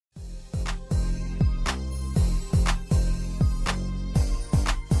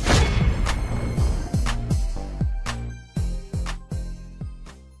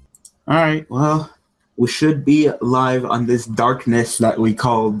All right, well, we should be live on this darkness that we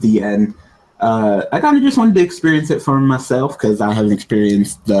call DN. I kind of just wanted to experience it for myself because I haven't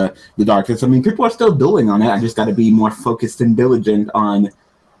experienced the darkness. I mean, people are still building on it. I just got to be more focused and diligent on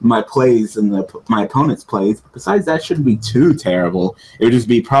my plays and my opponent's plays. But besides that, shouldn't be too terrible. It would just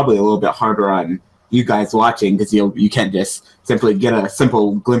be probably a little bit harder on you guys watching because you can't just simply get a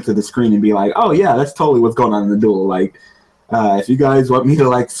simple glimpse of the screen and be like, oh yeah, that's totally what's going on in the duel. Like, if you guys want me to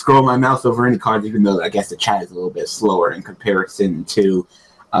like scroll my mouse over any cards, even though I guess the chat is a little bit slower in comparison to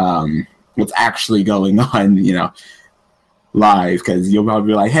what's actually going on, live, because you'll probably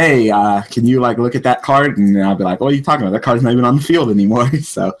be like, hey, can you like look at that card? And I'll be like, what are you talking about? That card's not even on the field anymore.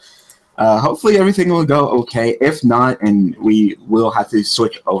 So hopefully everything will go okay. If not, and we will have to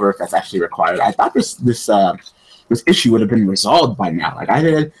switch over if that's actually required. I thought this issue would have been resolved by now. Like I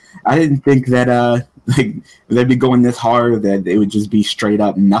didn't think that like they'd be going this hard, that it would just be straight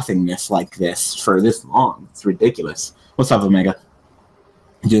up nothingness like this for this long. It's ridiculous. What's up, Omega?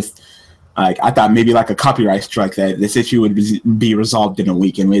 Just like I thought maybe like a copyright strike that this issue would be resolved in a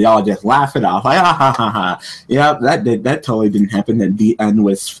week and we'd all just laugh it off like ha. Yeah, that totally didn't happen. That the end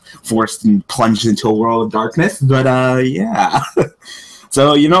was forced and plunged into a world of darkness. But yeah.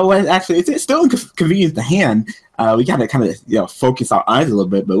 So you know what? Actually, it's still inconvenient to hand. We gotta kind of focus our eyes a little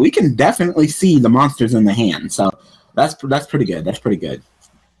bit, but we can definitely see the monsters in the hand. So that's pretty good. That's pretty good.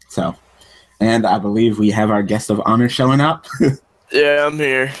 So, and I believe we have our guest of honor showing up. Yeah, I'm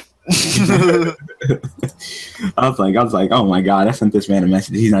here. I was like, oh my god! I sent this man a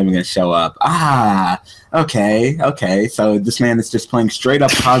message. He's not even gonna show up. Okay. So this man is just playing straight up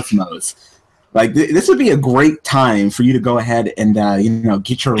Cosmos. Like this would be a great time for you to go ahead and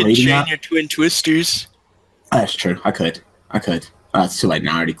get your rating chain up. Your twin twisters. That's true. I could. It's too late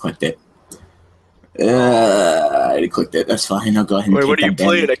now. I already clicked it. That's fine. I'll go ahead and Wait, take what are you that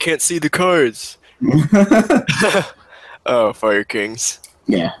playing? I can't see the cards. Oh, Fire Kings.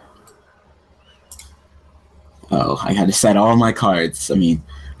 Yeah. Oh, I had to set all my cards. I mean,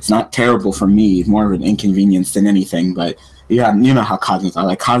 it's not terrible for me. It's more of an inconvenience than anything, but yeah, you know how Cosmos are.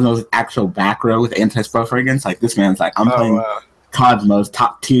 Like, Cosmos' actual back row with anti-spell fragrance. Like, this man's like, I'm playing Cosmos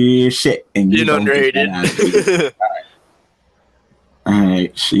top tier shit. And you don't unrated. All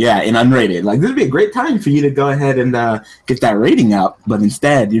right. Yeah, and unrated. Like, this would be a great time for you to go ahead and get that rating up, but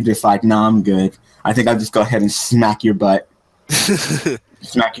instead, you're just like, no, I'm good. I think I'll just go ahead and smack your butt.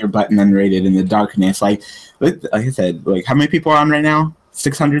 Smack your butt and unrated in the darkness. Like I said, like how many people are on right now?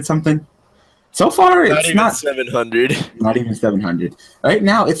 600 something. So far, it's not 700. Not even 700. Right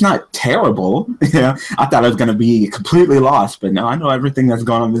now, it's not terrible. Yeah, I thought I was gonna be completely lost, but no, I know everything that's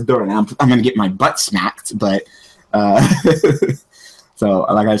going on in this door, and I'm gonna get my butt smacked. But so,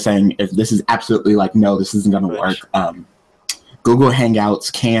 like I was saying, if this is absolutely like no, this isn't gonna work. Google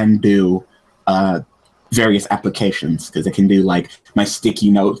Hangouts can do various applications because it can do like my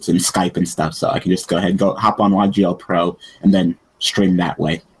sticky notes and Skype and stuff. So I can just go ahead and hop on YGL Pro and then stream that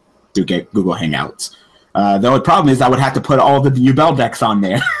way to get Google Hangouts. The only problem is I would have to put all the Yubel decks on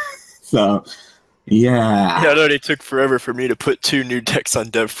there. So, yeah. Yeah, it already took forever for me to put 2 new decks on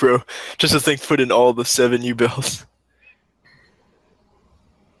Dev Pro. Just to think put in all the 7 Yubels.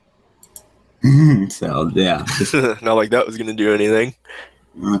 So, yeah. Not like that was going to do anything.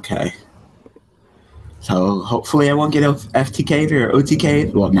 Okay. So hopefully I won't get FTK'd or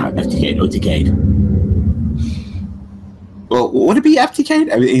OTK'd. Well, not FTK'd, OTK'd. Well, would it be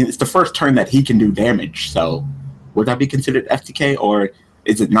FTK'd? I mean, it's the first turn that he can do damage, so would that be considered FTK, or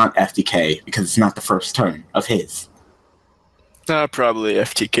is it not FTK because it's not the first turn of his? Probably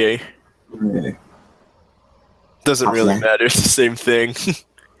FTK. Really? Doesn't really matter, it's the same thing.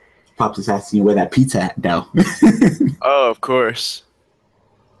 Pops is asking you where that pizza at, though. Oh, of course.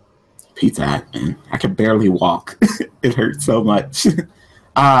 Pizza Hut, man. I can barely walk. It hurts so much.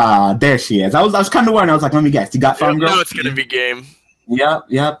 There she is. I was kind of worried. I was like, let me guess. You got Farm Girl? Now it's gonna be game. Yep.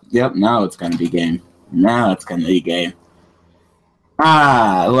 Now it's gonna be game.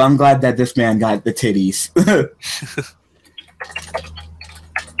 Well, I'm glad that this man got the titties.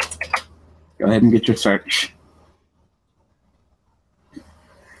 Go ahead and get your search.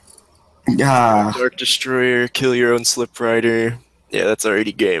 Dark Destroyer, kill your own Slip Rider. Yeah, that's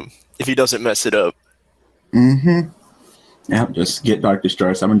already game. If he doesn't mess it up. Yep, just get Dark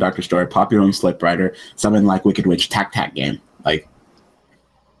Destroyer, summon Dark Destroyer, pop your own Slip Rider, summon like Wicked Witch, tac game. Like,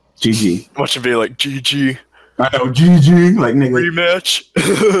 GG. Watch it be like, GG. I know, GG. Like, nigga.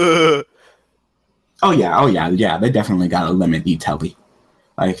 Rematch. Oh yeah. They definitely got a limit, you tell me.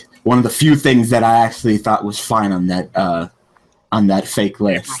 Like, one of the few things that I actually thought was fine on that fake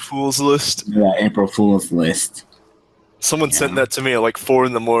list. April Fool's list. Yeah, April Fool's list. Someone sent that to me at like 4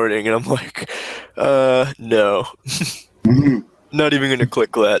 in the morning, and I'm like, no. Not even gonna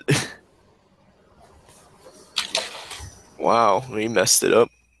click that. Wow, he messed it up.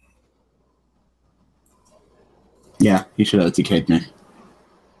 Yeah, he should have OTK'd me.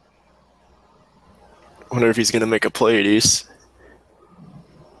 Wonder if he's gonna make a play at East.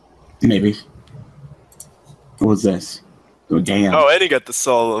 Maybe. What was this? Oh, damn. Oh, and he got the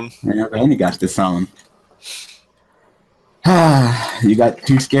solemn. Yeah, and he got the solemn. You got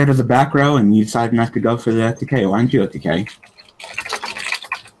too scared of the back row and you decided not to go for the OTK. Why didn't you OTK?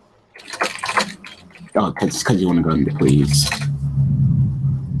 Oh, because you want to go into Pleiades.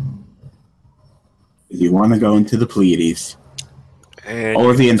 You want to go into the Pleiades. And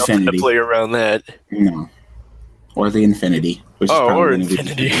or the Infinity. To play around that. No. Or the Infinity. Which oh, is or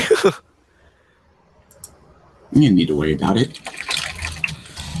Infinity. You didn't need to worry about it.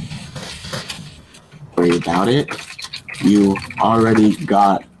 Worry about it. You already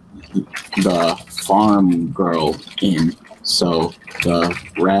got the farm girl in, so the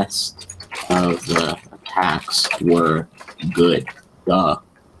rest of the attacks were good. Duh.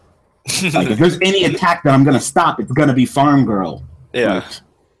 Like, if there's any attack that I'm gonna stop, it's gonna be farm girl. Yeah.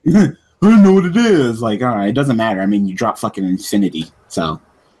 Like, I don't know what it is. Like, alright, it doesn't matter. I mean, you drop fucking Infinity, so,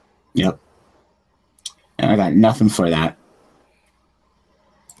 yep. And I got nothing for that.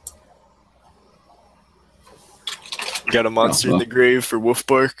 Got a monster in the grave for Wolf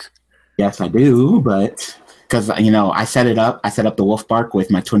Bark? Yes, I do, but because I set it up. I set up the Wolf Bark with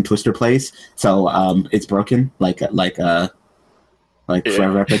my Twin Twister plays, so it's broken, like Forever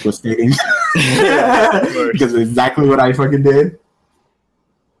Epic was stating. Because exactly what I fucking did.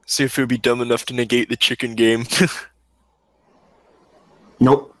 See if it would be dumb enough to negate the chicken game.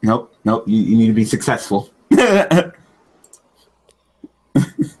 Nope. You need to be successful.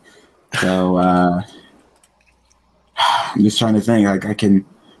 So, I'm just trying to think. Like, I can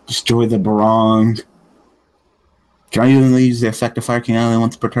destroy the Barong. Can I even use the effect of Fire King only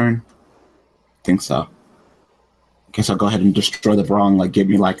once per turn? I think so. I guess I'll go ahead and destroy the Barong, like, give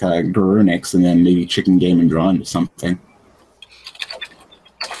me, like, a Garunix, and then maybe Chicken Game and draw into something.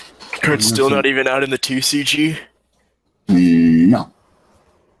 Card's still not even out in the 2CG? No.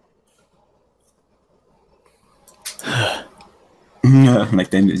 Like,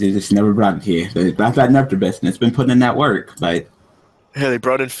 they just never brought it here. They brought that Neptibus, and it's been putting in that work, but... Yeah, they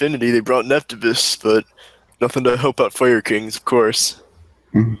brought Infinity, they brought Neptibus, but nothing to help out Fire Kings, of course.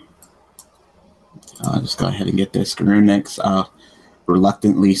 I'll just go ahead and get this Garunix.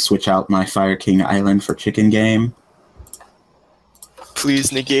 Reluctantly switch out my Fire King Island for Chicken Game.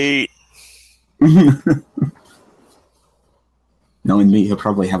 Please negate. Knowing me, he'll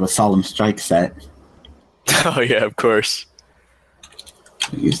probably have a Solemn Strike set. Oh yeah, of course.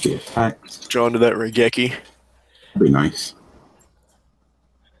 Use the effect. Drawn to that Regeki. That'd be nice.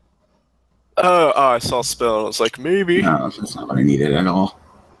 Oh, I saw spell and I was like, maybe. No, that's not what I needed at all.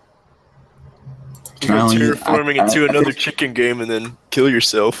 You go terraforming into another chicken game and then kill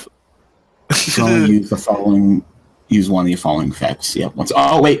yourself. You can only use the following. Use one of the following effects. Yep. Once.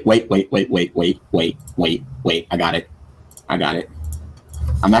 Oh wait. I got it. I'm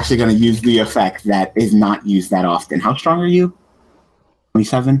actually going to use the effect that is not used that often. How strong are you?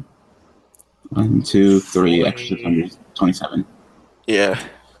 27. 1, 2, 3. Extra 27. Yeah.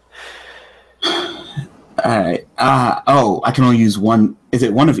 Alright. Oh, I can only use one. Is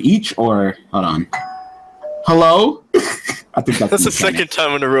it one of each or... Hold on. Hello? I think that's the second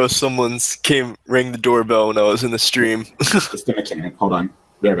time in a row someone's rang the doorbell when I was in the stream. It's the mechanic. Hold on.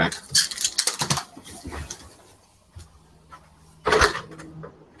 Be right back.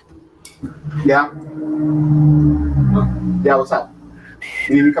 Yeah? Yeah, what's up?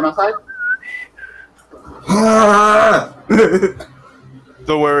 You need me to come outside?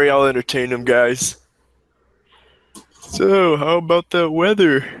 Don't worry, I'll entertain them, guys. So, how about that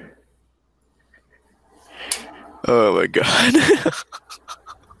weather? Oh my god.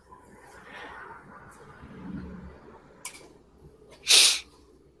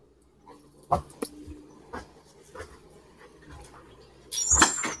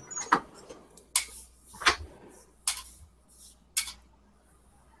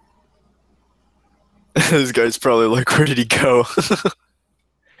 This guy's probably like, where did he go?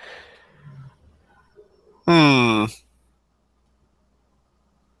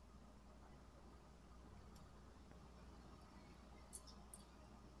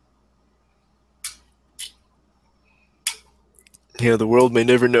 Yeah, the world may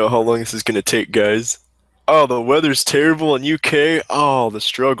never know how long this is going to take, guys. Oh, the weather's terrible in UK. Oh, the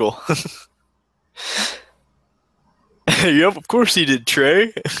struggle. Yep, of course he did,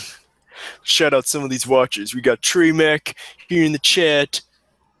 Trey. Shout out some of these watchers. We got Trey Mac here in the chat.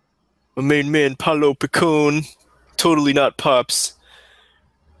 My main man, Paulo Picone. Totally not Pops.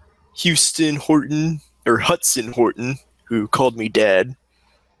 Houston Horton, or Hudson Horton, who called me Dad.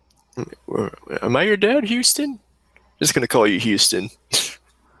 Am I your dad, Houston? Just gonna call you Houston.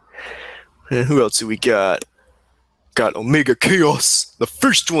 And who else do we got? Got Omega Chaos, the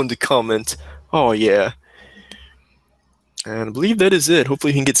first one to comment. Oh yeah. And I believe that is it.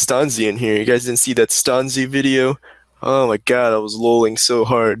 Hopefully we can get Stonzy in here. You guys didn't see that Stonzy video? Oh my god, I was lolling so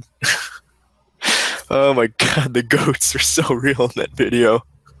hard. Oh my god, the goats are so real in that video.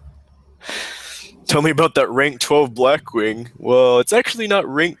 Tell me about that rank 12 Blackwing. Well, it's actually not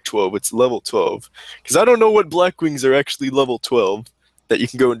rank 12, it's level 12. Because I don't know what Blackwings are actually level 12 that you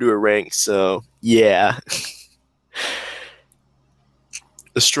can go and do a rank, so yeah.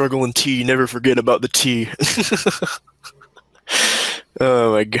 The struggle in T, never forget about the T.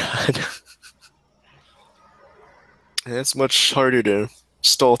 Oh my god. It's much harder to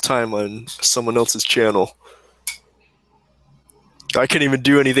stall time on someone else's channel. I can't even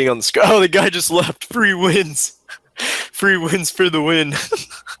do anything on the screen. Oh, the guy just left. Free wins. Free wins for the win.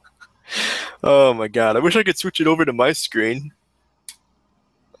 Oh my god. I wish I could switch it over to my screen.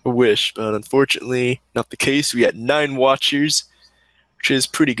 I wish, but unfortunately, not the case. We had 9 watchers, which is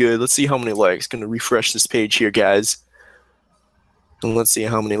pretty good. Let's see how many likes. Gonna refresh this page here, guys. And let's see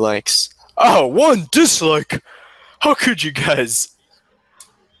how many likes. Oh, 1 dislike! How could you guys?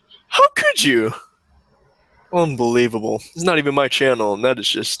 How could you? Unbelievable. It's not even my channel, and that's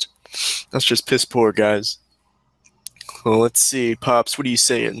just piss poor, guys. Well, let's see. Pops, what are you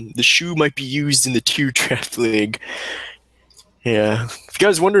saying? The shoe might be used in the tier draft league. Yeah. If you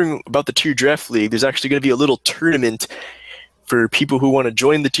guys are wondering about the tier draft league, there's actually going to be a little tournament for people who want to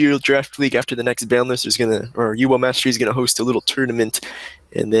join the tier draft league after the next ban list. Yubel Mastery is going to host a little tournament,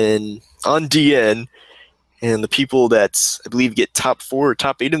 and then on DN, and the people that, I believe, get top 4 or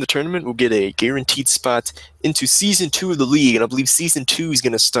top 8 in the tournament will get a guaranteed spot into Season 2 of the league. And I believe Season 2 is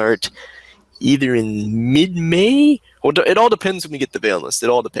going to start either in mid-May? Well, it all depends when we get the ban list. It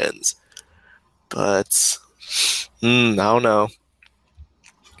all depends. But, I don't know.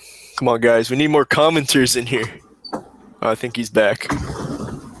 Come on, guys. We need more commenters in here. Oh, I think he's back.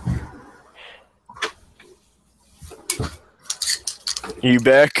 Are you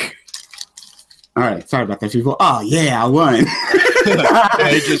back? All right, sorry about that, people. Oh yeah, I won.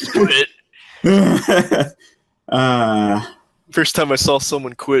 I just quit. First time I saw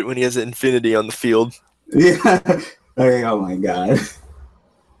someone quit when he has an infinity on the field. Yeah. Okay, oh my god.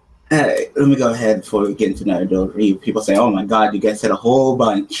 Hey, let me go ahead before we get into another read. People say, "Oh my god, you guys said a whole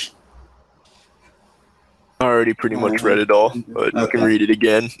bunch." I already pretty much read it all, but okay. You can read it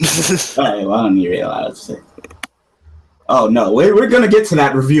again. All right, well, I don't need to read it loud. Oh no, we're gonna get to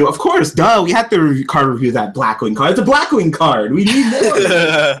that review. Of course, duh. We have to card review that Blackwing card. It's a Blackwing card. We need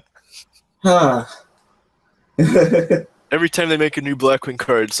more. Every time they make a new Blackwing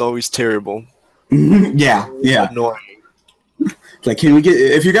card, it's always terrible. Yeah. Annoying. It's like, can we get?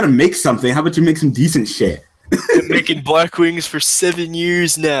 If you're gonna make something, how about you make some decent shit? Been making Blackwings for 7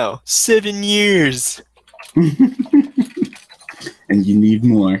 years now. 7 years. And you need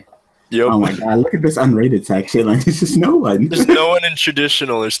more. Yep. Oh my god, look at this unrated section. Like, there's just no one. There's no one in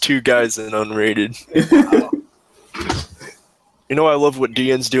traditional. There's 2 guys in unrated. You know, I love what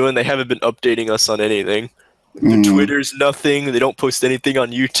DN's doing. They haven't been updating us on anything. Their Twitter's nothing. They don't post anything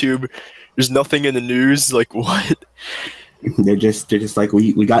on YouTube. There's nothing in the news. Like, what? They're just like,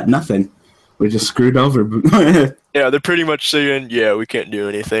 we got nothing. We're just screwed over. Yeah, they're pretty much saying, yeah, we can't do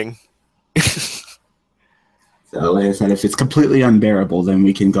anything. So, like I said, if it's completely unbearable, then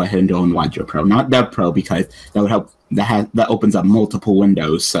we can go ahead and do on Wadro Pro, not Dev Pro, because that would help. That opens up multiple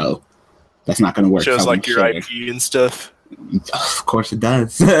windows, so that's not going to work. Shows like your IP and stuff. Of course it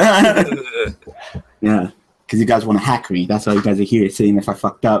does. Yeah, because you guys want to hack me. That's why you guys are here, seeing if I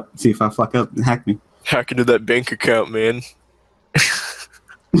fucked up. See if I fuck up and hack me. Hack into that bank account, man.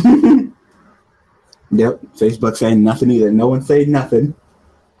 Yep, Facebook saying nothing either. No one saying nothing.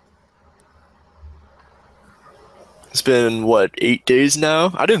 It's been, what, 8 days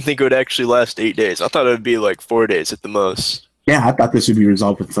now? I didn't think it would actually last 8 days. I thought it would be like 4 days at the most. Yeah, I thought this would be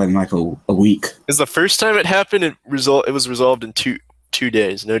resolved within like a week. Because the first time it happened, it was resolved in two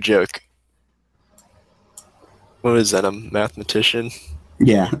days. No joke. What is that, a mathematician?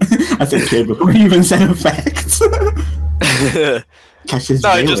 Yeah, I said kid before you even said effects. Catch his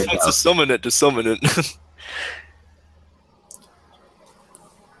no, he just wants to summon it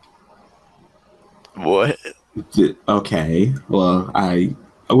What? Okay, well,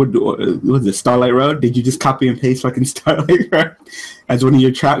 Was it Starlight Road? Did you just copy and paste fucking Starlight Road as one of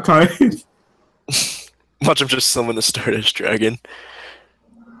your trap cards? Watch him just summon a Stardust Dragon.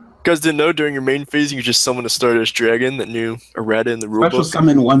 You guys didn't know during your main phase you could just summon a Stardust Dragon, that new errata in the rulebook? Special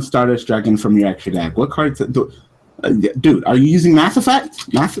summon one Stardust Dragon from your extra deck. What cards? Dude, are you using Mass Effect?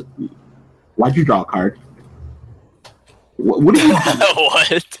 Why'd you draw a card? What are you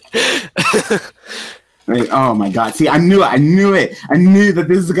What? Like, oh my god. See, I knew it. I knew that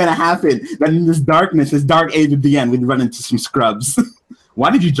this was gonna happen. That in this darkness, this dark age at the end, we'd run into some scrubs. Why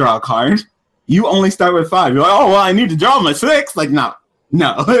did you draw a card? You only start with 5. You're like, oh, well, I need to draw my 6. Like, no.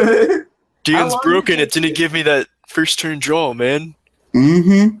 Deion's broken. It didn't give me that first turn draw, man.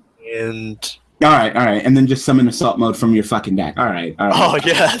 Mm-hmm. And... All right. And then just summon assault mode from your fucking deck. All right. Oh,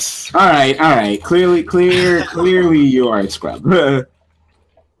 yes. All right. Clearly you are a scrub.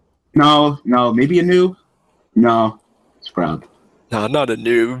 No, maybe a noob? No, scrub. No, not a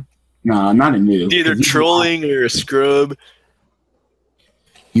noob. No, not a noob. Either trolling or a scrub.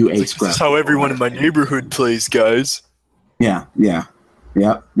 You a scrub. That's how everyone in my neighborhood plays, guys. Yeah. Yep.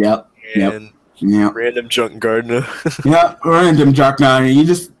 Random junk gardener. Yep, random junk gardener. You're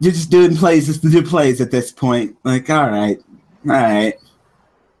just doing plays just to do plays at this point. Like, all right.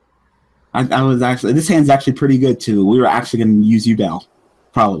 I was actually, this hand's actually pretty good too. We were actually going to use Yubel.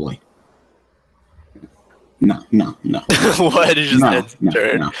 Probably. No. Why did you just end the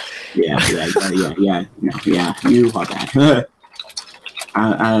turn? No. Yeah. No. You are bad.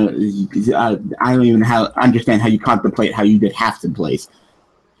 I don't even understand how you contemplate how you did half the plays.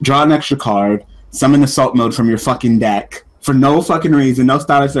 Draw an extra card, summon assault mode from your fucking deck for no fucking reason, no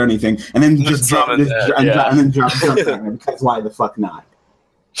status or anything, and then just drop jump because why the fuck not?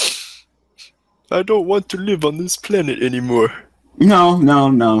 I don't want to live on this planet anymore.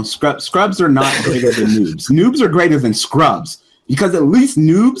 No. Scrubs are not greater than noobs. Noobs are greater than scrubs because at least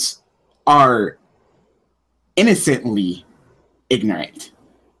noobs are innocently ignorant.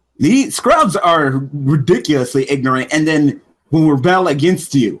 The scrubs are ridiculously ignorant, and then will rebel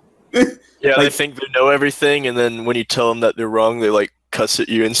against you. Yeah, they think they know everything, and then when you tell them that they're wrong, they like cuss at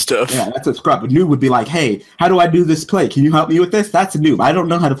you and stuff. Yeah, that's a scrub. A noob would be like, "Hey, how do I do this play? Can you help me with this?" That's a noob. I don't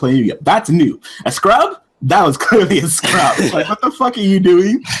know how to play Yu-Gi-Oh. That's a noob. A scrub? That was clearly a scrub. Like, what the fuck are you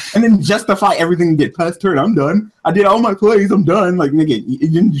doing? And then justify everything you did. Past turn, I'm done. I did all my plays. I'm done. Like, nigga, you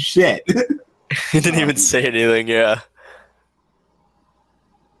didn't do shit. He didn't even say anything. Yeah.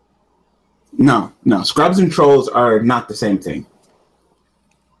 No. Scrubs and trolls are not the same thing.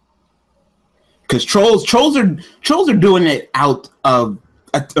 Because trolls are doing it out of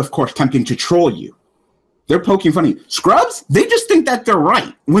course, attempting to troll you. They're poking fun at you. Scrubs, they just think that they're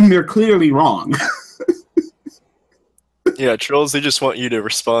right when they're clearly wrong. Yeah, trolls, they just want you to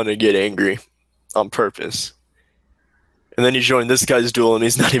respond and get angry on purpose. And then you join this guy's duel and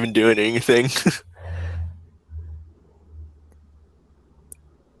he's not even doing anything.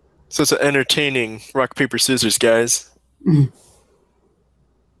 So it's an entertaining rock, paper, scissors, guys. And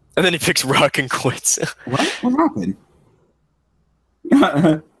then he picks rock and quits. What happened?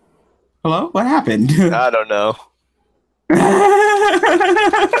 Hello? What happened? I don't know.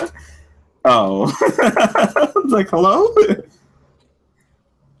 Oh. I was like, hello?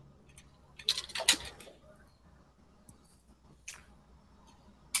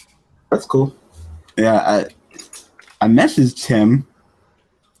 That's cool. Yeah, I messaged him.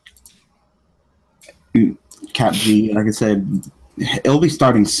 Cap G, like I said, it'll be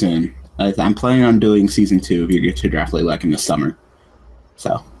starting soon. I'm planning on doing season 2 of Your Get to Draft League like in the summer.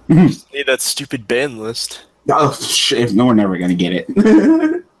 So. Just need that stupid ban list. Oh, shit. No, we're never going to get it.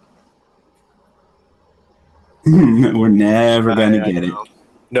 We're never going to get it.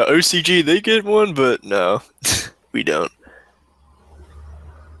 No, OCG, they get one, but no, we don't.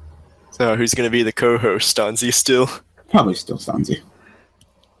 So who's going to be the co-host? Stonzy still? Probably still Stonzy.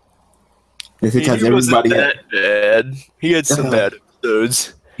 Is it because he everybody... wasn't that bad. He had some bad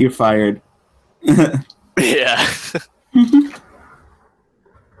episodes. You're fired. Yeah.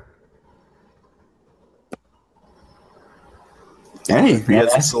 Hey, he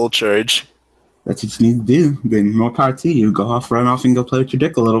has a soul charge. That's what you need to do. Then more power to you. Run off and go play with your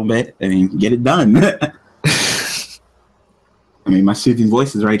dick a little bit and get it done. I mean, my soothing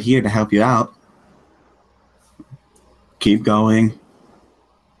voice is right here to help you out. Keep going.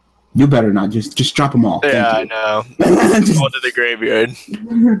 You better not. Just drop them all. Yeah, I know. Go to the graveyard.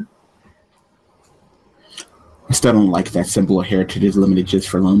 I still don't like that symbol of heritage is limited just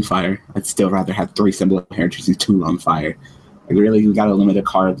for Lone Fire. I'd still rather have 3 symbol of heritage than 2 Lone Fire. Like, really, you got to limit a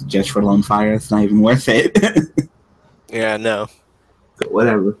card just for Lone Fire? It's not even worth it. Yeah, no. But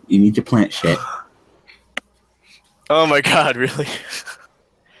whatever. You need your plant shit. Oh my god, really?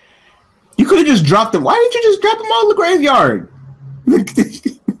 just drop them? Why didn't you just drop them all in the graveyard?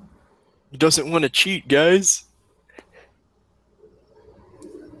 He doesn't want to cheat, guys.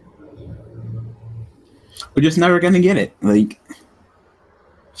 We're just never gonna get it. Like,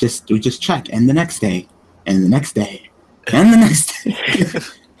 we just check, and the next day, and the next day, and the next day,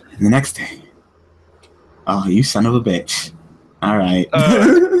 and the next day. Oh, you son of a bitch! All right.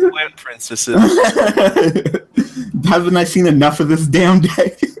 Plant princesses. Haven't I seen enough of this damn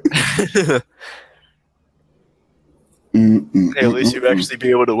deck? Hey, at least you'll actually be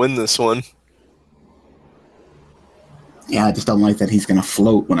able to win this one. Yeah, I just don't like that he's gonna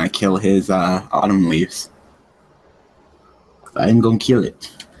float when I kill his autumn leaves. I'm gonna kill it.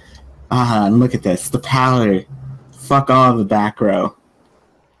 Look at this. The power. Fuck all the back row.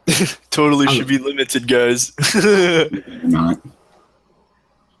 Totally should be limited, guys. Not.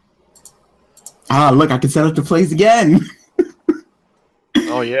 Look, I can set up the plays again.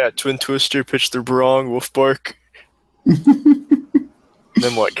 Oh yeah, Twin Twister, pitch the wrong, Wolf Bark.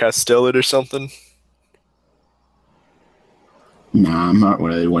 Then what, Castell it or something? Nah, I'm not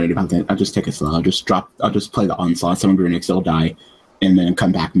really worried about that. I'll just take it slow. I'll just play the onslaught. Summon Grunix, he'll die, and then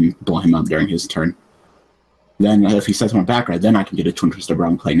come back and blow him up during his turn. Then if he sets my back right, then I can get a Twin Twister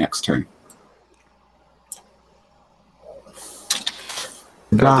Brown play next turn.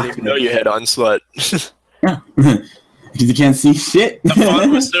 I didn't even know you had onslaught. Yeah. Because you can't see shit. The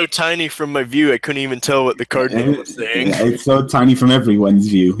font was so tiny from my view, I couldn't even tell what the card name was saying. Yeah, it's so tiny from everyone's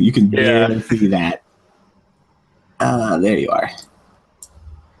view. You can barely see that. There you are.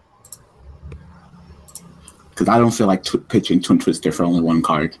 Because I don't feel like pitching Twin Twister for only one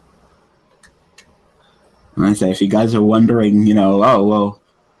card. And I say, if you guys are wondering, you know, oh, well,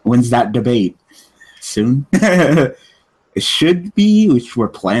 when's that debate? Soon? It should be, which we're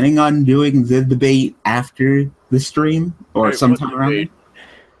planning on doing the debate after the stream, or sometime around.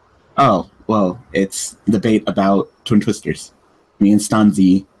 Oh, well, it's debate about Twin Twisters. Me and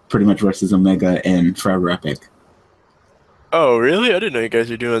Stonzy pretty much versus Omega and Forever Epic. Oh, really? I didn't know you guys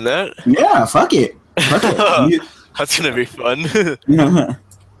were doing that. Yeah, fuck it. Fuck it. That's gonna be fun.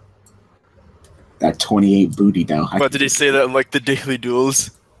 That 28 booty, though. What, did he say that in, like, the daily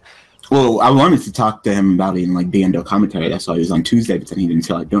duels? Well, I wanted to talk to him about it in, like, the Endo commentary. That's why he was on Tuesday, but then he didn't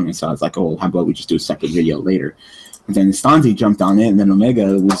feel like doing it. So I was like, oh, how about we just do a separate video later? And then Stonzy jumped on it, and then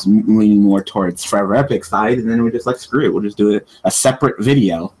Omega was leaning more towards Forever Epic side, and then we're just like, screw it, we'll just do a separate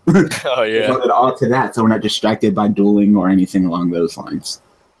video. Oh, yeah. Devote it all to that, so we're not distracted by dueling or anything along those lines.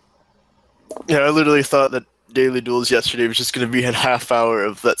 Yeah, I literally thought that Daily Duels yesterday was just going to be a half hour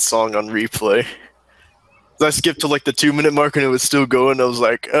of that song on replay. I skipped to like the 2-minute mark and it was still going. I was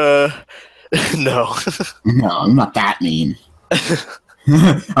like, no. No, I'm not that mean.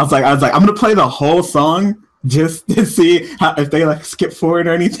 I was like, I'm gonna play the whole song just to see if they like skip forward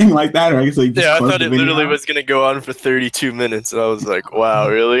or anything like that, or actually just I thought it literally was gonna go on for 32 minutes, and I was like, wow,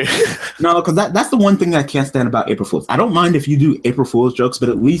 really? No, because that's the one thing that I can't stand about April Fools. I don't mind if you do April Fools jokes, but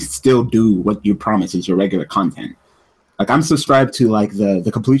at least still do what you promise is your regular content. Like, I'm subscribed to, like, the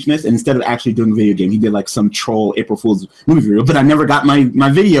completionist, and instead of actually doing a video game, he did, like, some troll April Fool's movie reel, but I never got my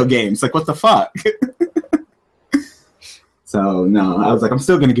video games. Like, what the fuck? So, no, I was like, I'm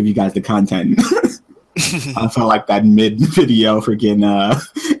still going to give you guys the content. I felt like that mid-video freaking,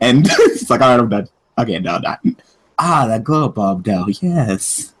 and it's like, all right, I'm done. Okay, no, not. That glow bulb, though,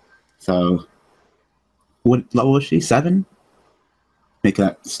 yes. So, what level was she, 7? Make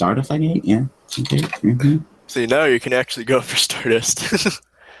that Stardust, I think? Yeah. Okay. Mm-hmm. See, now you can actually go for Stardust.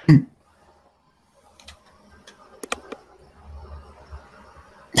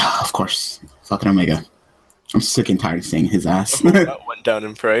 Of course. Fucking Omega. I'm sick and tired of seeing his ass. That went down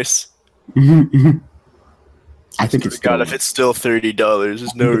in price. I think it's God, if it's still $30,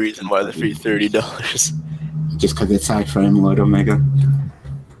 there's no reason why the fee $30. Just because it's side frame Lord Omega.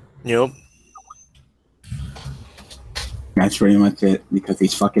 Yep. That's pretty much it, because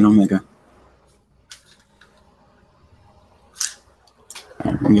he's fucking Omega.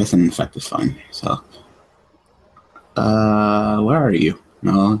 I'm guessing Infect is fine, so. Where are you?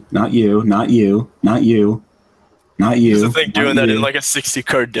 No, not you, not you, not you, not you. There's a thing doing that in like a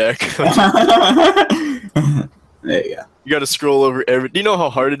 60-card deck. There you go. You gotta scroll over every. Do you know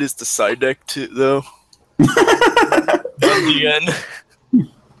how hard it is to side deck, though? At the end.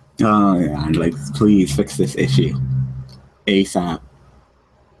 Oh, yeah, like, please fix this issue. ASAP.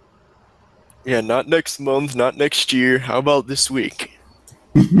 Yeah, not next month, not next year. How about this week?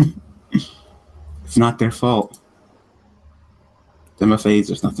 It's not their fault. Demo phase,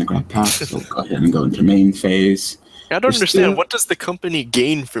 there's nothing to grab past, so go ahead and go into main phase. I don't understand. What does the company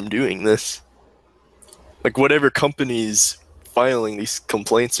gain from doing this? Like, whatever company's filing these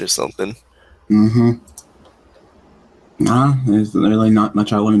complaints or something. Mm-hmm. Nah, there's really not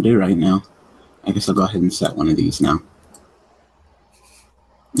much I want to do right now. I guess I'll go ahead and set one of these now.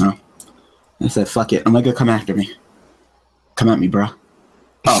 No. I said, fuck it. Omega, come after me. Come at me, bro.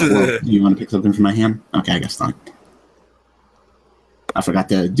 Oh, well, do you want to pick something from my hand? Okay, I guess not. I forgot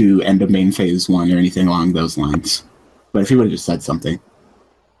to do end of main phase 1 or anything along those lines. But if he would have just said something.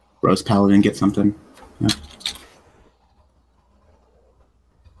 Rose Paladin get something. Yeah.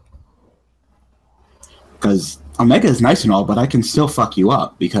 Because Omega is nice and all, but I can still fuck you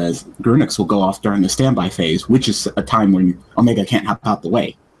up because Grunix will go off during the standby phase, which is a time when Omega can't hop out the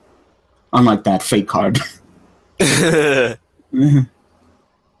way. Unlike that fake card.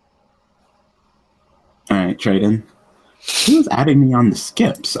 Alright, trade in. Who's adding me on the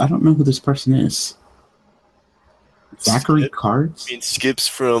skips? I don't know who this person is. Zachary Cards? I mean, skips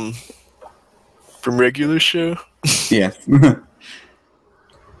from regular show? Yeah.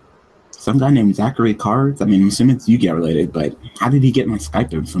 Some guy named Zachary Cards? I mean, I'm assuming it's Yu-Gi-Oh! Related, but how did he get my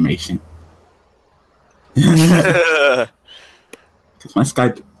Skype information? Because my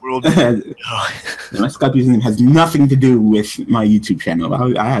Skype... my Skype username has nothing to do with my YouTube channel.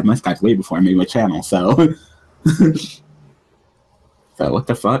 I had my Skype way before I made my channel, so... So, what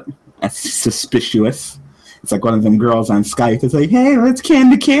the fuck? That's suspicious. It's like one of them girls on Skype. It's like, hey, let's can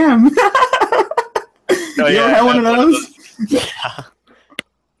to cam. Oh, you yeah, ever had one of those? Yeah.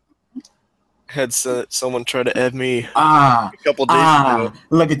 Had someone try to add me a couple days ago.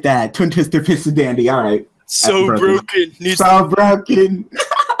 Look at that. Twin Twister Piston Dandy. All right. So broken. So broken.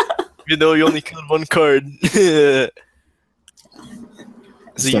 Even though he only killed one card. Has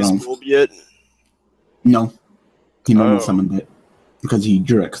he used Bulb yet? No. He normal summoned it. Because he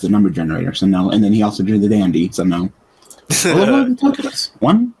drew it because the number generator, so no. And then he also drew the Dandy, so no.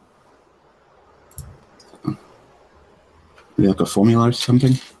 One? Maybe like a formula or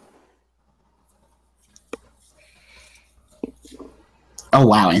something? Oh,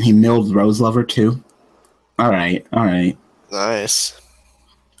 wow, and he milled Rose Lover, too? Alright. Nice.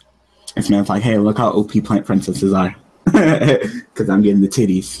 This man's like, hey, look how OP Plant Princesses are. Because I'm getting the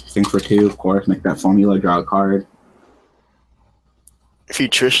titties. Think for 2, of course. Make that formula, draw a card. If he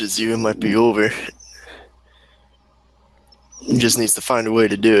trishes you, it might be over. He just needs to find a way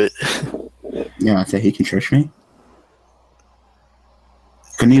to do it. Yeah, I say he can trish me.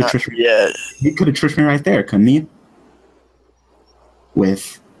 Couldn't he trish me? Yeah. He could have trished me right there, couldn't he?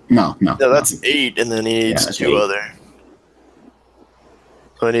 With... No, that's 8, and then he needs 2 other.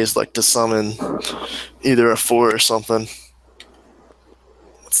 So he needs, like, to summon either a 4 or something.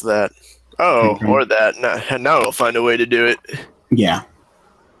 What's that? Oh, or that. Now he'll find a way to do it. Yeah.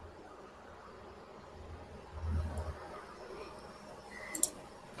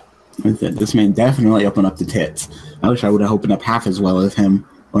 This man definitely opened up the tits. I wish I would have opened up half as well as him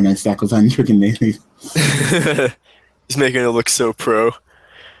when I stack was on tricking daisies. He's making it look so pro.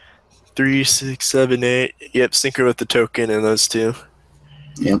 3, 6, 7, 8. Yep, synchro with the token and those 2.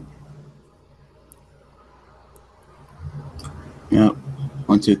 Yep.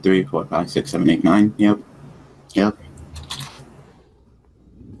 1, 2, 3, 4, 5, 6, 7, 8, 9. Yep. Go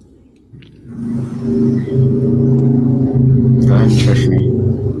ahead and trish me.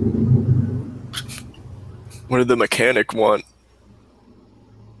 What did the mechanic want?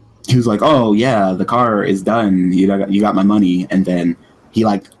 He was like, oh, yeah, the car is done. You got my money. And then he,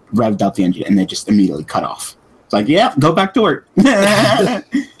 like, revved up the engine and they just immediately cut off. It's like, yeah, go back to work. Yeah.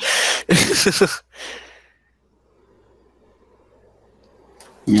 Is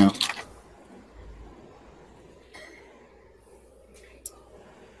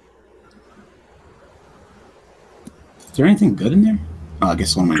there anything good in there? Oh, I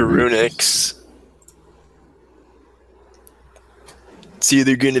guess one of my Grunix. It's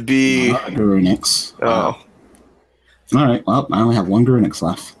either going to be... Grunix. Oh. Alright, well, I only have 1 Grunix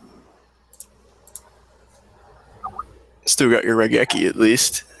left. Still got your Regeki, at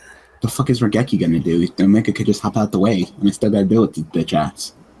least. The fuck is Regeki gonna do? The Omega could just hop out the way, and I still gotta deal with this bitch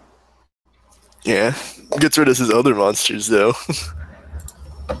ass. Yeah. Gets rid of his other monsters, though.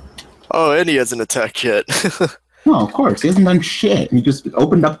 Oh, and he hasn't attacked yet. No, of course. He hasn't done shit. He just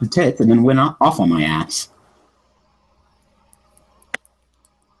opened up the tits and then went off on my ass.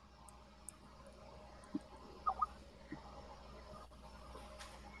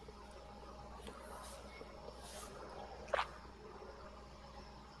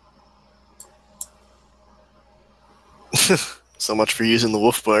 So much for using the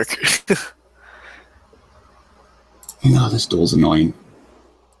wolf bark. No, this duel's annoying.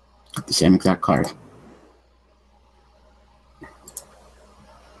 Got the same exact card.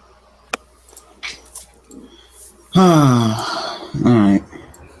 Alright.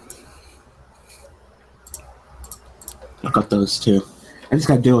 Look up those two. I just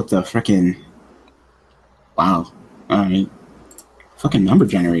gotta deal with the freaking. Wow. Alright. Fucking number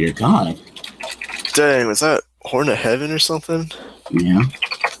generator, god. Dang, was that Horn of Heaven or something? Yeah.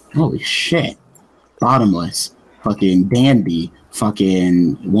 Holy shit. Bottomless. Fucking dandy.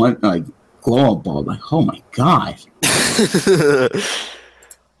 Fucking one like glow up ball. Like, oh my god.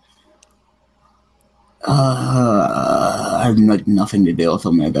 I have like nothing to deal with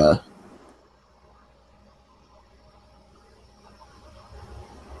Omega.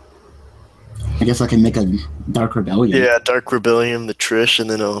 I guess I can make a Dark Rebellion. Yeah, Dark Rebellion, the Trish, and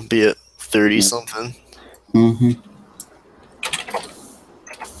then I'll be at 30 something. Mm-hmm.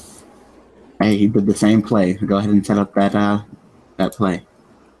 Hey, he did the same play. Go ahead and set up that that play.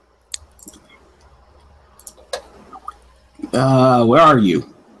 Where are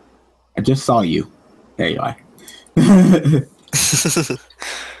you? I just saw you. There you are.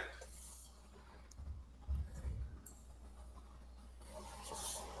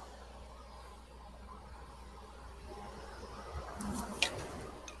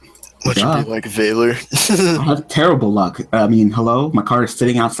 What should be like Valor? I have terrible luck. I mean, hello? My car is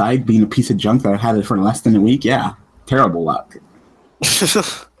sitting outside being a piece of junk that I've had it for less than a week. Yeah, terrible luck.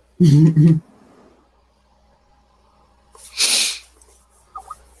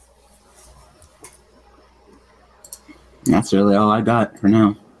 That's really all I got for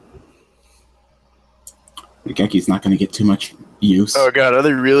now. The Geki's not going to get too much use. Oh god, are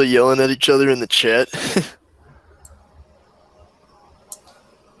they really yelling at each other in the chat?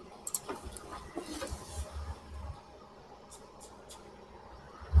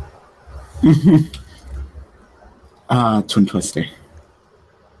 Twin Twister.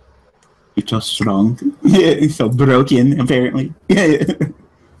 You're so strong. He's so broken, apparently.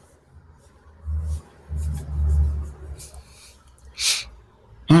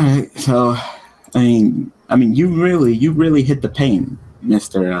 Alright, so I mean you really hit the pain,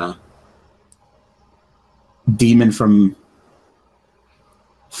 Mr. Demon from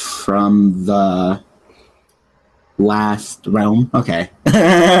the last realm. Okay.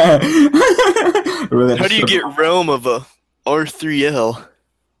 Really, how do you get realm of a R3L?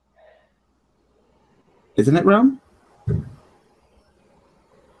 Isn't it realm?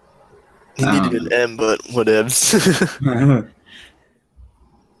 He needed an M, but whatevs.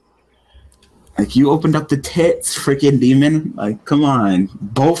 Like, you opened up the tits, freaking demon. Like, come on.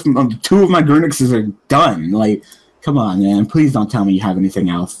 Two of my Gurnixes are done. Like, come on, man. Please don't tell me you have anything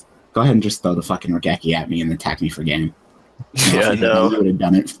else. Go ahead and just throw the fucking Regeki at me and attack me for game. Yeah, no. You would have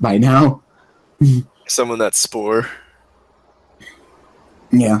done it by now. Someone that's Spore.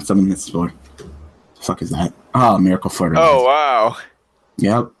 Yeah, someone that's Spore. The fuck is that? Oh, Miracle Fertilizer. Oh, wow.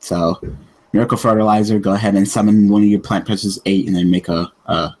 Yep, so Miracle Fertilizer, go ahead and summon one of your plant presses 8 and then make a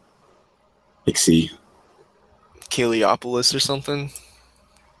Pixie. Keliopolis or something?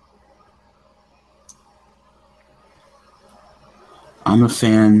 I'm a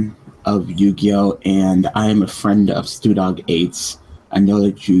fan of Yu-Gi-Oh! And I am a friend of stewdog8's. I know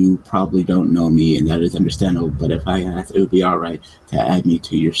that you probably don't know me, and that is understandable, but if I asked, it would be alright to add me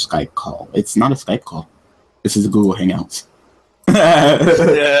to your Skype call. It's not a Skype call. This is a Google Hangouts.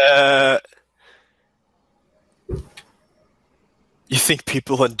 Yeah. You think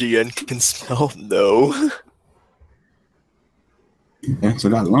people on DN can smell? No. Yeah, so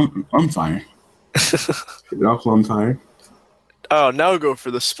that lung fire. Get it off lung fire. Oh, now go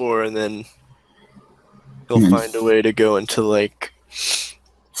for the Spore, and then he'll find a way to go into, like...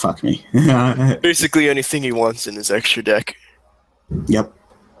 Fuck me. basically anything he wants in his extra deck. Yep.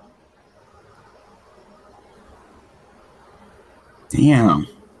 Damn.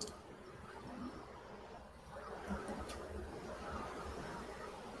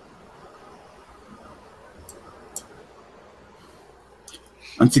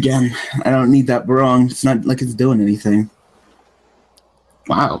 Once again, I don't need that Barong. It's not like it's doing anything.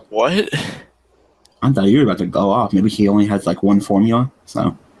 Wow. What? I thought you were about to go off. Maybe he only has like one formula,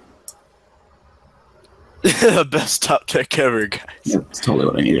 so. Best top deck ever, guys. Yep, it's totally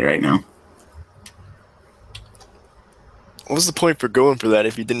what I needed right now. What was the point for going for that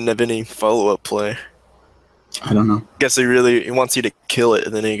if you didn't have any follow-up play? I don't know. Guess he wants you to kill it,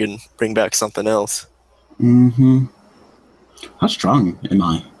 and then he can bring back something else. Mm-hmm. How strong am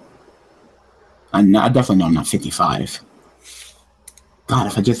I? I definitely know I'm not 55. God,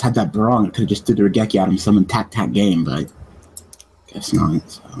 if I just had that Barong, I could have just threw the Regeki at him, summon tac game, but guess not.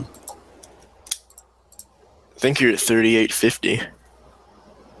 So. I think you're at 3850.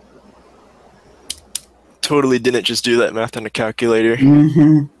 Totally didn't just do that math on a calculator.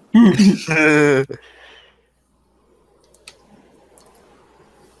 Mm-hmm.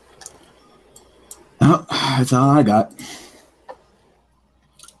 Oh, that's all I got.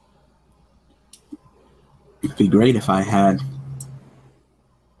 be great if I had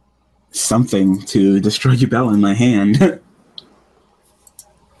something to destroy Yubel in my hand. You're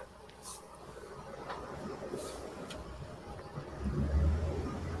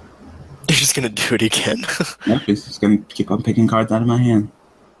just gonna do it again. Nope, he's just gonna keep on picking cards out of my hand.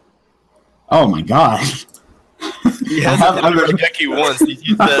 Oh my god. He hasn't hit a Regeki once. He's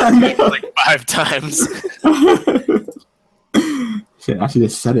used that like 5 times. Shit, I should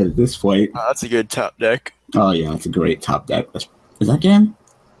have said it at this point. Oh, that's a good top deck. Oh yeah, it's a great top deck. Is that game?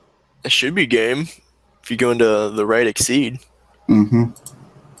 It should be game if you go into the right exceed. Mm-hmm.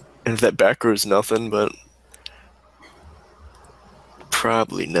 And if that back row is nothing, but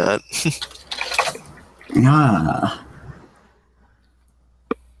probably not. Ah.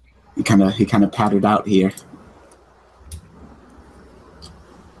 He kind of pattered out here.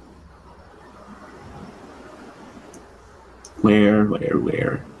 Where?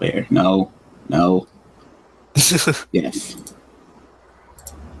 No. Yes.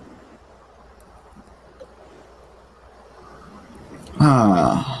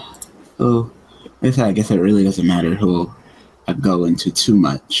 Ah. So, I guess it really doesn't matter who I go into too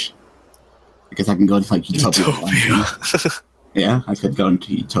much. Because I can go into like Utopia. Yeah, I could go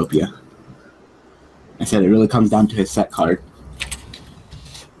into Utopia. I said it really comes down to his set card.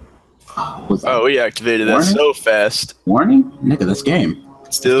 Oh, we activated that so fast. Warning? Nigga, that's game.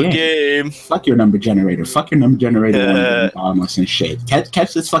 Still game. Fuck your number generator. Fuck your number generator. Almost in shit.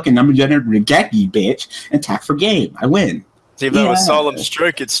 Catch this fucking number generator, Regeki, bitch, and attack for game. I win. See, if that was Solemn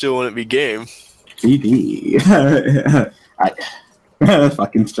Strike, it still wouldn't be game. GD.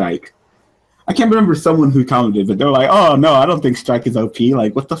 Fucking Strike. I can't remember someone who commented, but they're like, "Oh no, I don't think Strike is OP."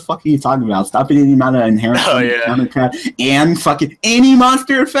 Like, what the fuck are you talking about? Stop any amount of inherent and fucking any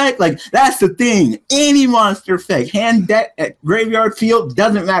monster effect. Like, that's the thing. Any monster effect, hand deck at graveyard field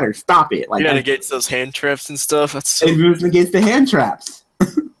doesn't matter. Stop it. Like, yeah, against those hand traps and stuff. That's so. It moves against the hand traps.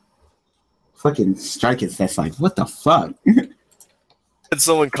 Fucking Strike is that's like, what the fuck? Had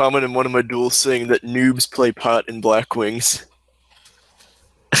someone comment in one of my duels saying that noobs play pot in Black Wings.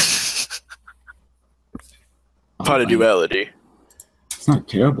 Pot of duality. It's not a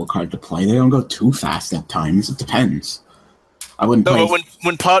terrible card to play. They don't go too fast at times. It depends. I wouldn't play. No, but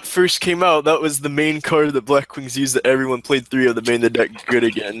when Pot first came out, that was the main card that Black Wings used that everyone played 3 of that made the deck good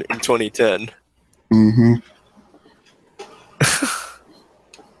again in 2010. Mm-hmm.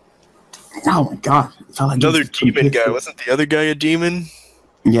 Oh my god. It felt like another demon guy. Wasn't the other guy a demon?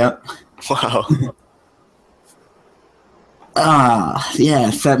 Yep. Wow.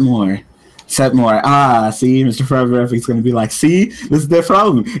 Yeah, set more. See, Mr. Forever Effic's gonna be like, see, this is the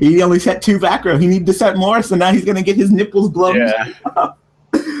problem. He only set 2 back row. He needed to set more, so now he's gonna get his nipples blown. Yeah. The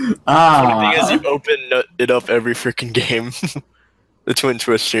thing is, you open it up every freaking game. The Twin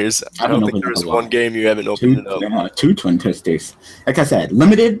Twisters. I don't think there was one game you haven't opened it up. Yeah, 2 Twin Twisters. Like I said,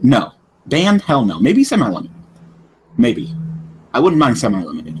 limited? No. Banned? Hell no. Maybe semi-limited. Maybe. I wouldn't mind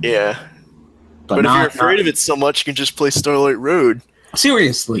semi-limited. Yeah. But if you're afraid of it so much, you can just play Starlight Road.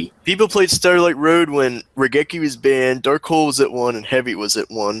 Seriously. People played Starlight Road when Regeki was banned, Dark Hole was at 1, and Heavy was at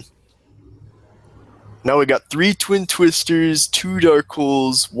 1. Now we got 3 Twin Twisters, 2 Dark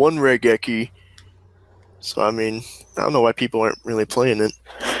Holes, 1 Regeki. So, I mean, I don't know why people aren't really playing it.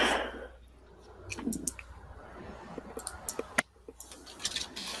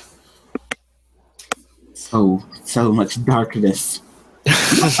 So much darkness.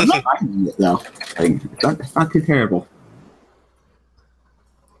 I'm not finding it, though. It's not too terrible.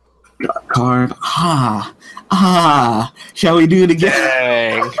 Card. Shall we do it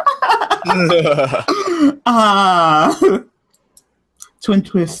again? Twin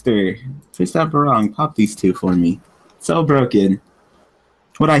Twister. Twist that wrong. Pop these 2 for me. So broken.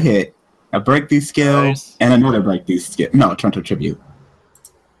 What'd I hit? A break these skill and another break these skill. No, Toronto Tribute.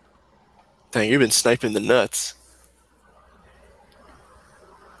 Dang, you've been sniping the nuts.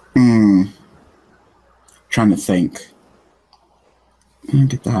 Trying to think.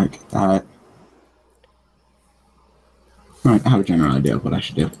 Get that. Alright, I have a general idea of what I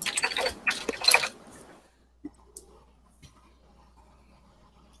should do.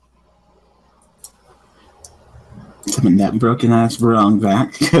 Summon that broken ass Barong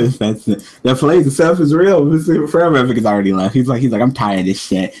back, because that plays itself is real. Forever Epic is already left. He's like, I'm tired of this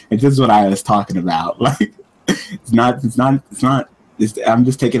shit. And this is what I was talking about. Like, it's not. I'm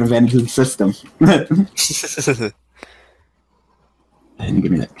just taking advantage of the system. And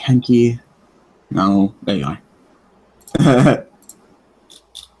give me that Tenki. No, there you are.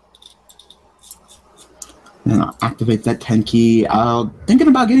 And I'll activate that Tenki. Thinking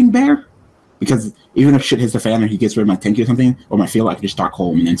about getting Bear. Because even if shit hits the fan or he gets rid of my Tenki or something, or my field, I can just Dark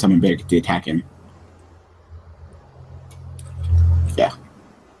Hole and then summon Bear to attack him.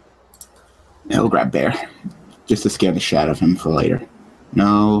 He'll grab bear. Just to scare the shit out of him for later.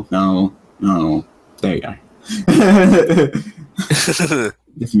 No. There you are.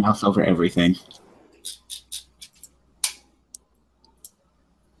 Just mouse over everything.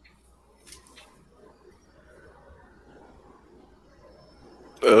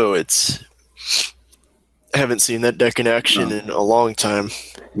 Oh, it's... I haven't seen that deck in action in a long time.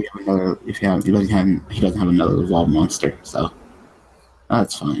 He doesn't have another evolved monster, so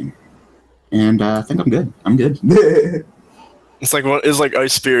that's fine. And I think I'm good. It's like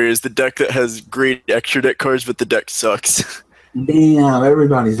Ice Spear is the deck that has great extra deck cards, but the deck sucks. Damn,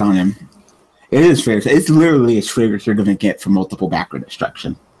 everybody's on him. It is fair. It's literally a trigger you're gonna get for multiple background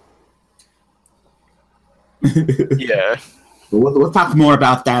destruction. Yeah. We'll talk more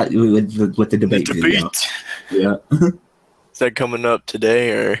about that with the debate. Video. Yeah. Is that coming up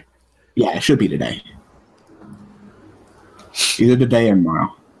today or? Yeah, it should be today. Either today or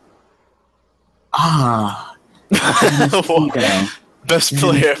tomorrow. Best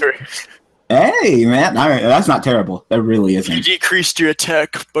play ever. Hey, man. All right, that's not terrible. That really isn't. You decreased your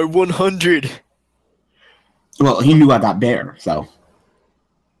attack by 100. Well, he knew I got bear, so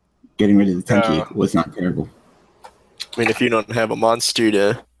getting rid of the Tenki was not terrible. I mean, if you don't have a monster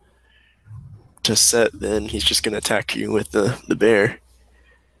to set, then he's just going to attack you with the bear.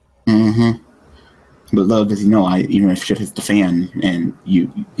 Mm-hmm. But little does he know, even if shit hits the fan and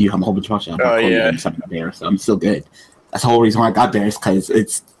you have a whole bunch of options, I'm something a bear, so I'm still good. That's the whole reason why I got bears, because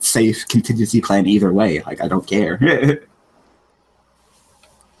it's safe contingency plan either way. Like, I don't care.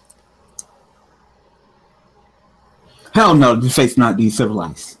 Hell no, this face not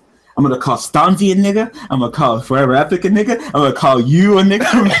decivilized. I'm gonna call Stonzy a nigga. I'm gonna call Forever Epic a nigga. I'm gonna call you a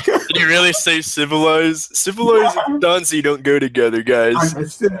nigga. Did you really say civilize? Civilize and Stonzy don't go together, guys.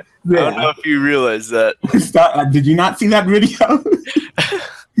 Yeah. I don't know if you realize that. Did you not see that video?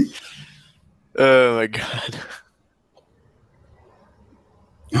 Oh my god.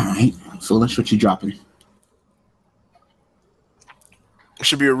 Alright, so let's what you dropping. There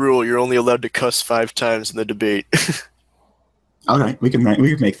should be a rule, you're only allowed to cuss 5 times in the debate. Alright, we can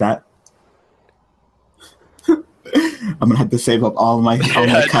make that. I'm gonna have to save up all my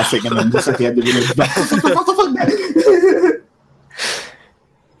cussing and then just at the end of the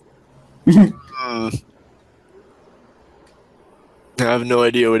I have no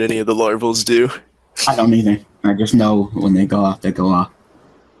idea what any of the larvals do. I don't either. I just know when they go off, they go off.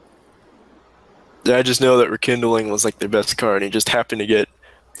 I just know that Rekindling was like their best card, and he just happened to get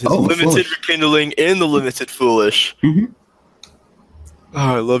his limited Rekindling and the limited Foolish. Mm-hmm.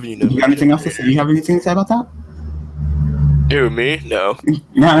 Oh, I love you. You got anything else to say? You have anything to say about that? Who, me? No.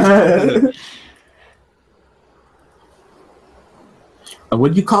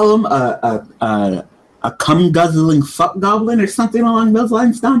 Would you call him a cum guzzling fuck goblin or something along those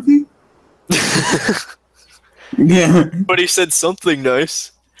lines, Stonzy? Yeah. But he said something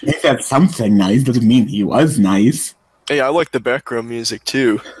nice. He said something nice. Doesn't mean he was nice. Hey, I like the background music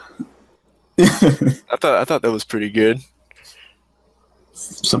too. I thought that was pretty good.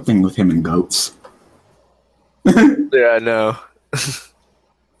 Something with him and goats. Yeah, I know.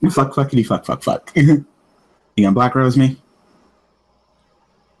 Fuckity fuck. You gonna Black Rose me?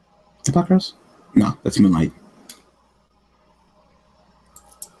 The Black Rose? No, that's Moonlight.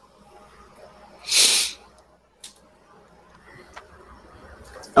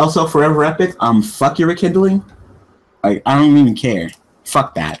 Also, Forever Epic, fuck your Rekindling. I don't even care.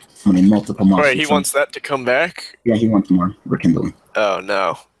 Fuck that. I mean, multiple monsters. Right, he wants that to come back? Yeah, he wants more Rekindling. Oh,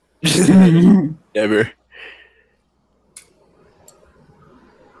 no. Never.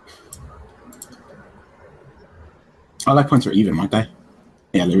 All life points are even, aren't they?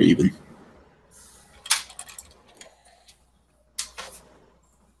 Yeah, they're even.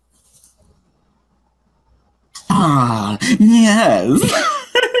 Ah, yes.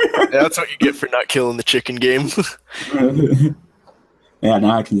 Yeah, that's what you get for not killing the chicken game. Yeah,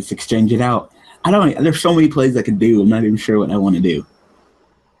 now I can just exchange it out. There's so many plays I can do. I'm not even sure what I want to do.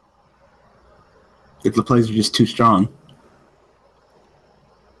 If the plays are just too strong.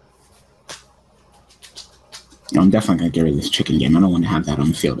 I'm definitely going to get rid of this chicken game. I don't want to have that on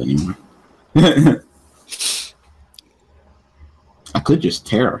the field anymore. I could just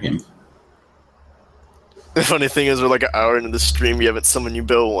terror him. The funny thing is, we're like an hour into the stream, you haven't summoned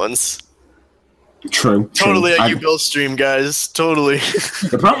Yubel once. True. Totally a Yubel stream, guys. Totally.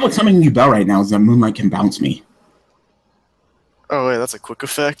 The problem with summoning Yubel right now is that Moonlight can bounce me. Oh, wait, that's a quick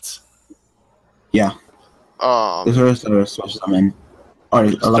effect? Yeah. There's a special summon. Or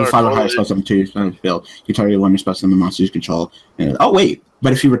level 5 or higher special summon 2 special field. You target one special summon monster you control. And, oh, wait.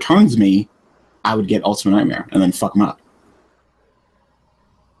 But if he returns me, I would get Ultimate Nightmare and then fuck him up.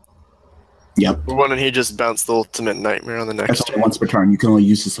 Yep. Why don't he just bounce the ultimate nightmare on the next That's only once per turn. You can only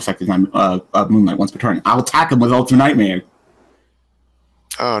use this effective Moonlight once per turn. I'll attack him with ultimate nightmare.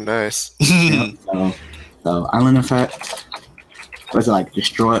 Oh, nice. Yep, so island effect. What's it like?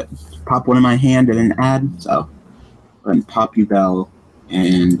 Destroy it. Pop one in my hand and then add. So, go ahead and pop Yubel,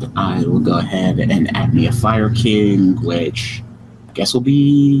 and I will go ahead and add me a Fire King, which I guess will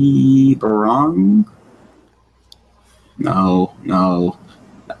be Barong. No.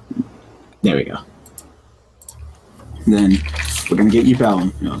 There we go. Then we're gonna get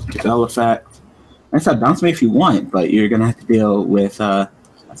Yubel. Yubel effect. I said bounce me if you want, but you're gonna have to deal with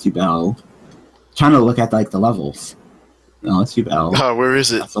that's Yubel. Trying to look at like the levels. No, it's Yubel. Oh, where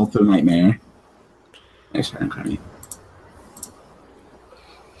is it? That's Ultimate Nightmare. Next turn,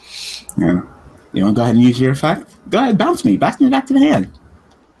 yeah. You want to go ahead and use your effect? Go ahead, bounce me. Bounce me back to the hand.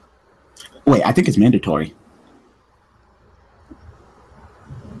 Wait, I think it's mandatory.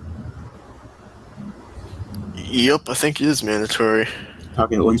 Yep, I think it is mandatory.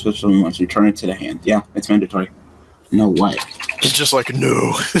 Target one switch once you turn it to the hand. Yeah, it's mandatory. No way. It's just like,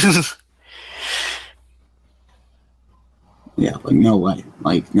 no. Yeah, like, no way.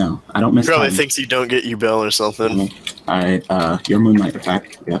 Like, no. I don't miss Probably time. thinks you don't get Yubel or something. Alright, your Moonlight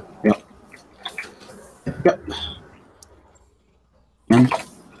effect. Yep. And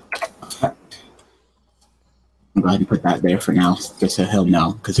effect. I'll go ahead and put that there for now, just so he'll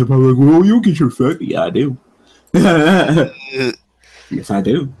know. Because he'll probably like, well, you get your effect. Yeah, I do. Yes, I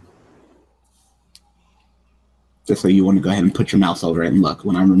do. Just so you want to go ahead and put your mouse over it and look.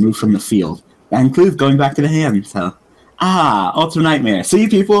 When I'm removed from the field, that includes going back to the hand, so... Ultimate Nightmare. See,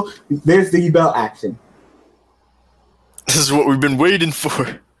 people? There's the Yubel action. This is what we've been waiting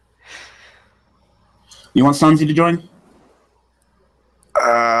for. You want Stonzy to join?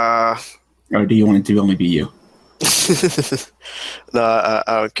 Or do you want it to only be you? No, I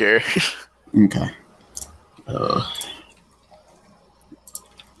don't care. Okay.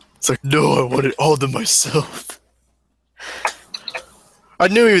 It's like, no, I want it all to myself. I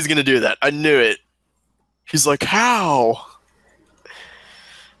knew he was going to do that. I knew it. He's like, how?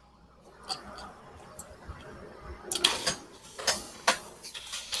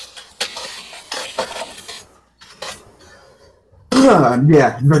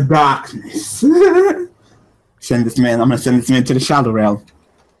 Yeah, the darkness. Send this man. I'm gonna send this man to the shadow realm.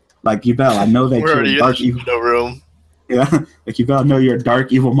 Like Yubel, I know that you're a dark evil realm. Yeah, like Yubel, I know you're a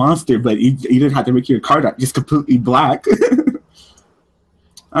dark evil monster, but you didn't have to make your card up just completely black.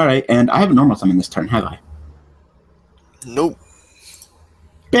 All right, and I have a normal summon this turn, have I? Nope.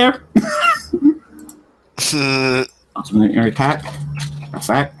 Bear. Ultimate your attack.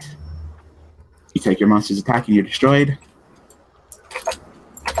 Effect. You take your monster's attack and you're destroyed.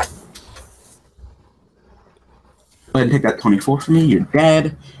 Go ahead and take that 24 from me. You're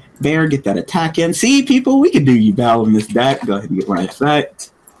dead. Bear, get that attack in. See, people, we can do Yubel in this deck. Go ahead and get my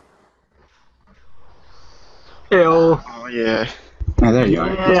effect. Ew. Oh, yeah. Oh, there you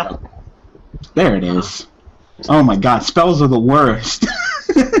are. There it is. Oh my god, spells are the worst.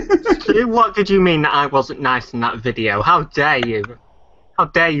 What did you mean that I wasn't nice in that video? How dare you? How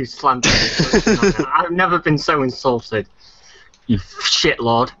dare you slander me? I've never been so insulted. You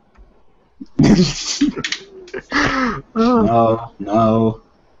shitlord. No.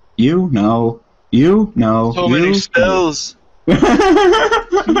 You know. So many spells.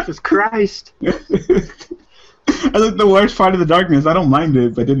 Jesus Christ. I look the worst part of the darkness. I don't mind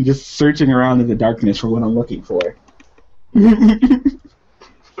it, but then just searching around in the darkness for what I'm looking for.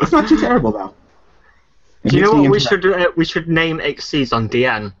 It's not too terrible though. Do you know what we should name Xyz on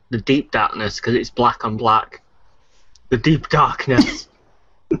DN? The Deep Darkness, because it's black on black. The Deep Darkness.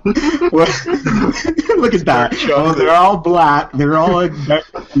 Look at that. Oh, they're all black. They're all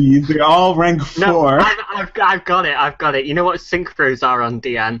they're all rank 4. No, I've got it. You know what synchros are on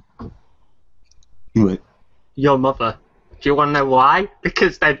DN? What? Your mother. Do you want to know why?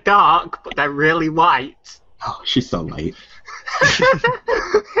 Because they're dark, but they're really white. Oh, she's so light.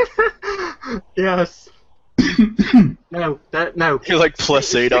 Yes. No. You're like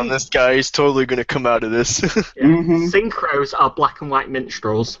 +8 on this guy. He's totally gonna come out of this. Synchros are black and white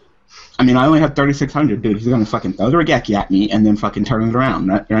minstrels. I mean, I only have 3,600, dude. He's gonna fucking throw the Regeki at me and then fucking turn it around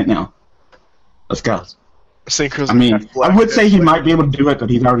right now. Let's go. Synchros. I mean, I would say he might be able to do it, but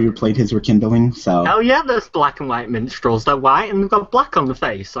he's already replayed his rekindling, so... Oh yeah, there's black and white minstrels. They're white and they've got black on the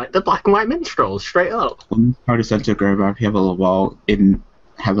face. Like, they're black and white minstrels, straight up. Already sent to a graveyard. Have a little wall in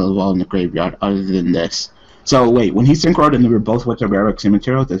the graveyard other than this. So, wait, when he synchroed and they were both with the rare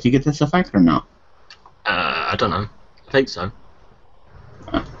material, does he get this effect or no? I don't know. I think so.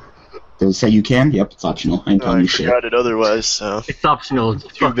 Does it say you can? Yep, it's optional. I ain't telling I you shit. forgot it otherwise, so. It's optional.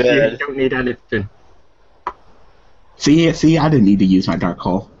 Fuck bad. You don't need anything. See, I didn't need to use my dark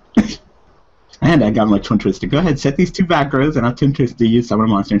hole. And I got my Twin Twister. Go ahead, set these 2 back rows, and I'll Twin Twister you summon a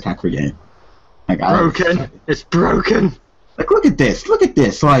monster and attack for game. Like, Broken. It's broken. Like, look at this. Look at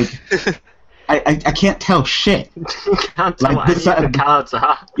this. Like, I can't tell shit. You can't tell Like, what any of the cards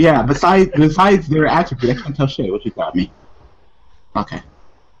are. Yeah, besides their attribute, I can't tell shit. What you got me? Okay.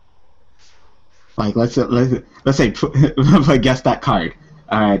 Like, let's say, if I guess that card.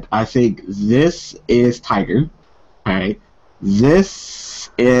 Alright, I think this is Tiger. Alright. This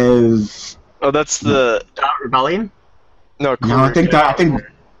is... Oh, that's the... Dark Rebellion? No, I think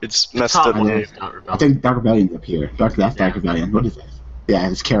it's messed up. I think Dark Rebellion's up here. That's Dark Rebellion. What is this? Yeah,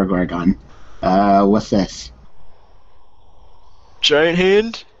 it's Karagorgon. What's this? Giant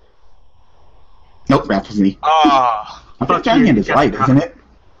Hand? Nope, Rhapsody. Ah! I think Giant Hand is light, isn't it?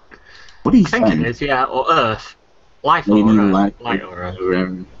 What do you think? I think it is, yeah, or Earth. Life or Maybe Earth. light or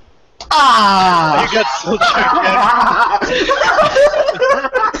Earth. Ah! You got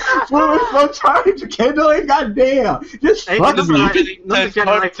so We're so charged, kindling, goddamn! Just Hey, fuck number me.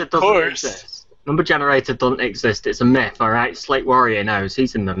 generator doesn't exist. Number generator doesn't exist. It's a myth, alright? Slate Warrior knows.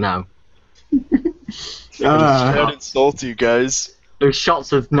 He's in the know. Don't insult you guys. Those shots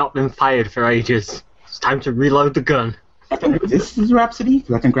have not been fired for ages. It's time to reload the gun. I think this is Rhapsody?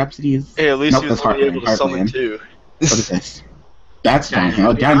 Because I think Rhapsody is... Hey, at least Nope, he was that's only able to Heartland. summon 2. What is this? That's Giant Hand.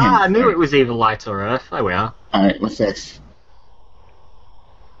 Oh, Giant Hand. I knew it was either Light or Earth. There we are. Alright, what's this?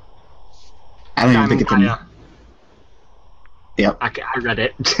 I don't even think it's Fire. Yep. I read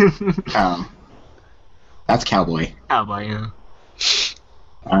it. That's Cowboy. Cowboy, yeah.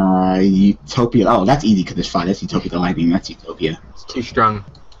 Utopia. Oh, that's easy because it's 5. That's Utopia the Lightning. That's Utopia. It's too strong.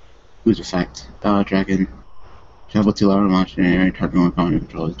 Who's effect? Dragon. Travel to lower monster area, target one opponent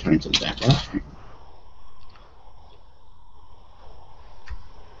control, turn into the back.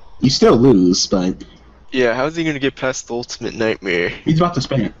 You still lose, but Yeah, how's he gonna get past the ultimate nightmare? he's about to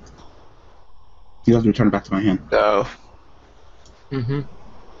spin it. He'll have to return it back to my hand. No. Mm-hmm.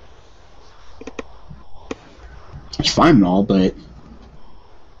 It's fine and all, but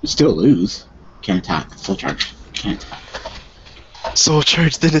you still lose. Can't attack. Full charge. Can't attack. Soul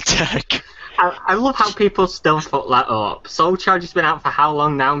Charge, then attack. I love how people still fuck that up. Soul Charge has been out for how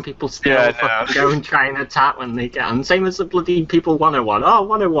long now, and people still Yeah, I fucking know. go and try and attack when they can. Same as the bloody people 101. Oh,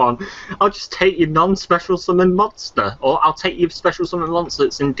 101. I'll just take your non-special summon monster, or I'll take your special summon monster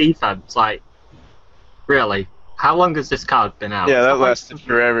that's in defense. Like, really? How long has this card been out? Yeah, It's that not like lasted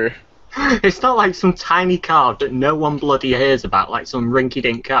forever. It's not like some tiny card that no one bloody hears about, like some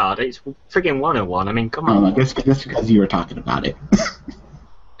rinky-dink card. It's friggin' 101. I mean, come Oh, I on. guess that's because you were talking about it.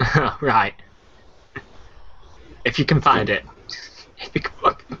 Right. If you can find it. If you can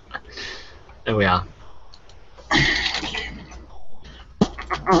fucking... There we are.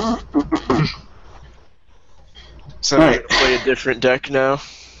 So I'm Alright. gonna play a different deck now.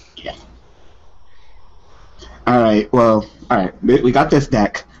 Yeah. Alright, well, alright. We got this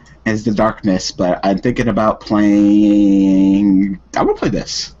deck as the Darkness, but I'm thinking about playing... I'm gonna play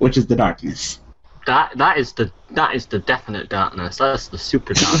this, which is the Darkness. That is the definite darkness. That's the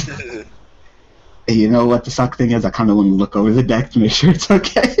super darkness. And you know what the suck thing is? I kind of want to look over the deck to make sure it's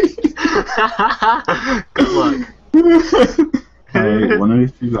okay. Good luck. Alright, 1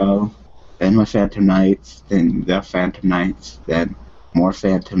 of these go. Then my Phantom Knights, then the Phantom Knights, then more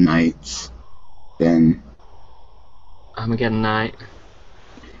Phantom Knights, then... Armageddon Knight.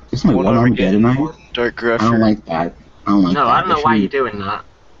 There's only one Armageddon Knight? Dark I Grapher. don't like that. I don't like No, that. I don't know There why should you're be- doing that.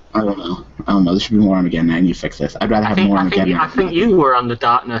 I don't know. There should be more Armageddon Knight. I need to fix this. I'd rather have more Armageddon I think you were on the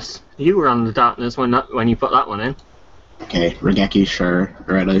darkness. You were on the darkness when you put that one in. Okay, Regeki, sure.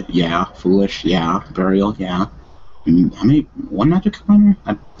 Retta, yeah. Foolish, yeah. Burial, yeah. How many? One magic commander?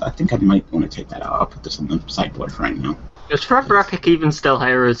 I think I might want to take that out. I'll put this on the sideboard for right now. Is Forever Epic even still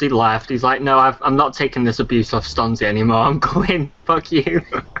here, or has he left? He's like, no, I'm not taking this abuse off Stonzy anymore. I'm going. Fuck you.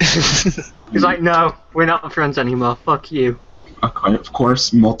 He's like, no, we're not friends anymore. Fuck you. Okay, of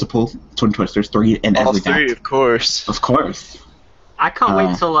course, multiple Twin Twisters, 3 in All every three, deck. of course. Of course. I can't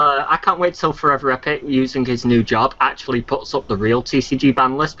wait till Forever Epic, using his new job, actually puts up the real TCG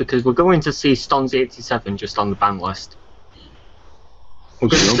ban list, because we're going to see Stonzy87 just on the ban list. We're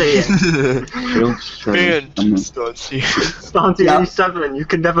going to see it. Shield, sure. Man, And then Stonzy. Stonzy87, you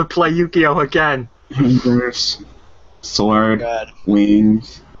can never play Yu-Gi-Oh again. Fingers, Sword, God.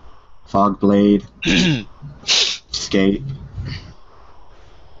 Wings, Fog Blade, Escape.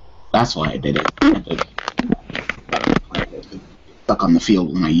 That's why I did it. I did stuck on the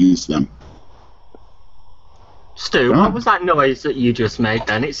field when I used them. Stu, what was that noise that you just made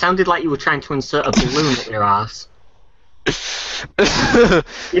then? It sounded like you were trying to insert a balloon at your ass.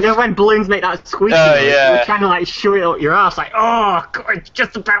 You know when balloons make that squeaky noise? Yeah. You were trying to like shove it up your ass, like, oh, God, it's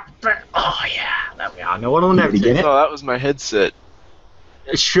just about there. Oh, yeah, there we are. No one will notice. Did you get it? Oh, that was my headset.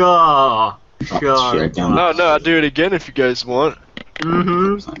 Sure. Shit, down. No, I'll do it again if you guys want.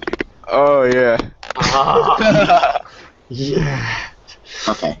 Mm-hmm. Oh, yeah. Yeah.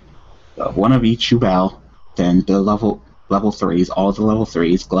 Okay. One of each Yubel, then the level 3s, all the level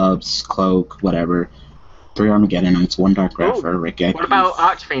 3s, gloves, cloak, whatever. 3 Armageddon Knights, 1 Dark Grapher, Rick. What about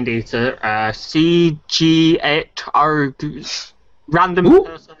Archfiend Eater? CG8 random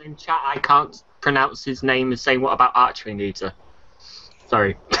person in chat, I can't pronounce his name, is saying, what about Archfiend Eater?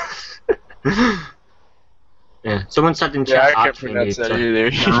 Sorry. Yeah, someone said in chat I can't Archfiend pronounce that Eater.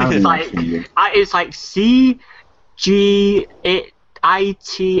 either. It's like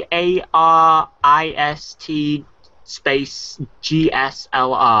CGITARIST space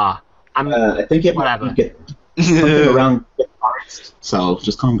GSLR. I think it might be something around guitarist, so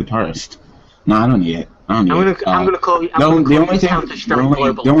just call him guitarist. No, I don't need it. I'm gonna call you. The only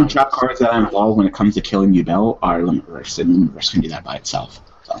trap cards that I'm involved when it comes to killing Yubel are Limit Verse, and Limit Verse can do that by itself.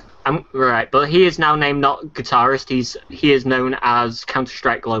 So. Right, but he is now named not guitarist. He is known as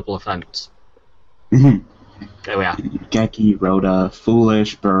Counter-Strike Global Offense. Mm-hmm. There we are. Geki, Rhoda,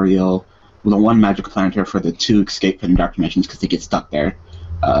 Foolish, Burial, the 1 Magic Planter for the 2 Escape from Dark Dimensions because they get stuck there.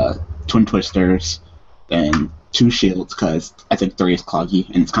 Twin Twisters, and 2 Shields because I think 3 is cloggy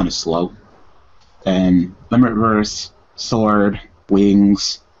and it's kind of slow. And Limit Verse, Sword,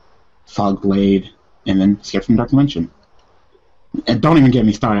 Wings, Fog Blade, and then Escape from Dark Dimension. And don't even get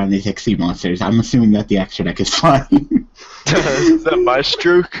me started on these XC monsters. I'm assuming that the extra deck is fine. Is that my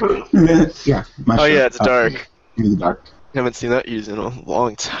stroke? Yeah. Oh yeah, it's dark. It's dark. Haven't seen that used in a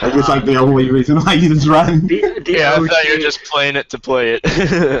long time. It's like the only reason why you just run. Yeah, I thought you were just playing it to play it.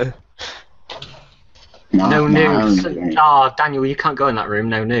 No noobs. Oh, Daniel, you can't go in that room.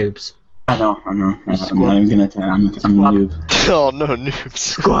 No noobs. I know. I'm not even gonna tell. I'm a noob. Oh no, noobs.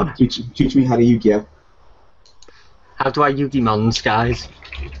 Squad. Teach me how to Yu-Gi-Oh. How do I Yu-Gi-Mons, guys?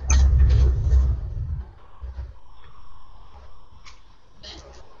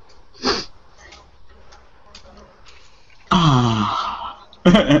 Ah.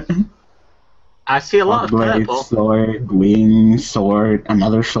 I see a lot of Blade, purple. sword, wing, sword,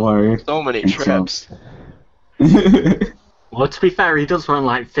 another sword. So many traps. Well, to be fair, he does run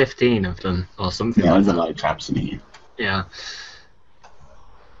like 15 of them or something. Yeah, like there's that. a lot of traps in here. Yeah.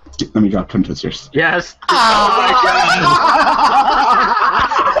 Let me drop Twin Twisters. Yes.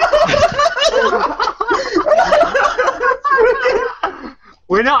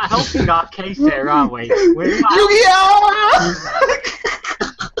 We're not helping our case here, are we? Yu-Gi-Oh!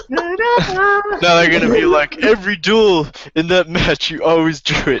 Now they're gonna be like, every duel in that match, you always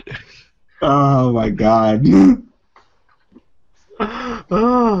drew it. Oh my god.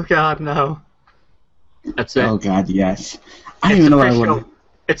 Oh god, no. That's it. Oh god, yes. I don't even know what I would.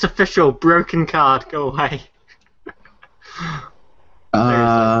 It's official. Broken card. Go away.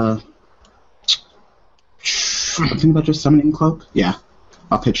 Think about just summoning cloak. Yeah,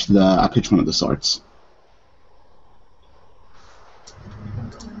 I'll pitch one of the swords.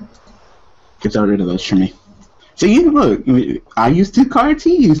 Get rid of those for me. So look, I use 2 cards.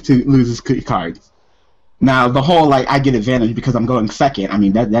 He used to lose his cards. Now the whole like I get advantage because I'm going second. I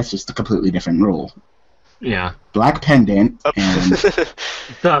mean that's just a completely different rule. Yeah. Black pendant and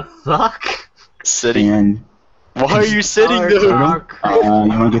the fuck. Sitting. And why are you sitting there? You want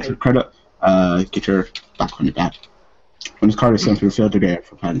to get your credit? Get your back on your back. When this card is sent through the field today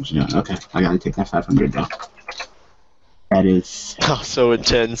for patterns, okay, I gotta take that 500 though. That is. Oh, so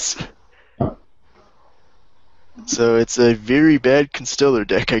intense. So it's a very bad Constellar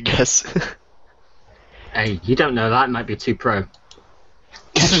deck, I guess. Hey, you don't know that. It might be too pro.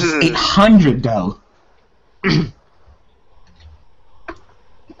 That's just 800 though.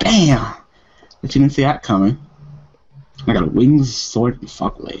 Bam! But you didn't see that coming. I got a wings, sword, and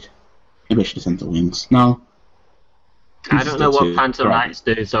fog blade. Maybe I should have sent the wings. No. I don't know what Phantom Knights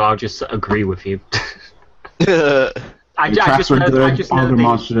do, so I'll just agree with you. I just know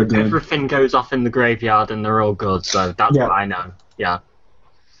that everything goes off in the graveyard and they're all good, so that's what I know. Yeah.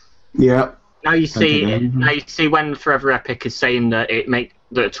 Yeah. Now you see when Forever Epic is saying that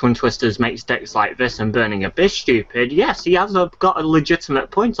that Twin Twisters makes decks like this and Burning Abyss stupid. Yes, he has got a legitimate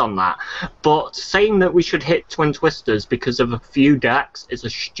point on that. But saying that we should hit Twin Twisters because of a few decks is a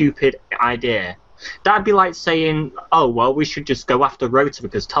stupid idea. That'd be like saying, oh well, we should just go after Rota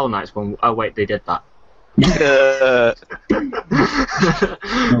because Tell Knights won. Oh wait, they did that. No,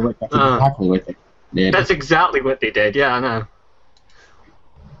 wait, that's exactly what they. did. That's exactly what they did. Yeah, I know.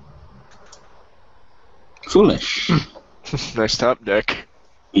 Foolish. Nice top deck.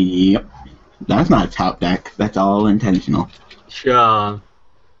 Yep. That's not a top deck. That's all intentional. Sure.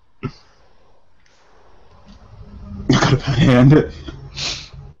 I got a bad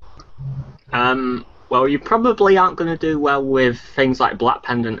hand. Well, you probably aren't going to do well with things like Black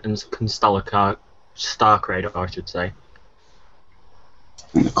Pendant and Constellar Star Cradle, I should say.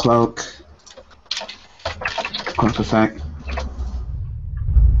 And the cloak. Cloak effect.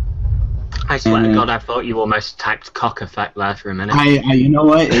 I swear to And- God, I thought you almost typed cock effect there for a minute. You know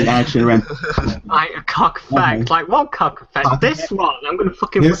what? It actually ran. Like, a cock effect? Like, what cock effect? Cock This effect? one! I'm going to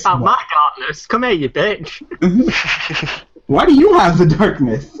fucking This whip out one. my darkness! Come here, you bitch! Why do you have the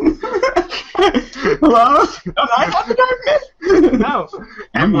darkness? Hello? Don't I have the darkness? No!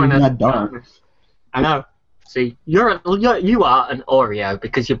 I'm Everyone not has that dark. darkness. I know. See, you are an Oreo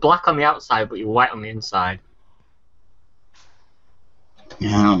because you're black on the outside but you're white on the inside.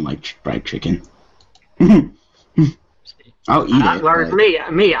 Yeah, I don't like fried chicken. I'll eat it. Whereas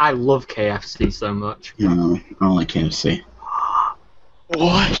but, me, I love KFC so much. no, I don't like KFC.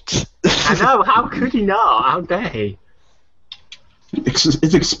 What? I know. How could he not? How dare he?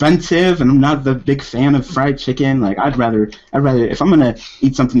 It's expensive, and I'm not the big fan of fried chicken. Like, I'd rather if I'm gonna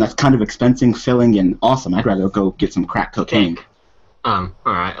eat something that's kind of expensive, filling, and awesome, I'd rather go get some crack cocaine. All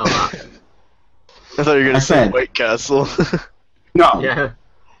right. All right. I thought you were gonna I say said- White Castle. No, Yeah.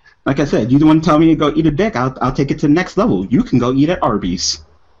 like I said, you want to tell me to go eat a dick? I'll take it to the next level. You can go eat at Arby's.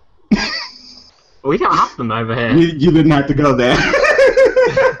 We don't have them over here. You didn't have to go there.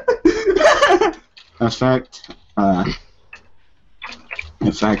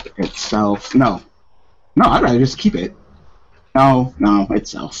 Effect itself. No, I'd rather just keep it. No,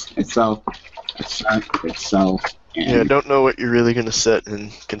 itself. Effect itself. And Yeah, I don't know what you're really gonna set in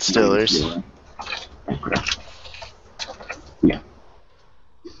Constellars. Yeah.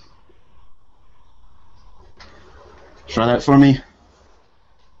 Try that for me.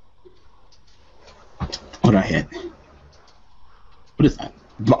 What I hit? What is that?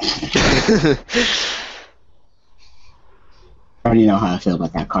 I already know how I feel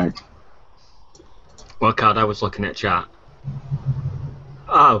about that card. What card? I was looking at chat.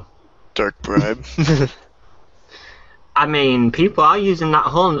 Oh. Dark Bribe. I mean, people are using that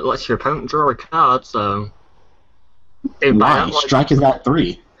horn that lets your opponent draw a card, so... By Why? that logic- Strike is at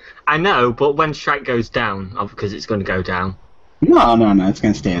 3. I know, but when strike goes down, because it's going to go down. No, it's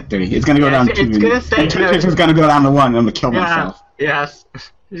gonna stay at 3. It's gonna go Yeah, down to it's 2. gonna stay- It's gonna go down to 1 and I'm gonna kill myself. Yes.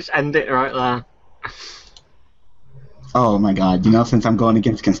 Just end it right there. Oh my god, since I'm going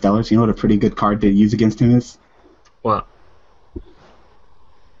against Constellars, you know what a pretty good card to use against him is? What?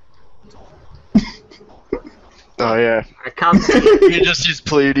 Oh yeah. I can't see. You can just use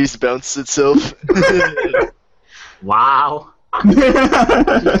Pleiades bounce itself. Wow.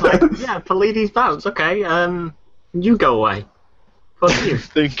 Just like, yeah, Pleiades bounce, okay, you go away. Fuck you.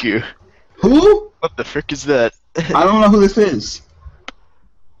 Thank you. Who? What the frick is that? I don't know who this is.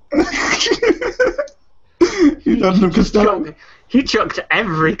 He doesn't Constellar. He chucked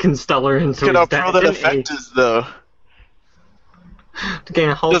every Constellar into Look at how his deck, pro that didn't he? effect is, though. To gain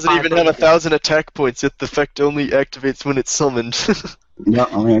a whole Doesn't 5 even have minutes. 1,000 attack points, yet the effect only activates when it's summoned. Yep,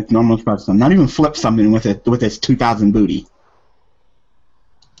 only it's normal spell summon. Not even flip summon with its 2,000 booty.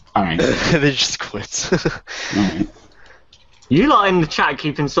 Alright. They just quit. Alright. You lot in the chat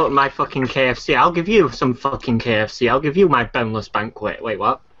keep insulting my fucking KFC. I'll give you some fucking KFC. I'll give you my boneless banquet. Wait,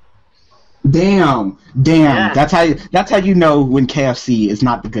 what? Damn. Yeah. That's how you know when KFC is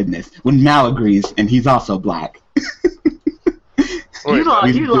not the goodness. When Mal agrees, and he's also black. Wait, You lot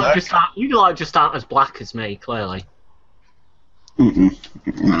black? just aren't as black as me, clearly. Mm-mm.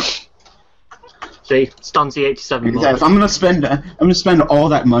 No. See, Stonzy87. Because if I'm gonna spend all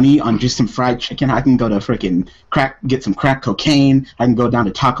that money on just some fried chicken, I can go to freaking get some crack cocaine. I can go down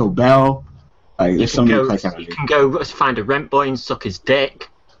to Taco Bell. There's so many places I You can can go find a rent boy and suck his dick.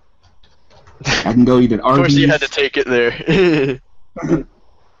 I can go eat at Of course Arby's. you had to take it there.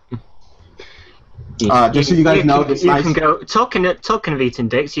 Just so you guys know, this you live- can go talking of eating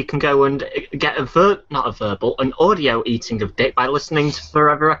dicks. You can go and get an audio eating of dick by listening to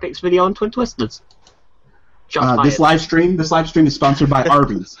Forever Epic's video on Twin Twisters. Shots this fired. live stream is sponsored by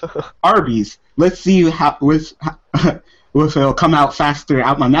Arby's. Arby's. Let's see if it'll come out faster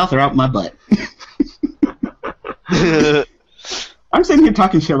out my mouth or out my butt. I'm sitting here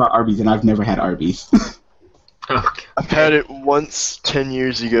talking shit about Arby's, and I've never had Arby's. Oh, I've had it once 10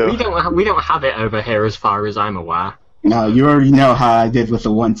 years ago. we don't have it over here, as far as I'm aware. No, you already know how I did with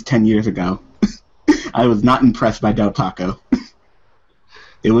the once 10 years ago. I was not impressed by Del Taco.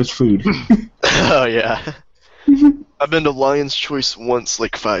 It was food. Oh yeah. I've been to Lion's Choice once,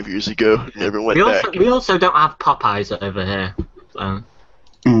 like 5 years ago. Never went back. We also don't have Popeyes over here. So.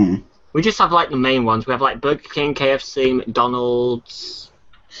 We just have like the main ones. We have like Burger King, KFC, McDonald's.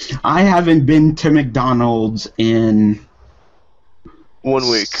 I haven't been to McDonald's in 1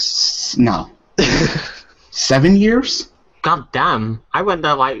 week. No. 7 years? God damn. I went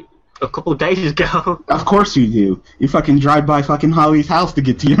there like a couple days ago. Of course you do. You fucking drive by fucking Holly's house to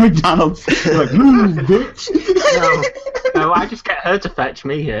get to your McDonald's. You're like, move, bitch. No, I just get her to fetch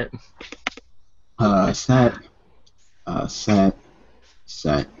me here. Set.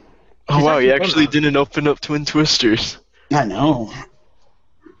 Oh wow, you actually didn't open up Twin Twisters. I know.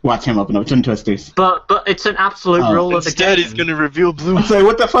 Watch him open up Twin Twisters. But it's an absolute rule of the game. Instead, he's gonna reveal Blue. I'm saying,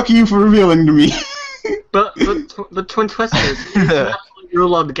 what the fuck are you for revealing to me? but Twin Twisters, it's an absolute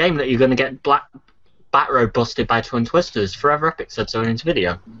rule of the game that you're gonna get Batrow busted by Twin Twisters. Forever Epic said so in his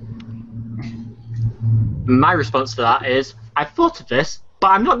video. My response to that is, I thought of this, but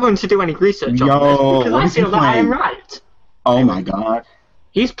I'm not going to do any research on this because I feel that I am right. Oh my god.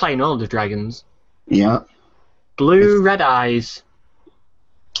 He's playing all the dragons. Yeah. Blue, red eyes.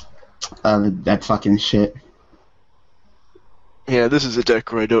 That fucking shit. Yeah, this is a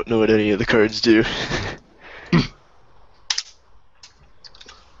deck where I don't know what any of the cards do.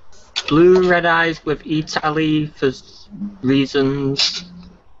 Blue, red eyes with E-Tally for reasons.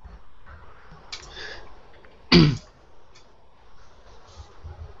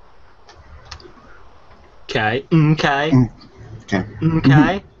 Okay.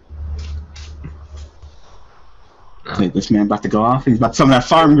 This man about to go off. He's about to summon that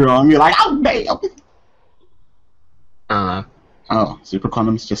farm girl and be like, oh damn! Oh, Super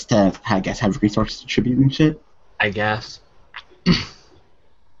Quantum's just to, I guess, have resources to tribute and shit? I guess.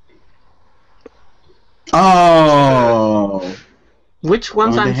 Oh! Which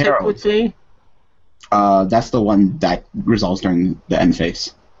one's Antiquity? That's the one that resolves during the end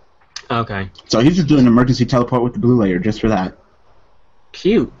phase. Okay. So he's just doing an emergency teleport with the blue layer just for that.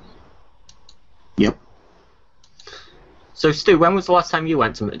 Cute. Yep. So, Stu, when was the last time you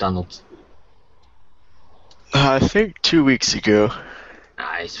went to McDonald's? I think 2 weeks ago.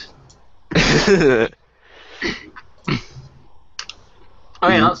 Nice. Oh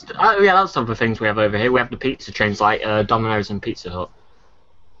yeah, that's some of the things we have over here. We have the pizza chains like Domino's and Pizza Hut.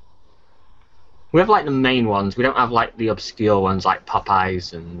 We have like the main ones. We don't have like the obscure ones like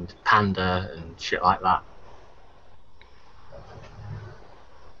Popeyes and Panda and shit like that.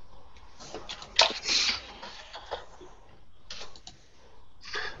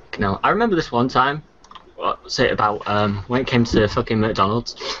 Now, I remember this one time, say it about when it came to fucking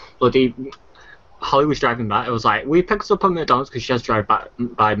McDonald's. Bloody Holly was driving back. It was like, will you pick us up at McDonald's because she has to drive back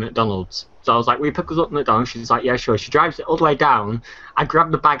by McDonald's. So I was like, will you pick us up at McDonald's? She's like, yeah, sure. She drives it all the way down. I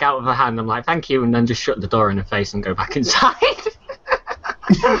grabbed the bag out of her hand. I'm like, thank you, and then just shut the door in her face and go back inside.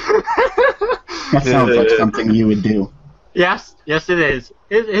 That sounds like something you would do. Yes, it is.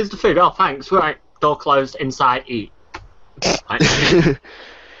 Here's the food. Oh, thanks. Right, door closed. Inside, eat.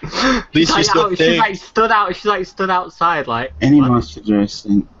 At least you're still she's like stood out. She's like stood outside. Like any monster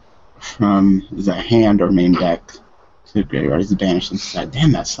suggestion from the hand or main deck to the graveyard is banished inside.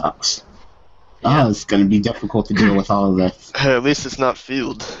 Damn, that sucks. Yeah. Oh, it's gonna be difficult to deal with all of this. At least it's not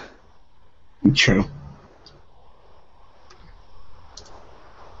field. True.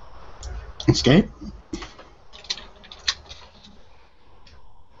 Escape.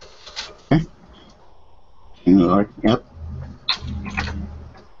 Okay. Yep.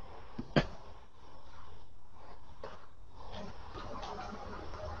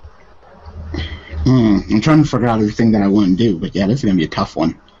 I'm trying to figure out everything that I want to do, but yeah, this is gonna be a tough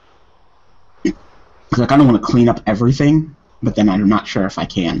one. Cause like I don't want to clean up everything, but then I'm not sure if I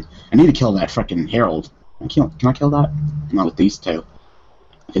can. I need to kill that frickin' Herald. Can I kill that? Not with these two.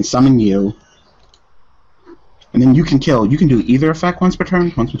 I can summon you, and then you can kill. You can do either effect once per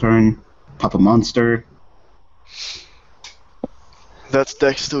turn. Pop a monster. That's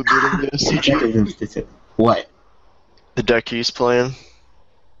deck still good in this. What? The deck he's playing.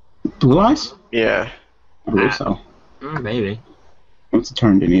 Blue Eyes? Yeah. I believe so. Maybe. Once a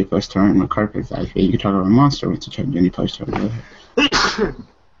turn, any post turn, my card picks activate. You can target a monster. Once a turn, any post turn.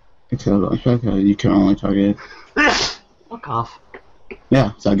 You can only target. Fuck off.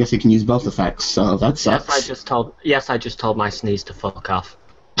 Yeah, so I guess you can use both effects. So that sucks. Yes, I just told my sneeze to fuck off.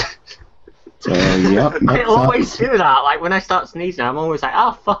 So yep. I always do that. Like when I start sneezing, I'm always like,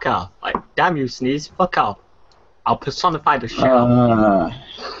 "Oh, fuck off!" Like, damn you, sneeze, fuck off. I'll personify the shit.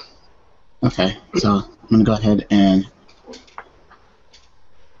 Okay, so I'm gonna go ahead and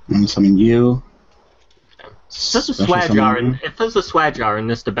I'm gonna summon you. If there's a swear jar in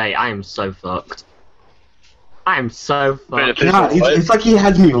this debate, I am so fucked. I am so fucked. Yeah, it's like he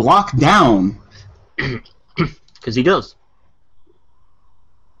has me locked down. Because he does.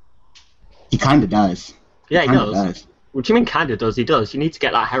 He kinda does. Yeah, he does. What do you mean kinda does? He does. You need to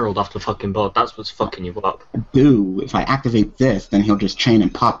get that Herald off the fucking board. That's what's fucking you up. Dude, if I activate this, then he'll just chain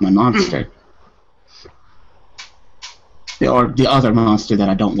and pop my monster. Or the other monster that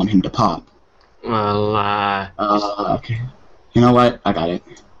I don't want him to pop. Well, okay. You know what? I got it.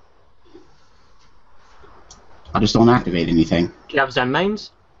 I just don't activate anything. Do you have Zen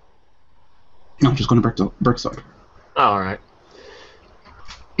mains? No, I'm just gonna brick sword. Oh, alright.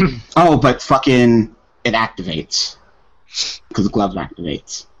 Oh, but fucking it activates. Because glove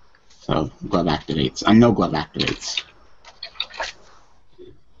activates. So glove activates. I know glove activates.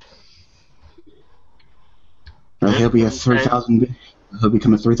 So he'll be a 3,000. He'll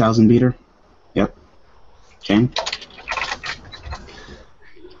become a 3,000 beater. Yep. Okay.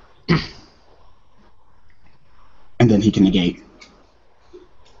 And then he can negate.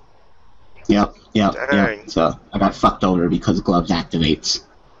 Yep. So I got fucked over because gloves activates.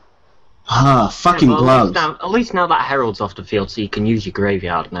 Ah, fucking gloves. At least now that Herald's off the field, so you can use your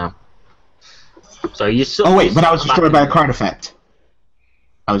graveyard now. So you. Oh wait, but I was destroyed by a card effect.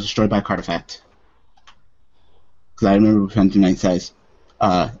 Because I remember what Phantom Knight says.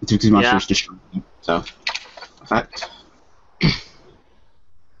 It's because monsters destroy them. So, effect.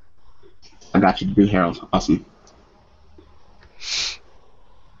 I got you to do Herald. Awesome.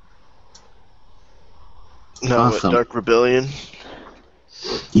 No, awesome. Dark Rebellion.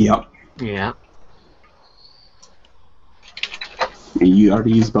 Yep. Yeah. You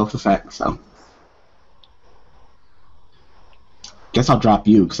already used both effects, so. Guess I'll drop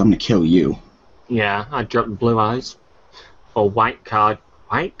you, because I'm going to kill you. Yeah, I dropped Blue Eyes. Or White Card.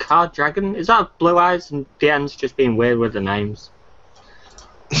 White Card Dragon? Is that Blue Eyes and DN's just being weird with the names?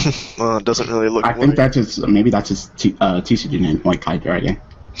 Well, it doesn't really look I think that's his, maybe that's his TCG name, White Card Dragon.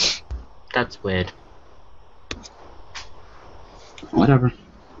 That's weird. Whatever.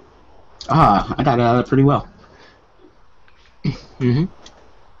 Ah, I got out pretty well. Mm-hmm.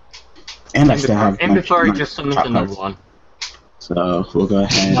 And I still have. And before he just summons another one. So we'll go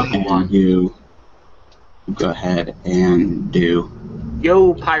ahead and do. Go ahead and do.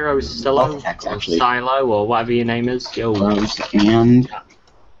 Yo, Pyro Silo, or Silo, or whatever your name is. Yo. And.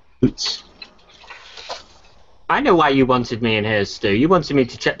 Oops. I know why you wanted me in here, Stu. You wanted me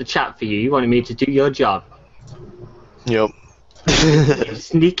to check the chat for you. You wanted me to do your job. Yep. You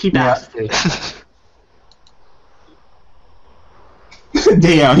sneaky bastard.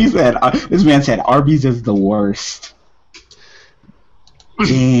 Damn, he said. This man said Arby's is the worst.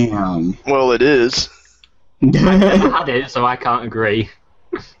 Damn. Well, it is. I've never had it, so I can't agree.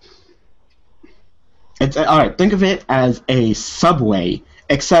 It's alright. Think of it as a Subway,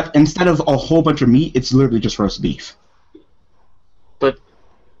 except instead of a whole bunch of meat, it's literally just roast beef. But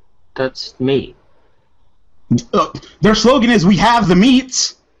that's meat. Their slogan is "We have the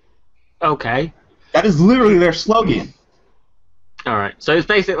meats." Okay. That is literally their slogan. Alright, so it's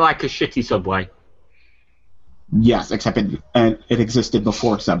basically like a shitty Subway. Yes, except it existed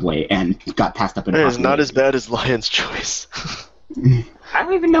before Subway and got passed up in. It is not as bad as Lion's Choice. I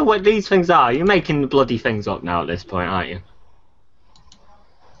don't even know what these things are. You're making the bloody things up now at this point, aren't you?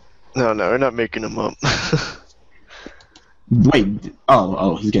 No, we're not making them up. Wait.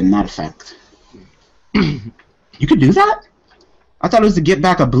 Oh, he's getting that effect. You could do that? I thought it was to get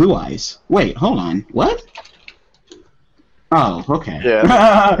back a Blue Eyes. Wait, hold on. What? Oh, okay. Yeah.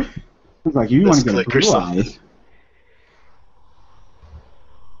 I was like, you want to get a Blue Eyes.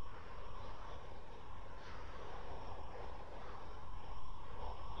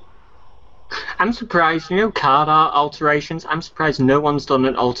 I'm surprised, you know, card art alterations? I'm surprised no one's done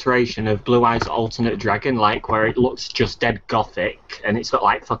an alteration of Blue Eyes Alternate Dragon, like, where it looks just dead gothic, and it's got,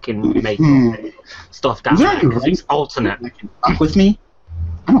 like, fucking makeup and stuff down there, because it's alternate. Fuck with me?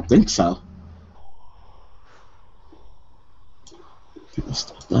 I don't think so.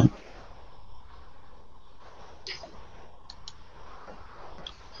 Stop that.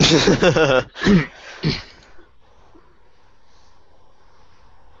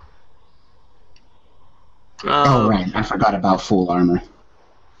 Oh, right. I forgot about full armor.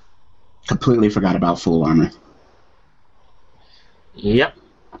 Completely forgot about full armor. Yep.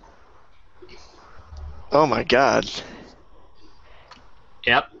 Oh my god.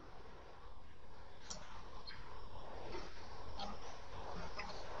 Yep.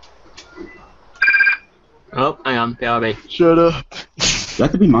 Oh, hang on, BRB. Shut up. Do I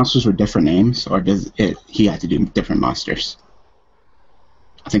have to be monsters with different names, or does he have to do different monsters?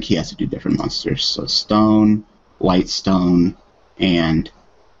 I think he has to do different monsters. So stone, white stone, and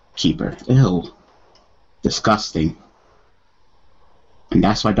keeper. Ew. Disgusting. And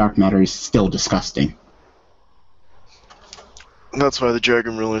that's why dark matter is still disgusting. That's why the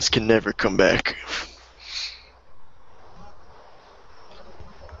dragon rulers can never come back.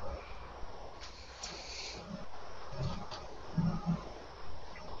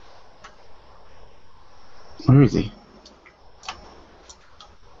 Where is he?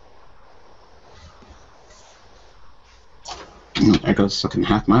 Oh, there goes fucking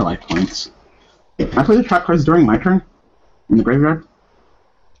half my life points. Can I play the trap cards during my turn? In the graveyard?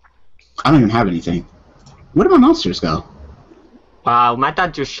 I don't even have anything. Where did my monsters go? Wow, my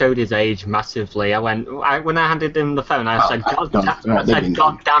dad just showed his age massively. When I handed him the phone, I said, God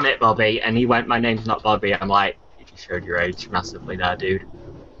damn it, Bobby. And he went, my name's not Bobby. I'm like, you just showed your age massively there, dude.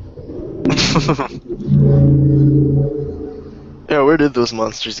 Yeah, where did those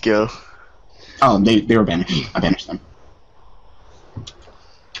monsters go? Oh, they were banished. I banished them.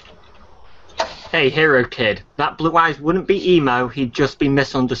 Hey, Hero Kid, that Blue Eyes wouldn't be emo, he'd just be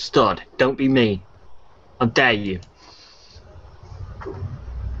misunderstood. Don't be mean. How dare you.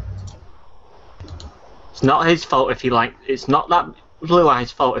 It's not his fault if he it's not that Blue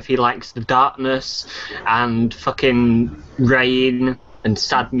Eyes' fault if he likes the darkness and fucking rain and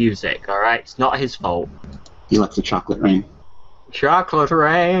sad music, alright? It's not his fault. He likes the chocolate rain. Chocolate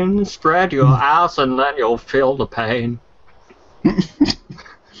rain, spread your ass and then you'll feel the pain. You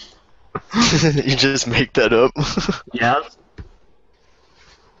just make that up. Yes.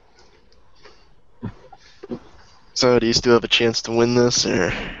 So, do you still have a chance to win this,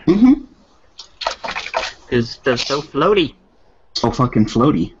 or? Mm-hmm. Because they're so floaty. So fucking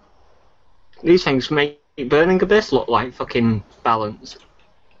floaty. These things make Burning Abyss look like fucking balance.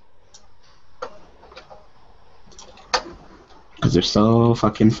 Because they're so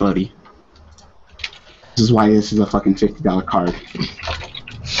fucking floaty. This is why this is a fucking $50 card.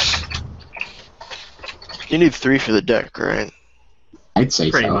 You need 3 for the deck, right? I'd say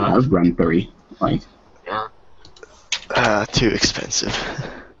Pretty so. much. I would run 3. Like, Yeah. Too expensive.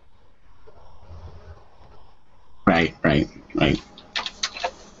 right.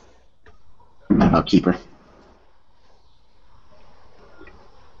 Upkeeper.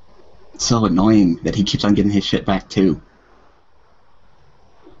 It's so annoying that he keeps on getting his shit back too.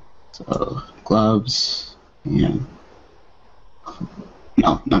 So, gloves. Yeah.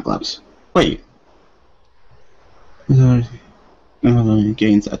 No, not gloves. Wait. Gains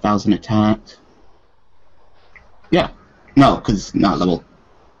 1,000 attack. Yeah. No, because not level.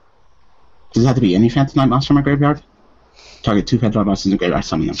 Does it have to be any Phantom Knight monster in my graveyard? Target 2 Phantom Knight monsters in the graveyard,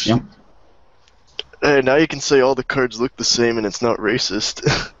 summon them. Yep. Hey, now you can say all the cards look the same and it's not racist.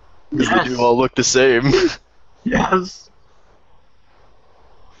 Because Yes. they do all look the same. Yes.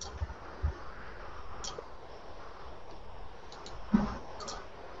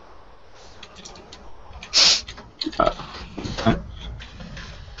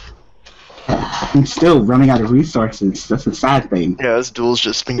 I'm still running out of resources. That's a sad thing. Yeah, this duel's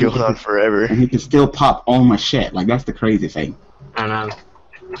just been going on forever. And he can still pop all my shit. Like, that's the crazy thing. I know.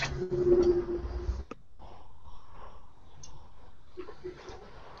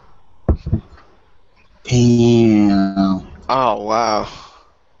 Damn. Oh, wow.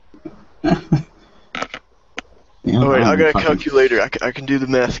 Yeah, Oh, wait, I got a fucking- calculator. I can do the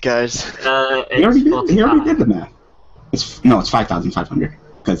math, guys. He already did the math. It's 5,500.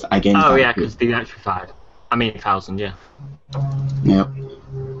 Because I gained. Oh yeah, because the extra 5. I mean 1,000, yeah. Yep.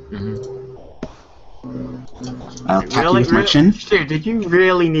 I'll attack you with my chin. Stu, did you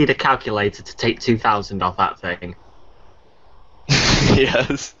really need a calculator to take 2,000 off that thing?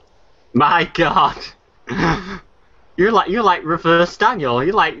 Yes. My God. You're like reverse Daniel.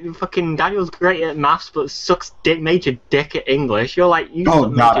 You're like fucking Daniel's great at maths but sucks major dick at English. You're like you Oh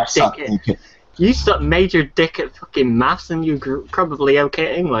suck god, I major suck. dick at you suck major dick at fucking maths and you're probably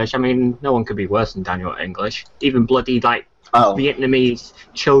okay at English. I mean, no one could be worse than Daniel at English. Even bloody like Vietnamese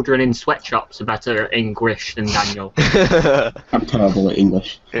children in sweatshops are better at English than Daniel. I'm terrible at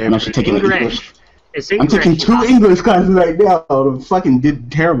English. I'm actually taking English. It's I'm English. taking 2 English classes right now. I fucking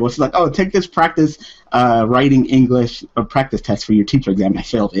did terrible. It's like, oh, take this practice writing English practice test for your teacher exam. I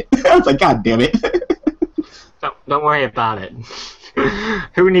failed it. I was like, God damn it. Don't worry about it.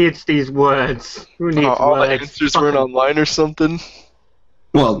 Who needs these words? Who needs all words? the answers weren't online or something?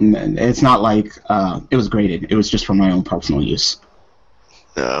 Well, it's not like it was graded. It was just for my own personal use.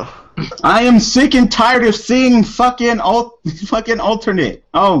 No. I am sick and tired of seeing fucking alternate.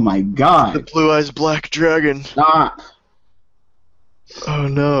 Oh my The god. Blue Eyes Black Dragon. Stop. Oh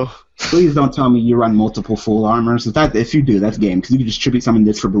no. Please don't tell me you run multiple full armors. If you do, that's game, because you can just tribute summon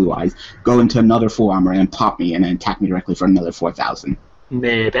this for blue eyes, go into another full armor and pop me, and then attack me directly for another 4,000.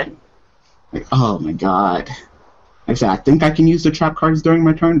 Maybe. Like, oh my god. Like I said, I think I can use the trap cards during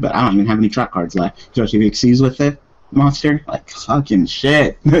my turn, but I don't even have any trap cards left. Especially if he exceeds with it, monster. Like, fucking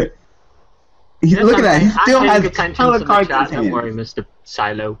shit. Look at that. He still has hella cards in his hand. Don't worry, Mr.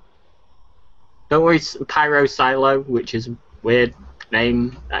 Silo. Don't worry, Pyro Silo, which is a weird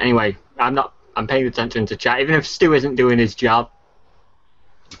name. Anyway, I'm paying attention to chat. Even if Stu isn't doing his job.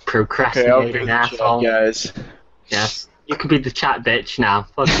 Procrastinating asshole. Guys. Yes. You can be the chat bitch now.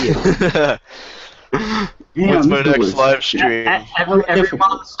 Fuck you. What's my next live stream?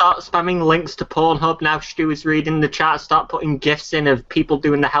 Everyone start spamming links to Pornhub now. Stu is reading the chat. Start putting gifs in of people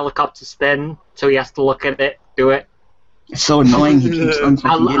doing the helicopter spin, so he has to look at it, do it. It's so annoying. He keeps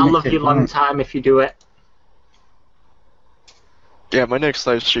I'll love you long time if you do it. Yeah, my next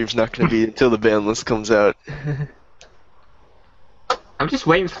live stream's not going to be until the ban list comes out. I'm just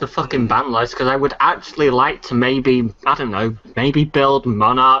waiting for the fucking ban list because I would actually like to maybe, I don't know, maybe build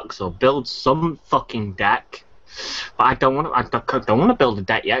Monarchs or build some fucking deck. But I don't want to build a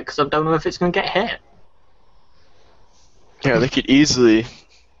deck yet because I don't know if it's going to get hit. Yeah, they could easily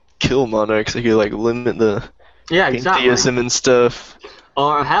kill Monarchs. They could like limit the theism and stuff.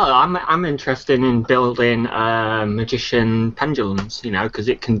 Or hell, I'm interested in building magician pendulums, you know, because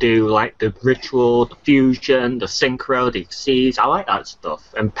it can do like the ritual, the fusion, the synchro, the exceeds. I like that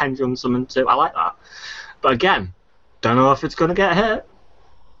stuff, and pendulum summon too. I like that. But again, don't know if it's gonna get hit.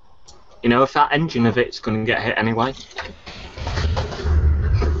 You know, if that engine of it's gonna get hit anyway.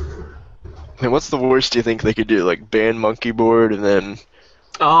 And what's the worst you think they could do? Like ban Monkey Board and then.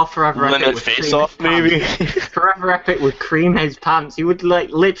 Oh, Forever Epic Limit would face off, maybe? Forever Epic would cream his pants. He would like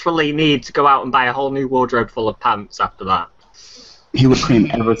literally need to go out and buy a whole new wardrobe full of pants after that. He would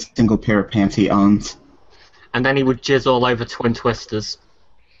cream every single pair of pants he owns. And then he would jizz all over Twin Twisters.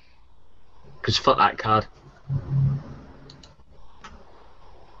 Because fuck that card.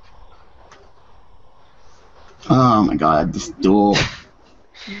 Oh my god, this duel.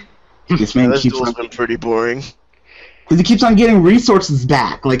 This man This keeps duel's been pretty boring. Because he keeps on getting resources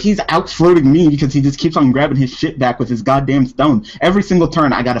back. Like, he's outfloating me because he just keeps on grabbing his shit back with his goddamn stone. Every single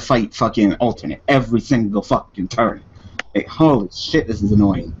turn, I gotta fight fucking alternate. Every single fucking turn. Like, holy shit, this is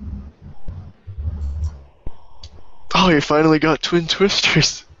annoying. Oh, you finally got Twin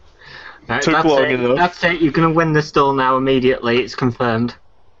Twisters. Right, Took long enough. That's it. You're gonna win this duel now immediately. It's confirmed.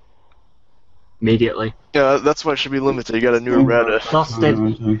 Immediately. Yeah, that's why it should be limited. You got a new errata.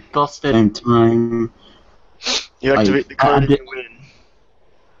 Busted. Busted. Same time. You activate the card and you win.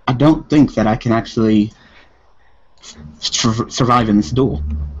 I don't think that I can actually survive in this duel.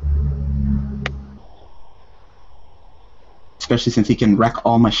 Especially since he can wreck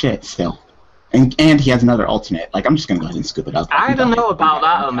all my shit still. And he has another alternate. Like, I'm just gonna go ahead and scoop it up. I don't know about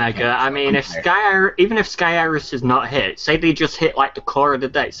that, Omega. I mean, if even if Sky Iris is not hit, say they just hit like the core of the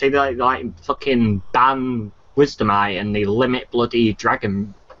deck, say they like fucking ban Wisdom Eye and they limit bloody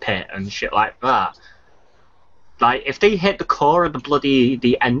Dragon Pit and shit like that. Like, if they hit the core of the bloody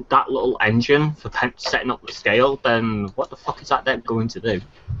that little engine for setting up the scale, then what the fuck is that deck going to do?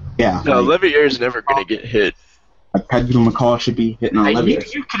 Yeah. No, Levier's never gonna get hit. A Pendulum McCall should be hitting on Levier.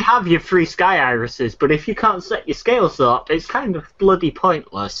 You could have your 3 Sky Irises, but if you can't set your scales up, it's kind of bloody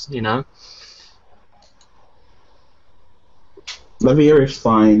pointless, you know? Levier is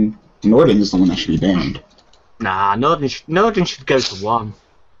fine. Norden is the one that should be banned. Nah, Norden should go to 1.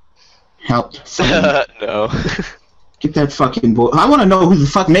 Help. No. Get that fucking boy. I want to know who the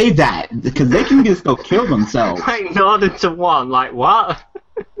fuck made that, because they can just go kill themselves. Like, Norden to 1, like, what?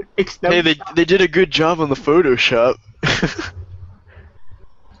 Hey, they did a good job on the Photoshop.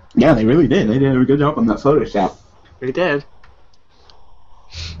 Yeah, they really did. They did a good job on that Photoshop. They did.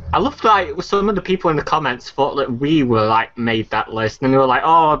 I love that some of the people in the comments thought that we were like made that list, and they were like,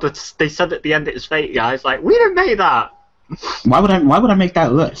 "Oh, they said at the end it was fake, guys." Like, we didn't make that. Why would I make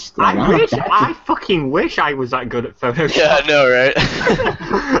that list? Like, I fucking wish I was that good at Photoshop. Yeah, I know, right?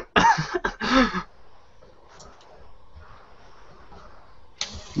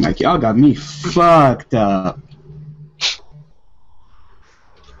 Like, y'all got me fucked up.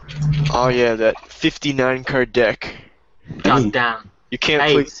 Oh yeah, that 59 card deck. God damn. You can't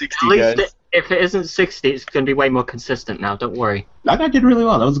play 60, at least guys. If it isn't 60, it's going to be way more consistent now. Don't worry. That guy did really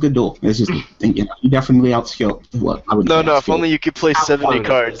well. That was a good duel. It's just, you know, he definitely outskilled. What I would. No, if only you could play 70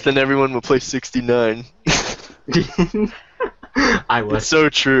 cards, then everyone would play 69. I would. It's so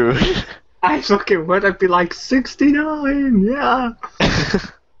true. I fucking would. I'd be like 69. Yeah.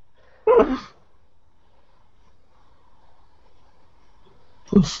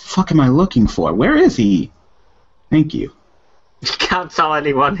 Who the fuck am I looking for? Where is he? Thank you. You can't tell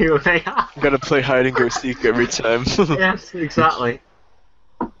anyone who they are. Gotta play hide and go seek every time. Yes, exactly.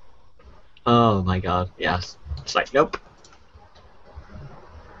 Oh my god, yes. It's like, nope.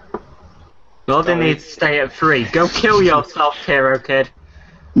 Northern needs to stay at 3. Go kill yourself, hero kid.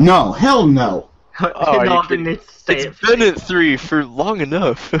 No, hell no. Northern needs to stay at 3. It's been at 3 for long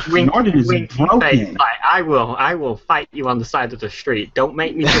enough. Northern is broken. Face. Like, I will fight you on the side of the street. Don't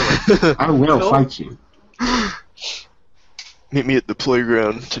make me do it. I will fight you. Meet me at the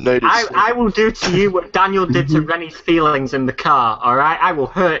playground tonight. I will do to you what Daniel did to Rennie's feelings in the car. All right, I will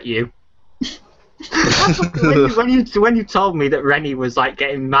hurt you. when you told me that Rennie was like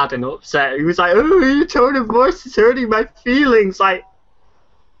getting mad and upset, he was like, "Oh, your tone of voice is hurting my feelings." Like,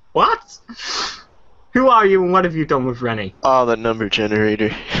 what? Who are you and what have you done with Rennie? Oh, the number generator.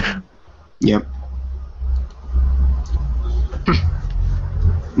 Yep.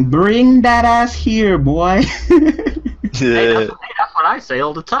 Bring that ass here, boy. Hey, that's what I say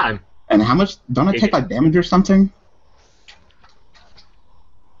all the time. And how much? Don't I take like damage or something?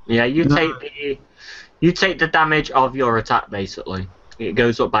 Yeah, you take the damage of your attack basically. It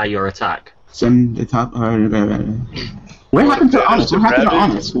goes up by your attack. Send the top. What happened to Honest? What happened to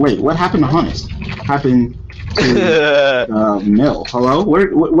Honest? Wait, what happened to Honest? Happened to Mill? Hello?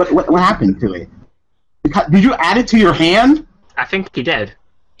 What happened to it? Did you add it to your hand? I think he did.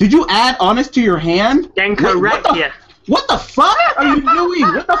 Did you add Honest to your hand? Denko wrecked you. What the fuck are you doing?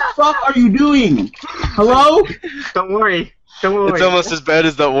 What the fuck are you doing? Hello? Don't worry. Don't worry. It's almost as bad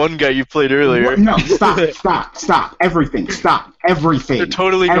as that one guy you played earlier. No, stop. Everything. Stop. Everything. They're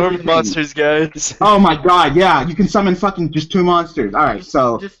totally normal monsters, guys. Oh my god, yeah. You can summon fucking just 2 monsters. Alright,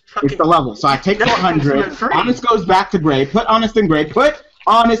 so it's the level. So I take 400. Honest goes back to gray. Put Honest in gray. Put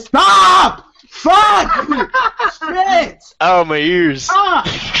Honest. Stop! Fuck! Shit! Ow, my ears. Ah!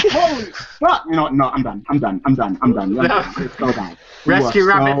 Holy fuck! You know what? No, I'm done. It's so bad. Rescue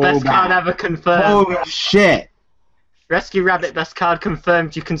Rabbit, best card ever confirmed. Holy shit! Rescue Rabbit, best card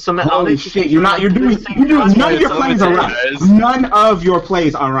confirmed. You can summon Holy shit! None of your plays are right. None of your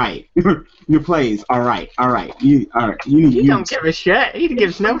plays are right. Your plays are right. Alright. You don't give a shit. He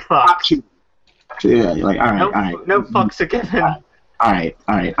gives no fucks. Yeah, like alright. No fucks are given. Alright,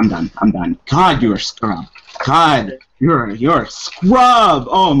 I'm done. God, you're a scrub. God, you're a scrub.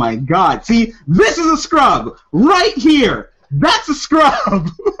 Oh my god. See, this is a scrub right here. That's a scrub.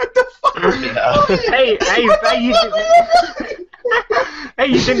 What the fuck? Hey,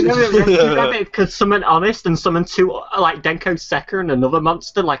 you didn't know that Rescue Rabbit could summon Honest and summon 2, like Denko Sekka and another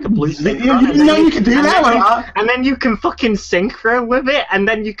monster like a blue synchro. You didn't know you could do that? And then you can fucking synchro with it, and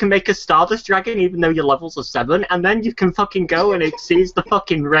then you can make a Stardust Dragon even though your levels are 7, and then you can fucking go and exceed the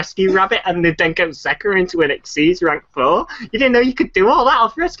fucking Rescue Rabbit and the Denko Sekka into an Exceeds rank 4. You didn't know you could do all that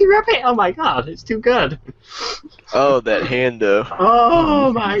off Rescue Rabbit? Oh my god, it's too good. Oh, that hand though.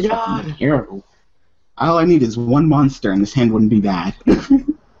 Oh my god. Hero. All I need is 1 monster and this hand wouldn't be bad.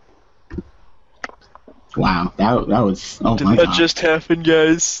 Wow, that was... Oh my god. Did that just happen,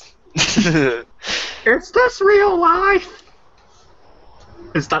 guys? Is this real life?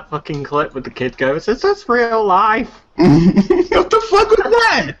 Is that fucking clip with the kid goes, is this real life? What the fuck was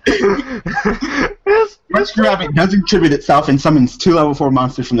that? Rescue Rabbit doesn't tribute itself and summons 2 level 4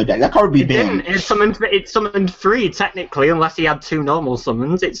 monsters from the deck. That card would be banned. It summoned 3 technically, unless he had 2 normal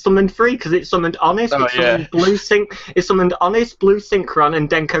summons. It summoned 3 because it summoned Honest, it summoned Honest, Blue Synchron, and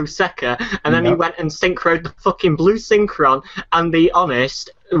Denko Sekka, and then he went and synchroed the fucking Blue Synchron and the Honest,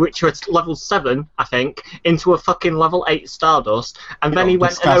 which was level 7, I think, into a fucking level 8 Stardust, and then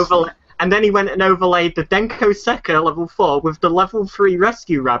he went and overlaid the Denko Sekka level 4 with the level 3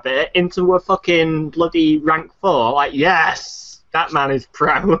 Rescue Rabbit into a fucking bloody rank 4. Like, yes! That man is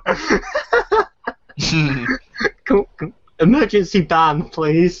pro. Emergency ban,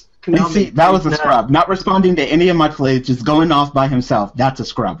 please. See, that was a scrub. Not responding to any of my plays, just going off by himself. That's a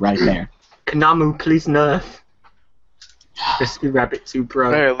scrub right there. Kanamu, please nerf. Rescue Rabbit 2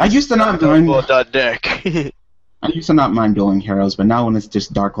 pro. I used to not mind... deck. I used to not mind dueling heroes, but now when it's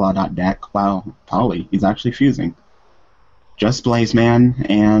just Darklaw.deck, wow, Polly, he's actually fusing. Just Blaze Man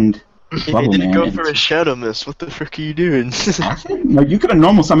and Bubble Man. Go for a Shadow Mist. What the frick are you doing? Like, you could have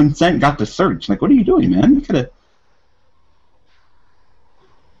normal summoned Scent and got the Surge. Like, what are you doing, man? You could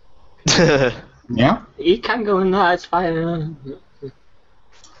have... Yeah? He can go in there, it's fine.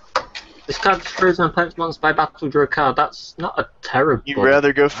 This card is frozen on opponent's monster by battle, draw a card. That's not a terrible... You'd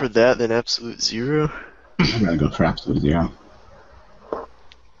rather go for that than Absolute Zero? I'm gonna go for Absolute Zero.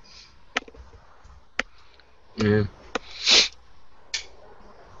 Yeah.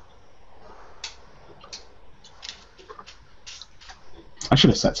 I should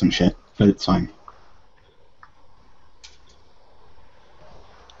have set some shit, but it's fine.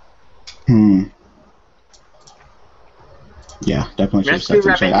 Yeah, definitely should have set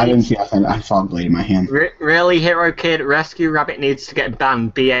some shit. I didn't see that. I fog blade in my hand. Really, Hero Kid? Rescue Rabbit needs to get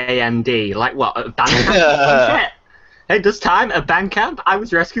banned. B-A-N-D. Like what? A ban camp? Hey, this time, a ban camp, I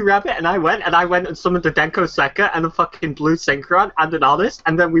was Rescue Rabbit, and I went and summoned a Denko Sekka and a fucking Blue Synchron and an Honest,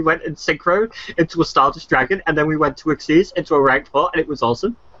 and then we went and synchroed into a Stardust Dragon, and then we went to Xyz into a Rank 4, and it was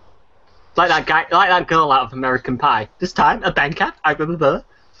awesome. Like that guy, like that girl out of American Pie. This time, a ban camp, I remember.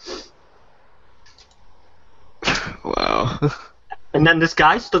 Wow. And then this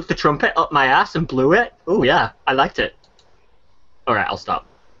guy stuck the trumpet up my ass and blew it. Oh yeah, I liked it. Alright, I'll stop.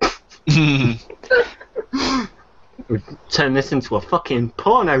 Turn this into a fucking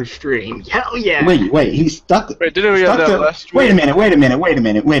porno stream. Hell yeah! Wait, he stuck... Wait, didn't we have that last stream? Wait a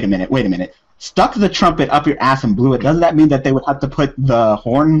minute. Stuck the trumpet up your ass and blew it. Doesn't that mean that they would have to put the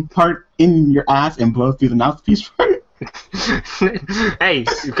horn part in your ass and blow through the mouthpiece part? Hey,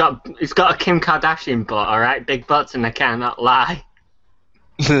 it's got a Kim Kardashian butt, alright? Big butts and I cannot lie.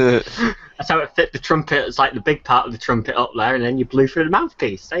 That's how it fit the trumpet. It's like the big part of the trumpet up there, and then you blew through the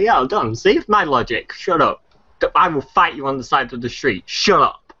mouthpiece. There you go, done. See, it's my logic. Shut up. I will fight you on the side of the street. Shut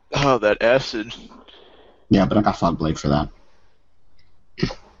up. Oh, that acid. Yeah, but I got fog blade for that.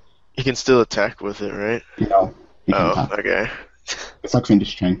 You can still attack with it, right? No. Oh, okay. It's like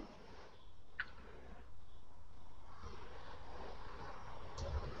Fiendish Chain.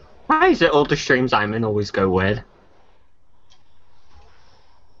 Why is it all the streams I'm in always go weird?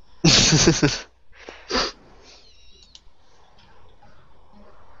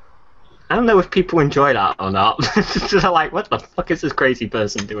 I don't know if people enjoy that or not. They're like, what the fuck is this crazy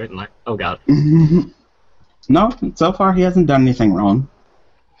person doing? Like, oh god. No, so far he hasn't done anything wrong.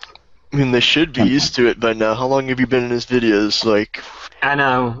 I mean, they should be used to it by now. How long have you been in his videos? Like, I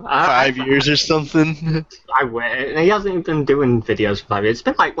know. 5 years or something? I wish. He hasn't even been doing videos for 5 years. It's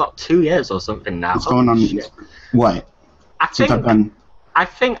been like, what, 2 years or something now? What's going on? Shit. What? I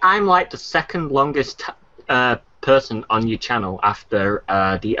think I'm like the second longest person on your channel after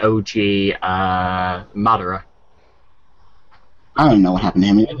the OG Madara. I don't know what happened to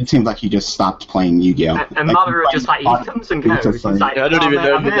him. It seems like he just stopped playing Yu-Gi-Oh! And Madara just like, he comes and goes. He's like, I don't even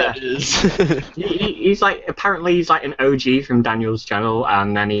know who that is. He's like, apparently he's like an OG from Daniel's channel,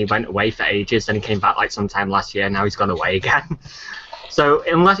 and then he went away for ages, then he came back like sometime last year, and now he's gone away again. So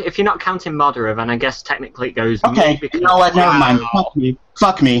if you're not counting Madara, then I guess technically it goes. Okay, you know what? Never mind. Fuck me.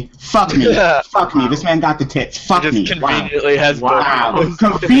 Yeah. Fuck me. This man got the tits. Fuck me. Conveniently has wow.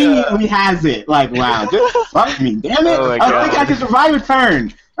 Conveniently has it. Like wow. Just fuck me. Damn it. Oh I think I can survive a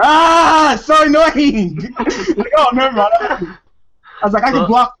turn. Ah, so annoying. Oh, never mind. I was like, I can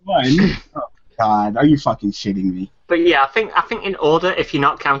block one. Oh God, are you fucking shitting me? But yeah, I think in order, if you're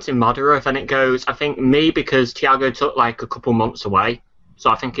not counting Madara, then it goes, I think me, because Tiago took like a couple months away. So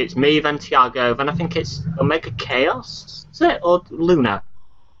I think it's me, then Tiago, then I think it's Omega Chaos, is it? Or Luna?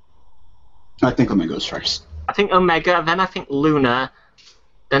 I think Omega's first. I think Omega, then I think Luna,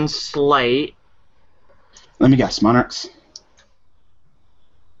 then Slate. Let me guess, Monarchs.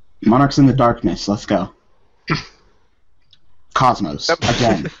 Monarchs in the Darkness, let's go. Cosmos,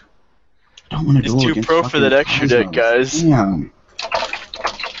 again. I don't want to He's duel too against pro for that extra Cosmos. deck, guys. Damn.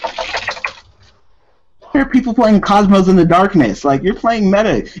 There are people playing Cosmos in the Darkness. Like, you're playing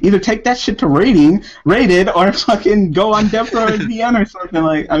meta. Either take that shit to rated, or fucking go on Death Row and DN or something.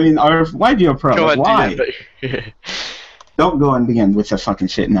 Like, I mean, or why do you pro? Go like, on why? DN, Don't go on DN with the fucking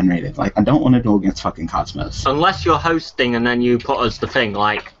shit and unrated. Like, I don't want to duel against fucking Cosmos. Unless you're hosting and then you put us the thing,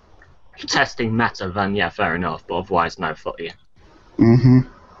 like, testing meta, then yeah, fair enough. But otherwise, no, fuck you. Mm-hmm.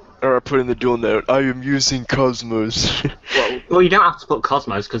 Or I put in the duel note, I am using Cosmos. Well, you don't have to put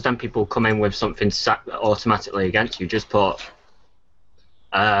Cosmos, because then people come in with something set automatically against you. Just put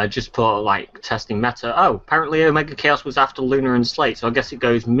like, testing meta. Oh, apparently Omega Chaos was after Luna and Slate, so I guess it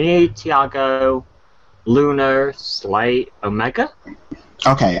goes me, Tiago, Luna, Slate, Omega?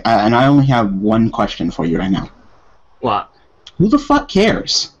 Okay, and I only have one question for you right now. What? Who the fuck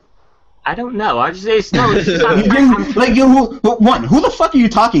cares? I don't know. I just, it's no. It's just, who the fuck are you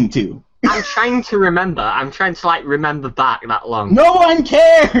talking to? I'm trying to remember. I'm trying to like remember back that long. No one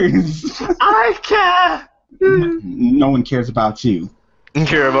cares. I care. No one cares about you. I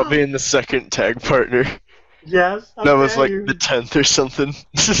care about being the second tag partner. Yes. That was like the 10th or something.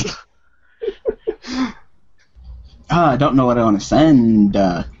 I don't know what I want to send.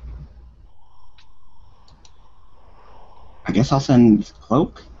 I guess I'll send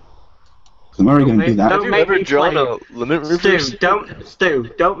Cloak. I'm already gonna do that. Have you ever drawn a limit reverse? Stu,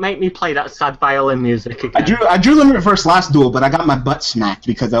 don't make me play that sad violin music again. I drew limit reverse last duel, but I got my butt smacked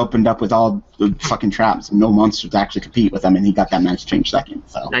because I opened up with all the fucking traps and no monsters to actually compete with him, and he got that match changed second.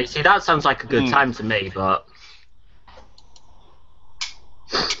 So. Now you see, that sounds like a good time to me, but.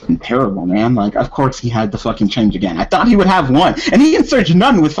 Terrible, man. Like, of course he had the fucking change again. I thought he would have one, and he inserts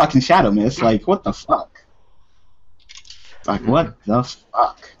none with fucking Shadow Mist. Like, what the fuck? Like, what the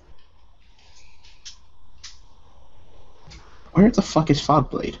fuck? Where the fuck is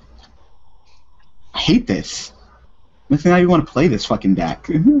Fogblade? I hate this. Makes me not even want to play this fucking deck.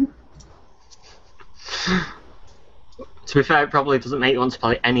 To be fair, it probably doesn't make you want to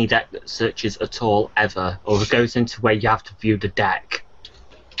play any deck that searches at all, ever, or goes into where you have to view the deck.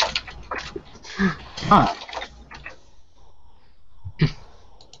 Huh.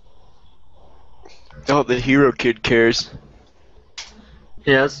 Oh, the hero kid cares.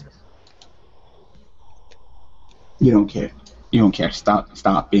 Yes. You don't care. You don't care.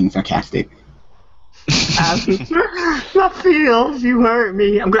 Stop being sarcastic. That feels. You hurt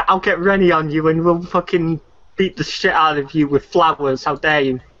me. I'll get Rennie on you and we'll fucking beat the shit out of you with flowers. How dare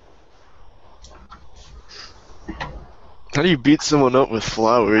you? How do you beat someone up with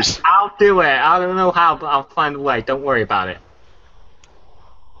flowers? I'll do it. I don't know how, but I'll find a way. Don't worry about it.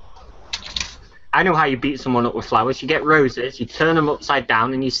 I know how you beat someone up with flowers. You get roses, you turn them upside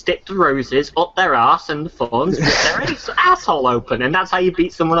down, and you stick the roses up their arse and the thorns with their asshole open, and that's how you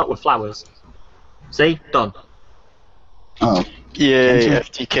beat someone up with flowers. See? Done. Oh. Yay,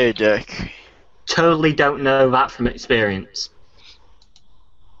 FTK deck. Totally don't know that from experience.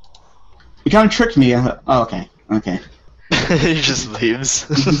 You kind of tricked me. Oh, okay. Okay. He just leaves.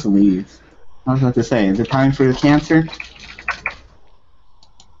 He just leaves. I was about to say, is it time for the cancer?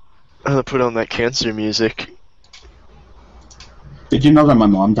 I'm gonna put on that cancer music. Did you know that my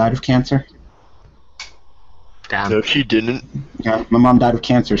mom died of cancer? Damn. No, she didn't. Yeah, my mom died of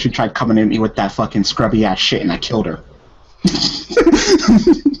cancer. She tried coming at me with that fucking scrubby ass shit, and I killed her. You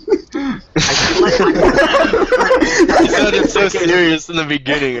sounded so serious in the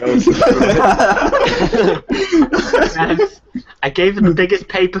beginning. I gave him the biggest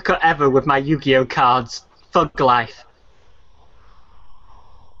paper cut ever with my Yu-Gi-Oh cards. Thug life.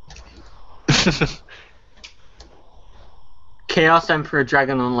 Chaos Emperor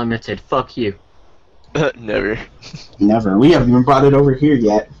Dragon Unlimited. Fuck you. Never. Never. We haven't even brought it over here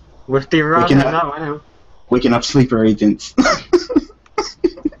yet. With the Waking no, up- I know. Waking up sleeper agents.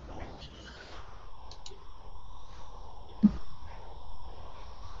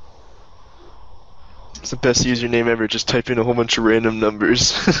 It's the best username ever. Just type in a whole bunch of random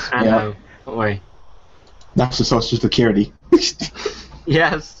numbers. I know. Don't worry. That's the Social Security.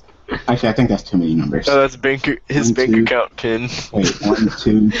 Yes. Actually, I think that's too many numbers. Oh, that's his bank account pin. Wait, 1,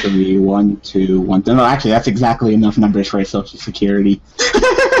 2, 3, 1, 2, 1. No, actually, that's exactly enough numbers for a Social Security.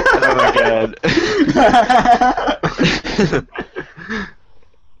 Oh my god.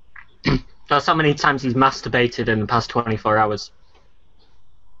 That's how many times he's masturbated in the past 24 hours.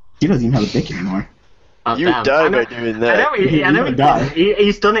 He doesn't even have a dick anymore. Oh, You damn. would die I know- by doing that. I know would die.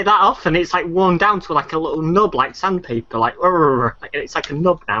 he's done it that often. It's like worn down to like a little nub, like sandpaper. Like it's like a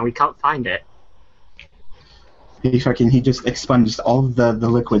nub now. We can't find it. He just expunged all of the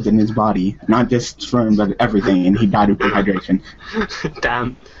liquids in his body, not just sperm, but everything, and he died of dehydration.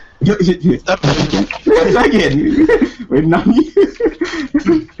 Damn. Second. Wait, no.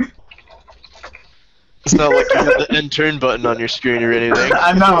 It's not like you have the end turn button on your screen or anything.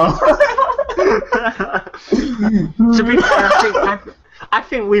 I know. To be fair, I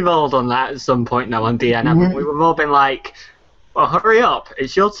think we've all done that at some point now on DN, haven't we? We've all been like, "Well, hurry up,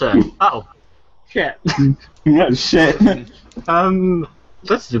 it's your turn." Oh, shit. Yeah, shit.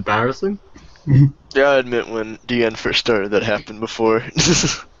 This is embarrassing. Yeah, I admit when DN first started that happened before.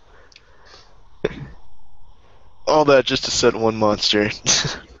 All that just to set one monster.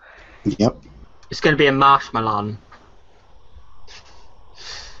 Yep. It's going to be a marshmallow.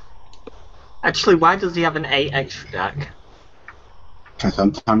 Actually, why does he have an 8 extra deck? Because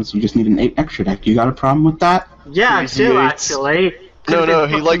sometimes you just need an 8 extra deck. You got a problem with that? Yeah, Crazy I do, eights. actually. Could've No, been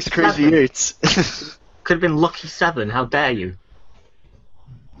he fucking likes crazy 7. eights. Could have been Lucky 7, how dare you?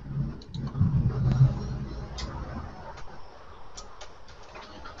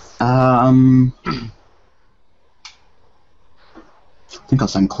 I think I'll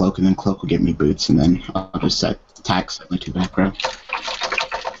send Cloak, and then Cloak will get me boots, and then I'll just set attacks at my 2 back row.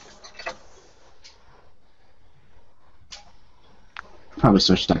 Probably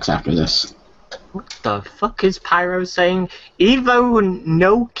switch decks after this. What the fuck is Pyro saying? Evo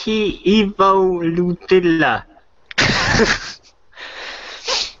Noki Evo Ludilla.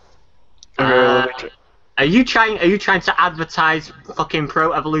 Are you trying to advertise fucking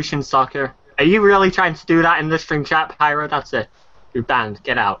Pro Evolution Soccer? Are you really trying to do that in the stream chat, Pyro? That's it. You're banned.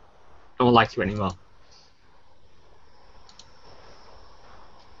 Get out. I won't like you anymore.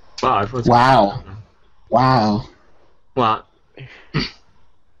 Wow. Wow. What?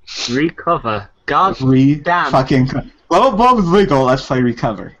 Recover. God damn. Fucking. Well, Bob is legal. Let's play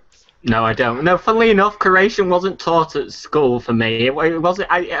recover. No, I don't. No, funnily enough, Croatian wasn't taught at school for me. It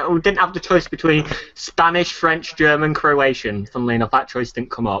wasn't. I didn't have the choice between Spanish, French, German, Croatian. Funnily enough, that choice didn't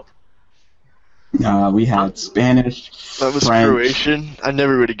come up. We had Spanish, That was French, Croatian. I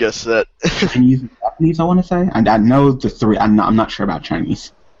never would have guessed that. Chinese, and Japanese. I want to say. I know the three. I'm not sure about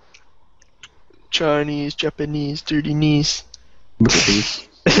Chinese. Chinese, Japanese, dirty knees. Chinese,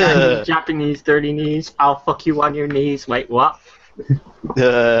 Japanese, dirty knees. I'll fuck you on your knees. Wait, what?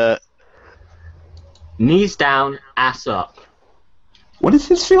 Knees down, ass up. What is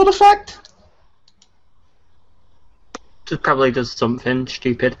his field effect? Just probably does something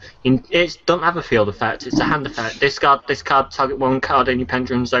stupid. It don't have a field effect. It's a hand effect. Discard target one card in your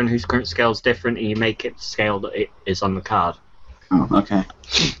pendulum zone whose current scale is different, and you make it the scale that it is on the card. Oh, okay.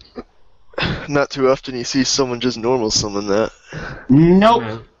 Not too often you see someone just normal summon that. Nope.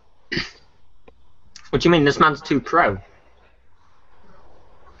 No. What do you mean? This man's too pro.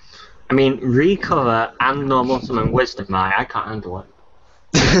 I mean, recover and normal summon wisdom. I can't handle it.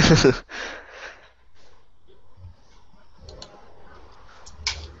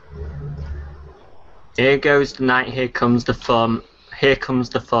 Here goes the night, here comes the fun,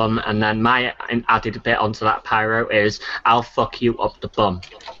 and then my added bit onto that, Pyro, is I'll fuck you up the bum.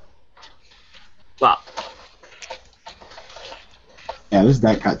 Well. Yeah, this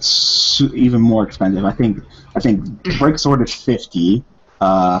deck got even more expensive. I think Break Sword is 50.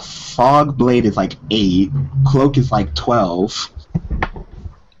 Fog Blade is like 8. Cloak is like 12.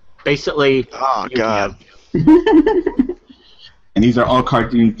 Basically. Oh god. And these are all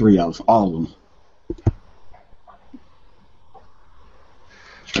cards you need 3 of. All of them.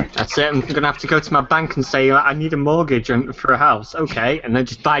 That's it. I'm gonna have to go to my bank and say I need a mortgage for a house. Okay, and then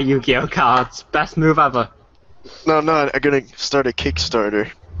just buy Yu-Gi-Oh cards. Best move ever. No, I'm gonna start a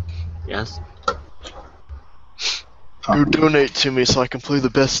Kickstarter. Yes. You donate to me so I can play the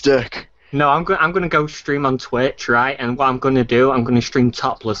best deck. No, I'm gonna go stream on Twitch, right? And what I'm gonna do, I'm gonna stream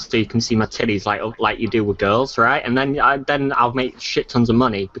topless so you can see my titties like you do with girls, right? And then I'll make shit tons of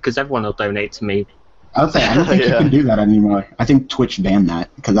money because everyone will donate to me. I would say I don't think you can do that anymore. I think Twitch banned that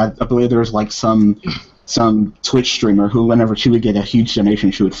because I believe there was like some Twitch streamer who, whenever she would get a huge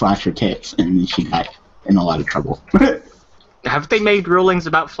donation, she would flash her tits, and she got in a lot of trouble. Have they made rulings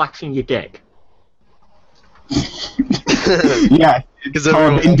about flashing your dick? Yeah, because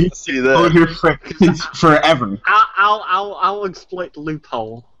everyone wants to see that. Forever. I'll exploit the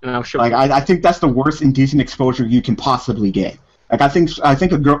loophole and I'll show. Like I think that's the worst indecent exposure you can possibly get. Like I think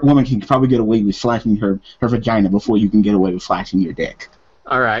a woman can probably get away with flashing her vagina before you can get away with flashing your dick.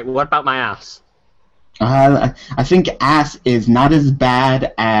 All right. What about my ass? I think ass is not as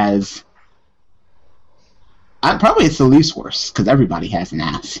bad as. Probably it's the least worst because everybody has an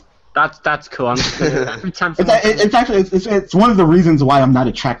ass. That's cool. I'm just gonna, every time. It's one of the reasons why I'm not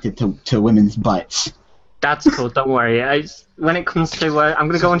attracted to women's butts. That's cool. Don't worry. When it comes to, I'm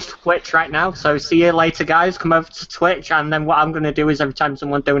gonna go on Twitch right now. So see you later, guys. Come over to Twitch, and then what I'm gonna do is every time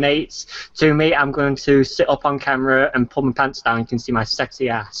someone donates to me, I'm going to sit up on camera and pull my pants down. You can see my sexy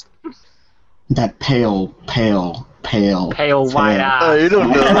ass. That pale white ass. Oh, you don't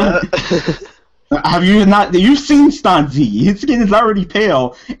know that. Have you not? You've seen Stonzy. His skin is already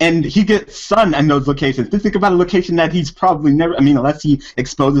pale, and he gets sun in those locations. Just think about a location that he's probably never. I mean, unless he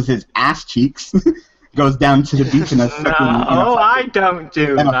exposes his ass cheeks, goes down to the beach in a fucking. No, I don't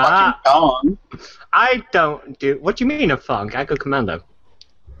do that. A fucking I don't do. What do you mean a funk? I go commando.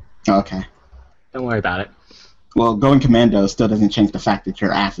 Okay. Don't worry about it. Well, going commando still doesn't change the fact that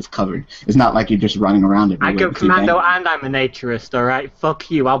your ass is covered. It's not like you're just running around everywhere. I go commando and I'm a naturist, alright?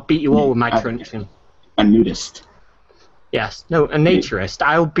 Fuck you, I'll beat you all with my truncheon. A nudist. Yes, no, a naturist.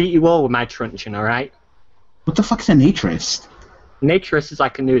 I'll beat you all with my truncheon, alright? What the fuck's a naturist? Naturist is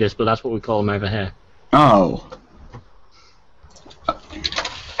like a nudist, but that's what we call them over here. Oh.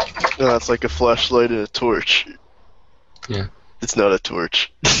 No, it's like a flashlight and a torch. Yeah. It's not a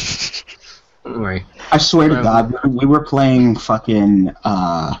torch. Don't worry. I swear to God, we were playing fucking,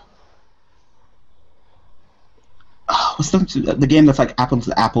 what's the game that's like apples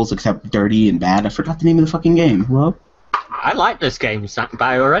to apples except dirty and bad? I forgot the name of the fucking game. Hello? I like this game,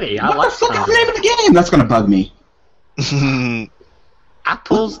 by already. What the fuck is the name of the game? That's gonna bug me.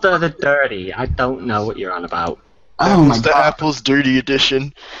 Apples that are dirty. I don't know what you're on about. Oh my God. The Apples Dirty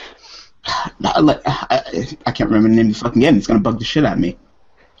Edition. I can't remember the name of the fucking game. It's gonna bug the shit out of me.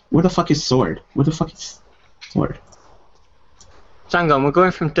 Where the fuck is Sword? Where the fuck is Sword? So hang on, we're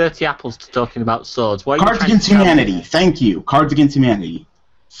going from dirty apples to talking about swords. What are Cards Against Humanity. Thank you. Cards Against Humanity.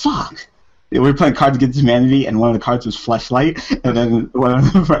 Fuck. We were playing Cards Against Humanity, and one of the cards was Fleshlight, and then one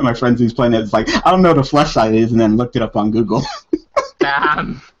of my friends who's playing it was like, I don't know what a Fleshlight is, and then looked it up on Google.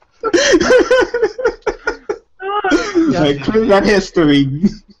 Damn. Like, clear that history.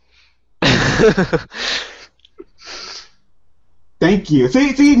 Thank you.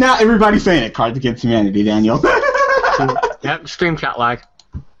 See, now everybody's saying it. Cards Against Humanity, Daniel. Yep, stream chat lag.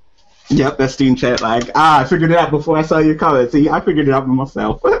 Yep, that's stream chat lag. I figured it out before I saw your comment. See, I figured it out for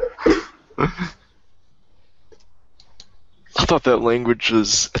myself. I thought that language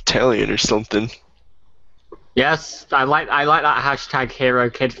was Italian or something. Yes, I like that hashtag hero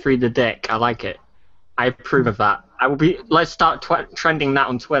kid free the dick. I like it. I approve of that. Let's start trending that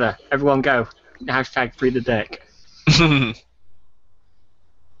on Twitter. Everyone go. Hashtag free the dick.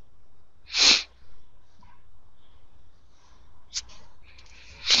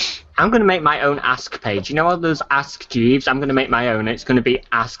 I'm going to make my own Ask page. You know all those Ask Jeeves? I'm going to make my own. It's going to be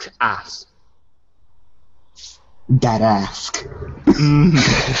Ask Ass. That ask.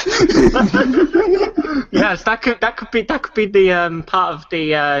 Yes, that could be the part of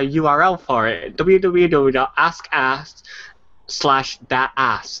the URL for it.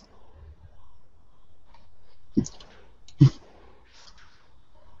 www.askass/thatass.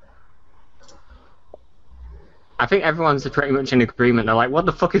 I think everyone's pretty much in agreement. They're like, what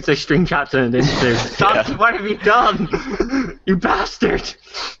the fuck is this stream chat turned into? Stop, yeah. What have you done? You bastard!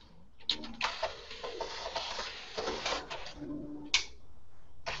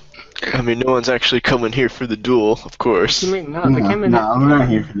 I mean, no one's actually coming here for the duel, of course. You mean, no, I'm not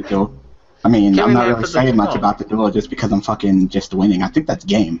here for the duel. I mean, I'm not really saying much about the duel just because I'm fucking just winning. I think that's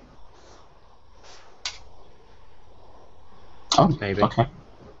game. Oh, maybe. Okay.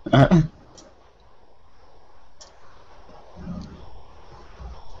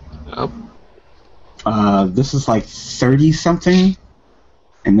 This is like 30 something,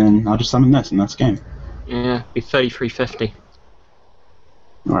 and then I'll just summon this, and that's game. Yeah, be 3350.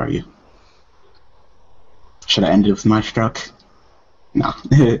 Where are you? Should I end it with my stroke? No.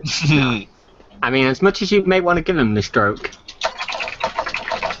 I mean, as much as you may want to give him the stroke.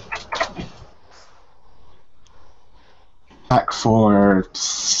 Back for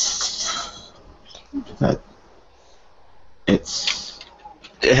that. It's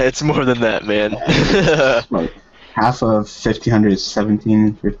more than that, man. Like half of 1500 is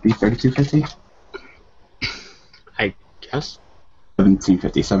 1750, 3250. I guess.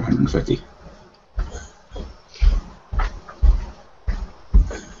 1750, 750.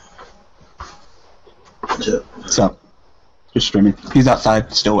 So, just streaming. He's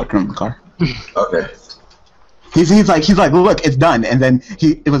outside, still working on the car. Okay. He's like, look, it's done, and then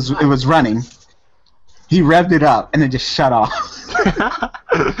it was running. He revved it up and then just shut off.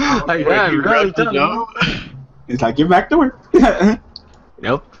 Like, yeah, really done. He's like, get back to work.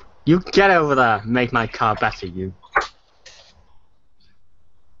 Nope. You get over there. Make my car better, you.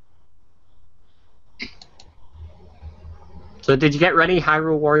 So did you get Rennie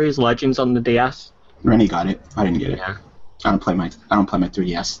Hyrule Warriors Legends on the DS? Rennie got it. I didn't get it. Yeah. I don't play my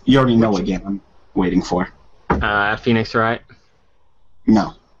 3DS. You already know what game I'm waiting for. Phoenix, right?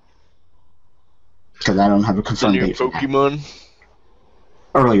 No. Because I don't have a confirmed The new date for Pokemon? that.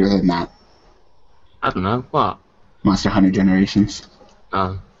 Earlier than that. I don't know. What? Monster Hunter Generations.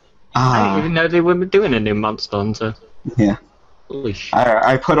 Oh. I didn't even know they were doing a new Monster Hunter. Yeah. Holy shit.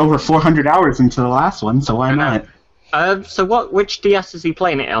 I put over 400 hours into the last one, so why not? So which DS is he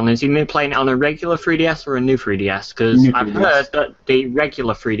playing it on? Is he playing it on a regular 3DS or a new 3DS? Because I've heard that the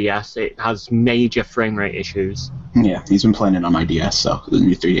regular 3DS, it has major frame rate issues. Yeah, he's been playing it on my DS, so the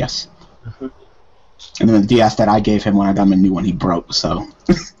new 3DS. And then the DS that I gave him when I got him a new one, he broke, so...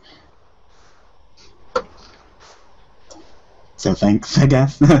 So thanks, I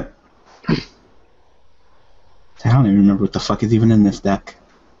guess. I don't even remember what the fuck is even in this deck.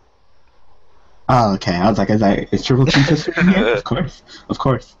 Oh, okay. I was like, is Triple Team Twister in here? Of course.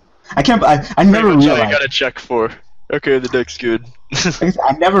 I never realized. I gotta check for. Okay, the deck's good.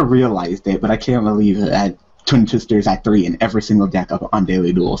 I never realized it, but I can't believe it had Twin Twisters at 3 in every single deck up on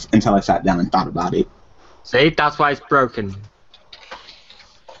Daily Duels until I sat down and thought about it. See, that's why it's broken.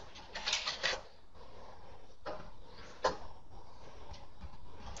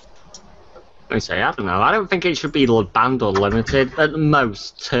 Let me say, I don't know. I don't think it should be banned or limited. At the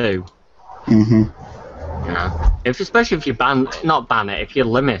most, 2. Mm-hmm. You know, especially if you not ban it, if you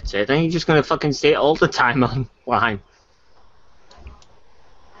limit it, then you're just gonna fucking see it all the time online.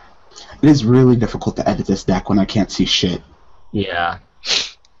 It is really difficult to edit this deck when I can't see shit. Yeah.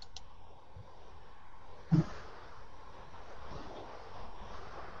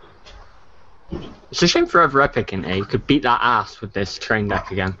 It's a shame Forever Epic in here. You could beat that ass with this train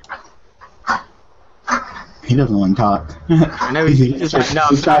deck again. He doesn't want to talk. I know he's trying to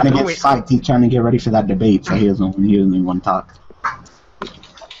get psyched. He's trying to get ready for that debate, so he doesn't want to talk.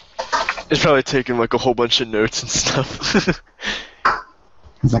 It's probably taking like a whole bunch of notes and stuff.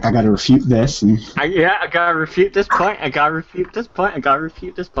 He's like, I gotta refute this. And... I gotta refute this point. I gotta refute this point. I gotta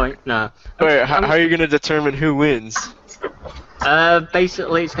refute this point. No. Wait, how are you gonna determine who wins?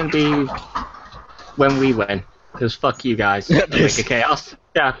 Basically, it's gonna be when we win. Because fuck you guys. Make a chaos.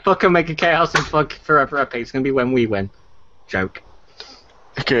 Yeah, fucking make a chaos and fuck Forever Epic. It's gonna be when we win. Joke.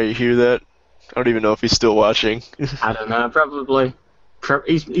 Okay, you hear that? I don't even know if he's still watching. I don't know, probably.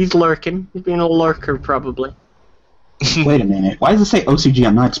 He's lurking. He's being a lurker, probably. Wait a minute. Why does it say OCG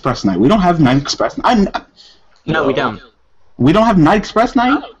on Night Express Night? We don't have Night Express Night. No, we don't. We don't have Night Express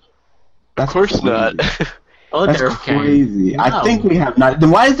Night? Oh. Of course not. Oh, that's crazy. No. I think we have not. Then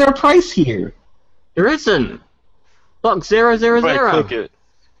why is there a price here? There isn't. Look, 000. Right, click it.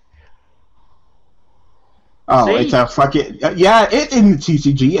 Oh, See? It's a fucking... yeah, it's in the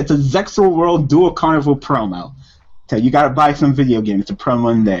TCG. It's a Zexal World Dual Carnival promo. So you gotta buy some video game. It's a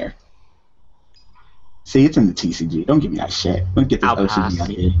promo in there. See, it's in the TCG. Don't give me that shit. Don't get this OCG out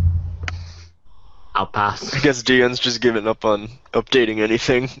here. I'll pass. I guess Dion's just giving up on updating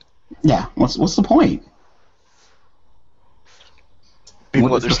anything. Yeah, what's the point?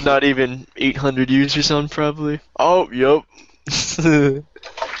 Meanwhile, there's not even 800 users on, probably. Oh, yup.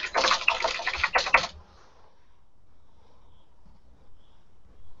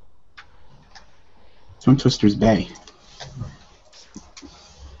 Twin Twisters Bay.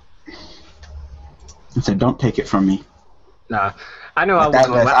 I said, don't take it from me. No, I know I was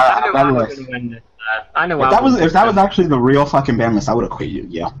going to win this. I know if that was actually the real fucking ban list, I would have quit you.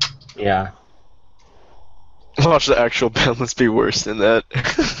 Yeah. Yeah. Watch the actual ban list be worse than that.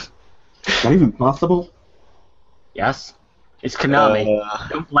 Is that even possible? Yes. It's Konami.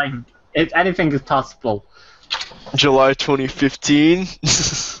 Don't blame. Anything is possible. July 2015.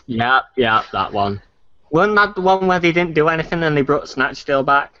 Yeah, that one. Wasn't that the one where they didn't do anything and they brought Snatch Steal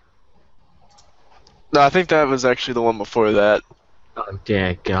back? No, I think that was actually the one before that. Oh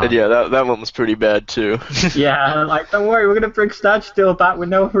dear God. And yeah, that one was pretty bad too. Yeah, like, don't worry, we're gonna bring Snatch Steal back with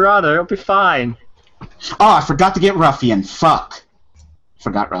no Harada, it'll be fine. Oh, I forgot to get Ruffian. Fuck.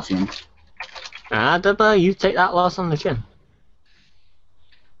 Forgot Ruffian. You take that loss on the chin.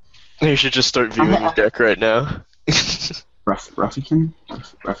 You should just start viewing your deck right now. Ruffian?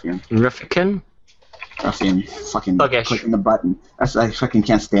 Ruffian, fucking clicking the button. I fucking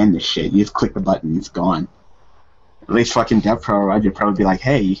can't stand this shit. You just click the button, it's gone. At least fucking DevPro, I'd probably be like,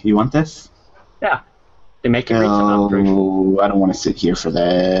 hey, you want this? Yeah. They make it reach an upgrade. I don't want to sit here for this.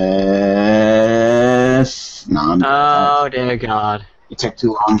 No, oh dear God. You take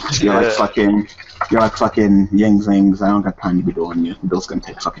too long. You're like fucking Yang Zings. I don't got time to be doing you. Bill's gonna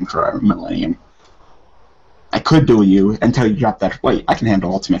take fucking forever, millennium. I could duel you until you drop that. Wait, I can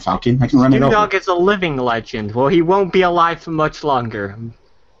handle Ultimate Falcon. I can run it over. Stewdog is a living legend. Well, he won't be alive for much longer.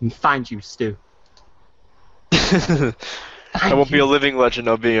 Find you, Stu. I won't be a living legend.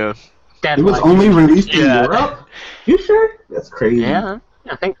 I'll be a dead It was legend. only released in Europe? You sure? That's crazy. Yeah,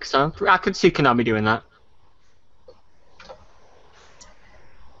 I think so. I could see Konami doing that.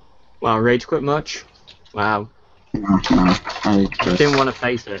 Wow, rage quit much? Wow. No, I just Didn't want to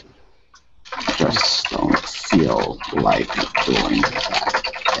face it. just don't feel like doing that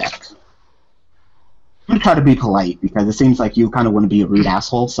yet. I'm gonna try to be polite because it seems like you kind of want to be a rude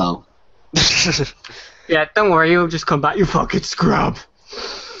asshole, so. Yeah, don't worry, you'll just come back, you fucking scrub.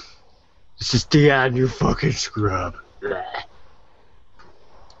 This is Dion, you fucking scrub. Bleh.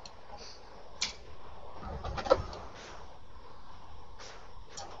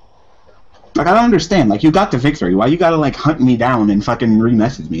 Like, I don't understand. Like, you got the victory. Why you gotta, like, hunt me down and fucking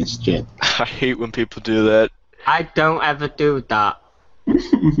re-message me and shit? I hate when people do that. I don't ever do that.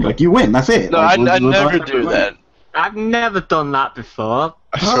 Like, you win. That's it. No, like, I never do that. I've never done that before.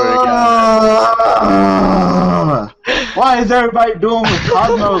 I swear to God. Why is everybody doing with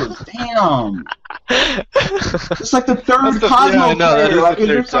Cosmos? Damn. It's like the third Cosmos player. Like, is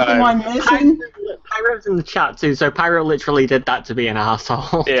there something I'm missing? Pyro's in the chat too, so Pyro literally did that to be an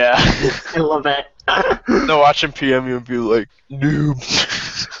asshole. Yeah. I love it. No, watch him PM you and be like, noob.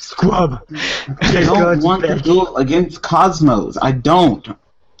 Scrub. I don't want to duel against Cosmos. I don't.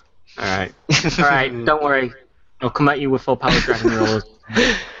 Alright. Alright, don't worry. I'll come at you with full power dragon rollers.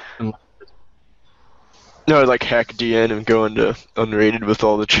 No, I like hack DN and go into unrated with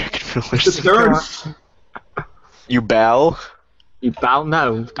all the chicken fillers. Yubel? Yubel?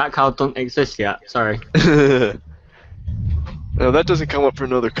 No, that card doesn't exist yet. Sorry. No, that doesn't come up for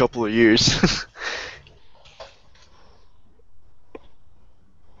another couple of years.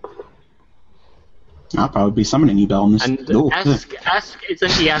 I'll probably be summoning Yubel in this. And Esk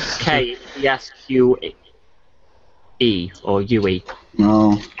isn't ESK, ESQE or UE.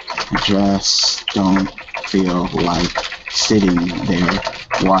 No, just don't feel like sitting there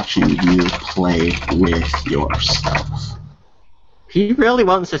watching you play with yourself. He really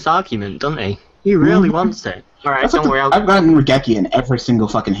wants this argument, doesn't he? He really wants it. Alright, don't worry. I've gotten Regeki in every single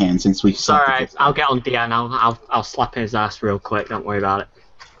fucking hand since we started. Alright, I'll get on DN. I'll slap his ass real quick. Don't worry about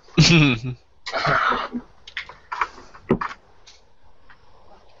it.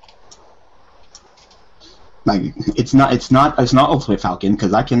 Like it's not Ultimate Falcon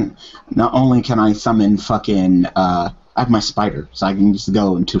because I can not only can I summon fucking I have my spider, so I can just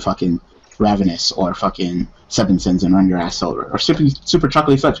go into fucking Ravenous or fucking Seven Sins and run your ass over, or super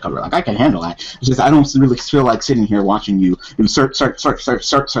chocolate fudge cover. Like I can handle that. It's just I don't really feel like sitting here watching you do search. Hang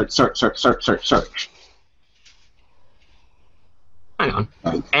on.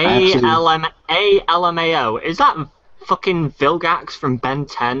 ALMAO. Is that fucking Vilgax from Ben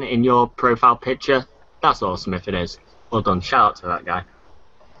 10 in your profile picture? That's awesome if it is. Well done. Shout out to that guy.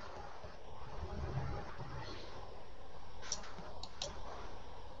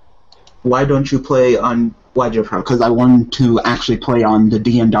 Why don't you play on Ledger Pro? Because I wanted to actually play on the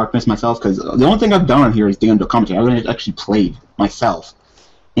DM Darkness myself, because the only thing I've done on here is DM commentary. I haven't actually played myself.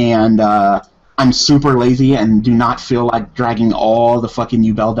 And I'm super lazy and do not feel like dragging all the fucking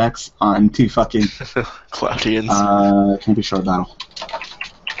Yubel decks onto fucking... Cloudians. Can't be short battle.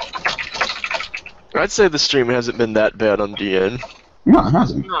 I'd say the stream hasn't been that bad on DN. No, it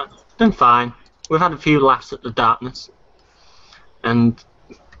hasn't. No, it's been fine. We've had a few laughs at the darkness. And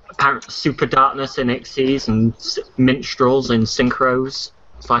apparent super darkness in Ixies and minstrels in synchros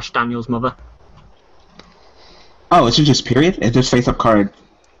 / Daniel's mother. Oh, it's just period? It's just face-up card.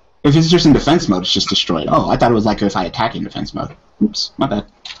 If it's just in defense mode, it's just destroyed. Oh, I thought it was like if I attack in defense mode. Oops, my bad.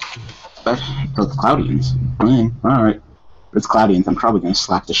 But for the Cloudians, alright. If it's Cloudians, I'm probably going to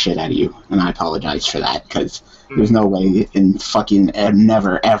slap the shit out of you, and I apologize for that, because there's no way in fucking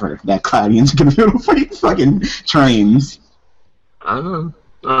never, ever that Cloudians are going to be able to fight fucking trains. I don't know.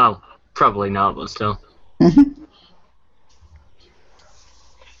 Oh, probably not, but still. Yeah,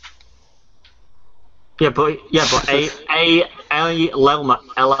 but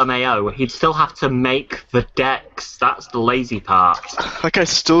LMAO, he'd still have to make the decks. That's the lazy part. That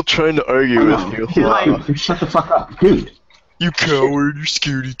guy's still trying to argue with you. Dude, shut the fuck up, dude. You coward, you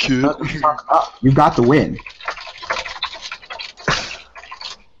scaredy kid. Shut the fuck up. You got the win.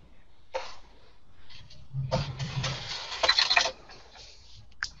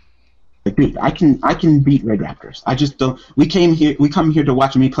 Like, dude, I can beat Red Raptors. I just don't. We come here to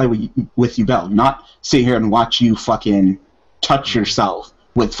watch me play with Yubel, not sit here and watch you fucking touch yourself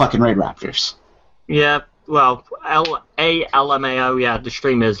with fucking Red Raptors. Yeah, well, LMAO, yeah, the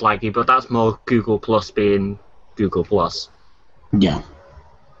stream is laggy, but that's more Google Plus being Google Plus. Yeah.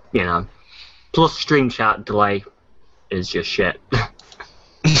 You know, plus stream chat delay is just shit.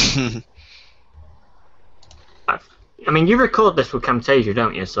 I mean, you record this with Camtasia,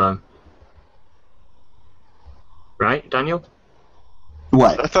 don't you? So. Right, Daniel?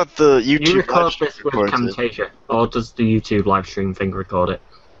 What? I thought the YouTube you record this with Camtasia, or does the YouTube live stream thing record it?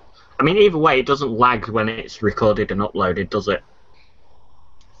 I mean, either way, it doesn't lag when it's recorded and uploaded, does it?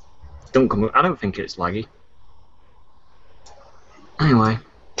 I don't think it's laggy. Anyway.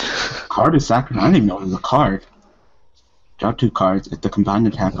 Card is sacrificed. I didn't even know it was a card. Draw 2 cards. If the combined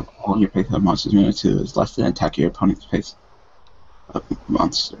attack of all your face of monsters unit 2 is less than attack your opponent's face of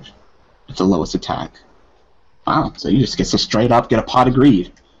monsters, it's the lowest attack. Wow, so you just get to straight up get a pot of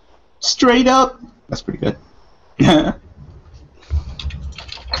greed. Straight up! That's pretty good.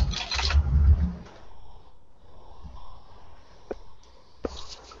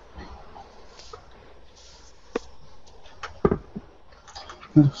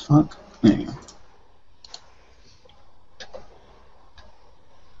 What the fuck? There you go.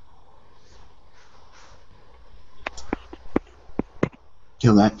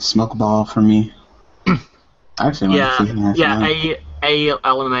 Kill that smoke ball for me. Actually,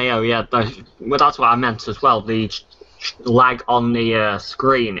 LMAO, yeah, that's what I meant as well. The lag on the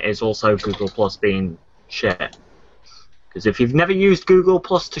screen is also Google Plus being shit. Because if you've never used Google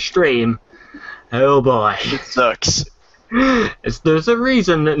Plus to stream, oh boy. It sucks. There's a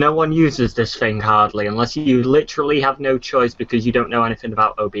reason that no one uses this thing hardly, unless you literally have no choice because you don't know anything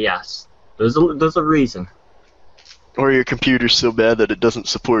about OBS. There's a reason. Or your computer's so bad that it doesn't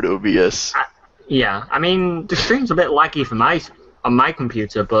support OBS. Yeah, I mean, the stream's a bit laggy on my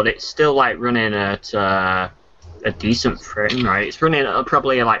computer, but it's still like running at a decent frame rate. It's running at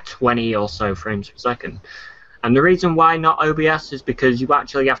probably like 20 or so frames per second. And the reason why not OBS is because you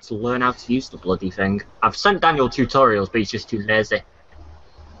actually have to learn how to use the bloody thing. I've sent Daniel tutorials, but he's just too lazy.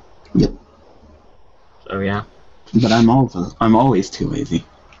 Yep. So yeah. But I'm always too lazy.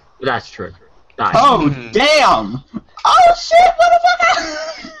 That's true. Oh damn! Oh shit!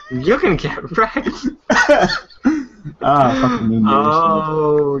 Motherfucker! You can get wrecked.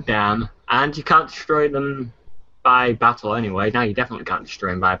 Oh damn! And you can't destroy them by battle anyway. Now you definitely can't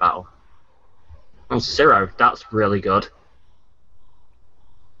destroy them by battle. Oh, Zero, that's really good.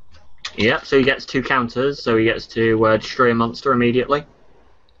 Yep, so he gets 2 counters, so he gets to destroy a monster immediately.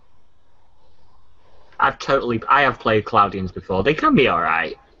 I have played Cloudians before. They can be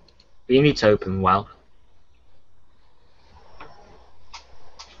alright. But you need to open well.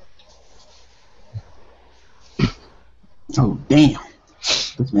 Oh damn!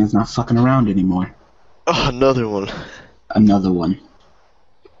 This man's not fucking around anymore. Oh, another one. Another one.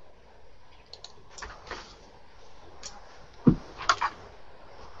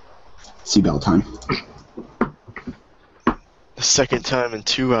 Seatbelt time. The second time in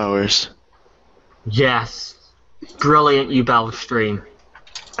 2 hours. Yes. Brilliant Yubel stream.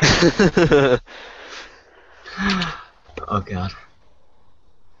 Oh god.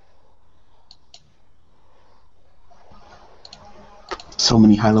 So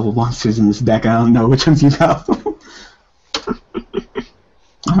many high-level monsters in this deck, I don't know which ones you got.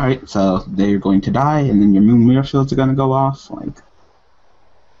 Alright, so they're going to die, and then your moon mirror fields are going to go off. Like,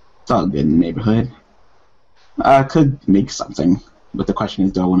 it's all good in the neighborhood. I could make something, but the question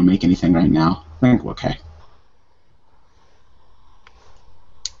is, do I want to make anything right now? I think we're okay.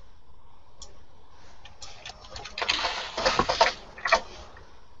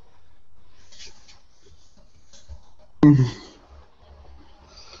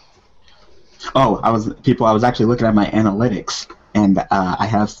 Oh, I was actually looking at my analytics, and I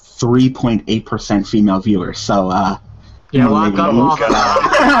have 3.8% female viewers. So yeah, well, I've got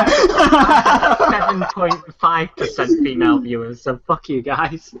 7.5% female viewers. So fuck you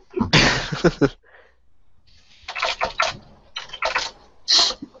guys.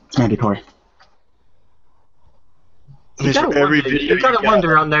 It's mandatory. You gotta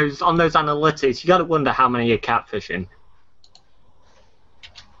wonder on those analytics. You gotta wonder how many are catfishing.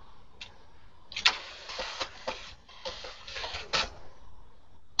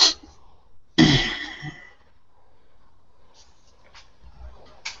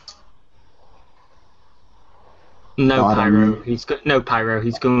 No pyro. No pyro.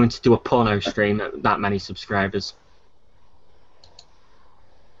 He's going to do a porno stream at that many subscribers.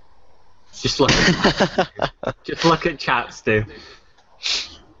 Just look at chat, Stu.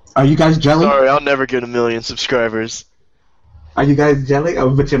 Are you guys jelly? Sorry, I'll never get 1 million subscribers. Are you guys jelly? Oh,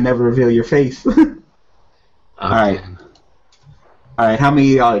 but you'll never reveal your face. Alright. Alright, how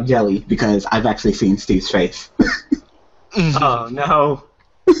many jelly? Because I've actually seen Steve's face. Oh no.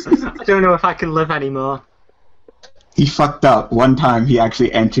 I don't know if I can live anymore. He fucked up. One time he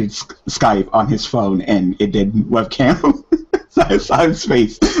actually entered Skype on his phone and it did webcam. So I saw his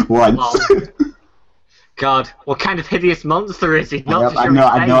face once. Oh. God, what kind of hideous monster is he? Not I know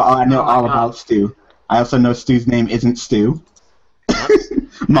all about Stu. I also know Stu's name isn't Stu.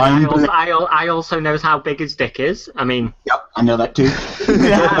 I also know how big his dick is. I mean... Yep, I know that too.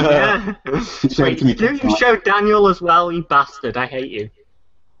 Yeah. Wait, you showed Daniel as well, you bastard. I hate you.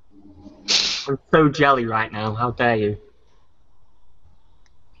 I'm so jelly right now. How dare you?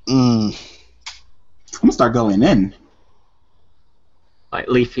 I'm gonna start going in. Like,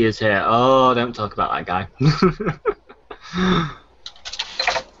 Leafy is here. Oh, don't talk about that guy.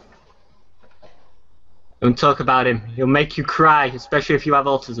 Don't talk about him. He'll make you cry, especially if you have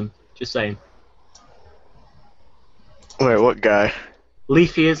autism. Just saying. Wait, what guy?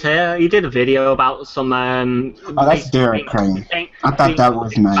 Leafy is here. He did a video about some. Oh, that's Derek Crane. I thought that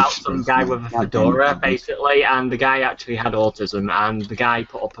was nice. About some guy with a fedora, basically, and the guy actually had autism, and the guy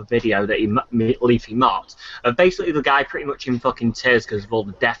put up a video that Leafy mocked. Basically, the guy pretty much in fucking tears because of all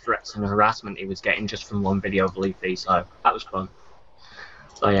the death threats and harassment he was getting just from one video of Leafy. So that was fun.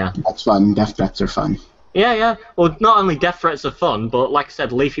 So yeah. That's fun. Death threats are fun. Yeah, yeah. Well, not only death threats are fun, but like I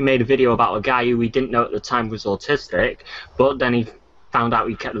said, Leafy made a video about a guy who we didn't know at the time was autistic, but then he found out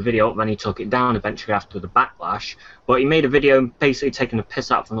he kept the video up, then he took it down eventually after the backlash. But he made a video basically taking a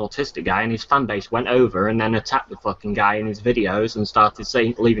piss out of an autistic guy, and his fan base went over and then attacked the fucking guy in his videos and started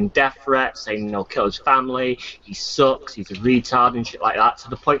leaving death threats, saying he'll kill his family, he sucks, he's a retard and shit like that, to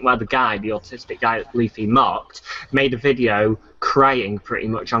the point where the guy, the autistic guy that Leafy mocked, made a video crying pretty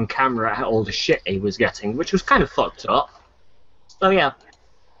much on camera at all the shit he was getting, which was kind of fucked up. So yeah.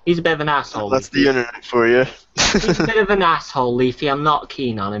 He's a bit of an asshole. That's Leafy. the internet for you. He's a bit of an asshole, Leafy. I'm not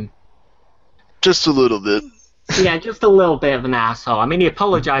keen on him. Just a little bit. Yeah, just a little bit of an asshole. I mean, he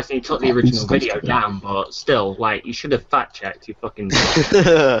apologized and he took the original video down, but still, like, you should have fact-checked, you fucking...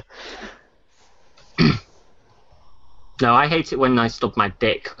 No, I hate it when I stub my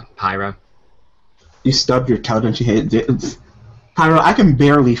dick, Pyro. You stubbed your toe, don't you hate it? Pyro, I can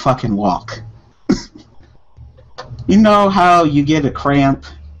barely fucking walk. You know how you get a cramp,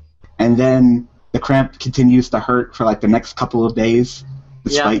 and then the cramp continues to hurt for like the next couple of days,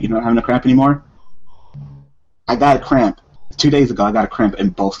 despite you not having a cramp anymore? I got a cramp. 2 days ago, I got a cramp in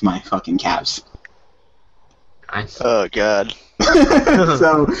both my fucking calves. Nice. Oh, God.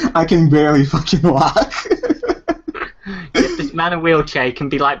 So, I can barely fucking walk. Get this man in a wheelchair, he can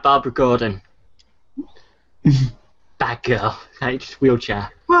be like Barbara Gordon. Bad girl. Hey, just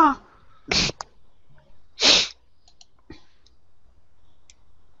wheelchair.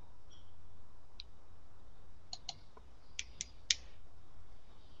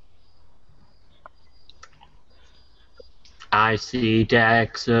 I see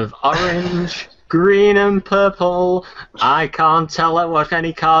decks of orange, green and purple. I can't tell what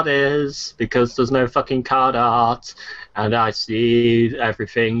any card is because there's no fucking card art. And I see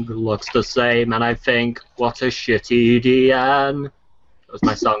everything looks the same and I think, what a shitty DN. That was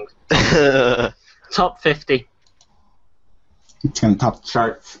my song. Top 50. It's gonna top the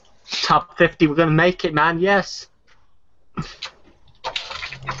charts. Top 50, we're gonna make it, man, yes.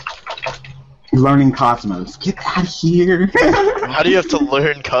 Learning Cosmos. Get out of here. How do you have to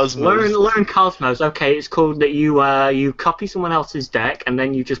learn Cosmos? Learn Cosmos. Okay, it's called that you copy someone else's deck and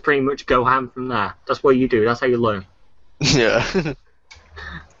then you just pretty much go ham from there. That's what you do. That's how you learn. Yeah.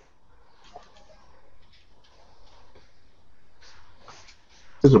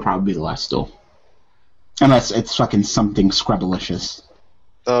 This will probably be the last duel. Unless it's fucking something Scrubblicious.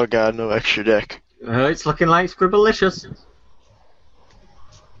 Oh god, no extra deck. It's looking like Scribblicious.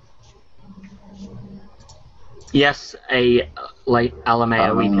 Yes, like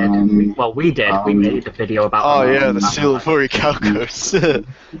LMAO we did. We did. We made a video about. Oh yeah, the seal of Orichalcos.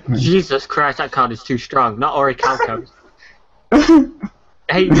 Jesus Christ, that card is too strong. Not Orichalcos.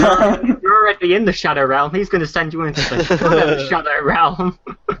 Hey, you're already in the Shadow Realm. He's going to send you into the Shadow Realm.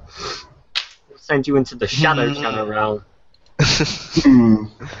 He'll send you into the Shadow Realm.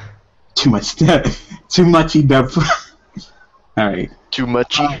 Too much. Too muchy, Dev. Alright. Too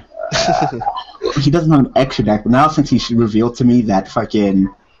muchy. He doesn't have an extra deck, but now since he revealed to me that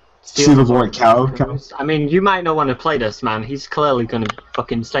fucking Pseudovore cow. I mean, you might not want to play this, man. He's clearly gonna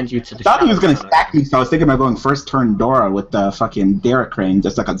fucking send you to the. I thought he was gonna stack me, so I was thinking about going first turn Dora with the fucking Derek Crane,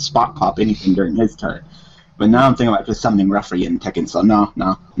 just like a spot pop anything during his turn. But now I'm thinking about just summoning Referee and Tekken, so no.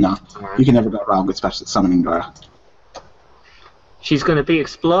 Right. You can never go wrong with special summoning Dora. She's gonna be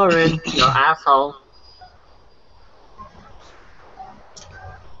exploring, you asshole.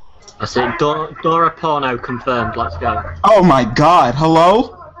 I said Dora porno confirmed, let's go. Oh my god,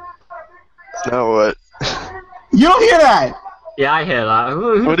 hello? Now what? You don't hear that? Yeah, I hear that.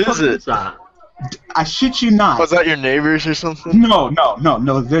 Who what is it? Is that? I shit you not. Was that your neighbors or something? No.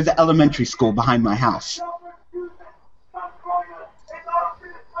 There's an elementary school behind my house.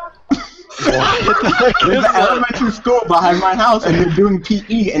 There's an elementary school behind my house, and they're doing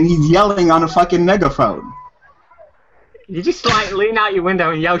PE, and he's yelling on a fucking megaphone. You just like lean out your window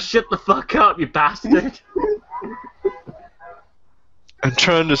and yell, "Shut the fuck up, you bastard!" I'm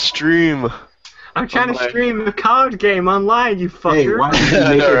trying to stream. I'm trying to stream a card game online, you fucker. Hey, why don't you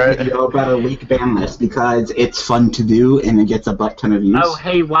make a video about a leak ban list? Because it's fun to do and it gets a butt ton of views. Oh,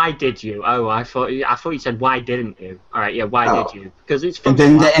 hey, why did you? Oh, I thought you said why didn't you? All right, yeah, why did you? Because it's fun.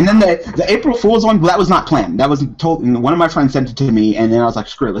 And then the April Fool's one, that was not planned. That was told. One of my friends sent it to me, and then I was like,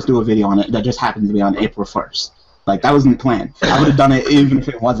 screw it, let's do a video on it. That just happened to be on April 1st. Like, that wasn't planned. I would have done it even if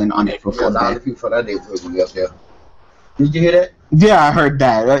it wasn't on April 1st. A lot of people for that day will be up there. Did you hear that? Yeah, I heard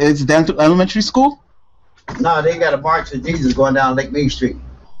that. It's down to elementary school? No, they got a March for Jesus going down Lake Mead Street.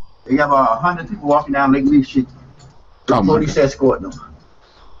 They got about 100 people walking down Lake Mead Street. The police escorting them.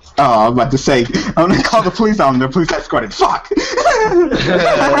 Oh, I was about to say, I'm going to call the police on them. The police escorted. Fuck!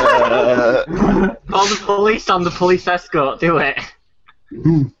 Call the police on the police escort. Do it.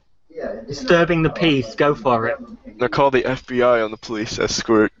 Yeah. Disturbing the peace. Go for it. Now call the FBI on the police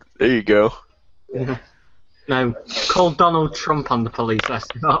escort. There you go. No, call Donald Trump on the police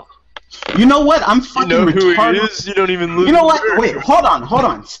escort. You know what? I'm fucking You know who retarded. he is? You don't even live. You know what? Wait, hold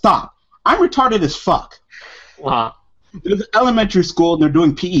on, stop. I'm retarded as fuck. What? There's elementary school and they're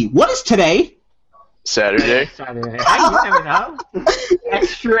doing PE. What is today? Saturday. Saturday. I never know.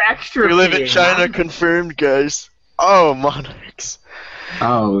 Extra. We live in PE, China, man. confirmed, guys. Oh, monarchs.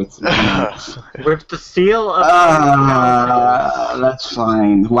 Oh, it's With the seal of. that's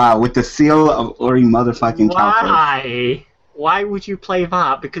fine. Wow, with the seal of Ori motherfucking Calford. Why would you play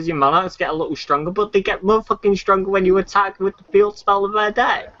that? Because your monarchs get a little stronger, but they get motherfucking stronger when you attack with the field spell of their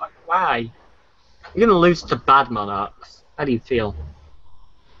deck. Like, why? You're gonna lose to bad monarchs. How do you feel?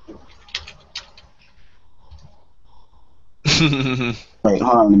 Wait, hold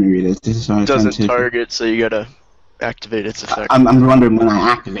on, let me read it. This is what Doesn't target, so you gotta activate its effect. I'm wondering when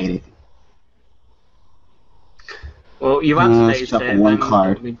I activate it. Well, you activated shuffle it. one then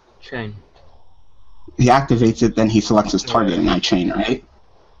card. let me chain. He activates it, then he selects his target, and I chain, right?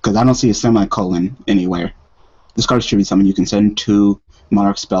 Because I don't see a semicolon anywhere. This card should be something you can send to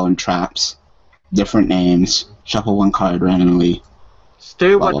Monarch Spell and Traps. Different names. Shuffle one card randomly.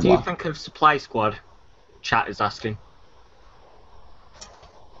 Stu, Blah, what blah, do you blah. think of Supply Squad? Chat is asking.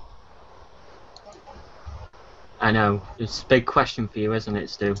 I know. It's a big question for you, isn't it,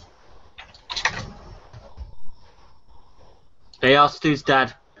 Stu? Stu's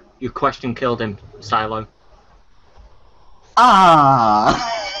dead. Your question killed him, Silo. Ah!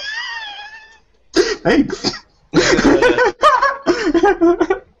 Thanks.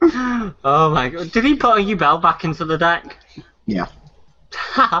 Oh my god. Did he put a Yubel back into the deck? Yeah.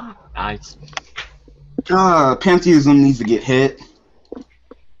 Nice. Pantheism needs to get hit.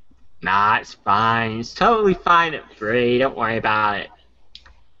 Nah, it's fine. It's totally fine at 3. Don't worry about it.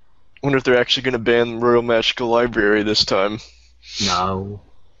 Wonder if they're actually gonna ban Royal Magical Library this time. No.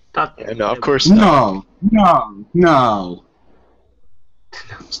 Yeah, no, of course not. No.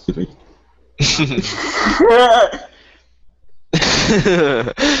 Stupid.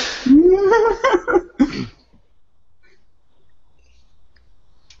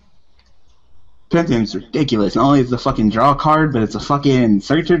 Pantheon's ridiculous. Not only is the fucking draw card, but it's a fucking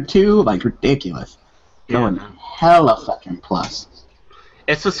searcher too. Like, ridiculous. Yeah, Going man. hella fucking plus.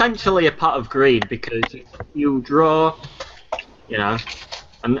 It's essentially a pot of greed because you draw, you know,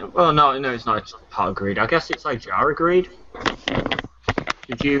 and well, no, it's not a pot of greed. I guess it's like jar of greed.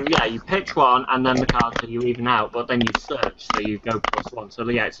 You pitch one and then the cards that you even out, but then you search, so you go +1. So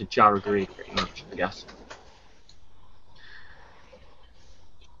yeah, it's a jar of greed pretty much, I guess.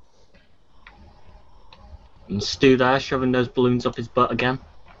 And Stu there shoving those balloons up his butt again.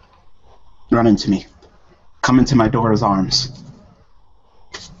 Run into me. Come into my Dora's arms.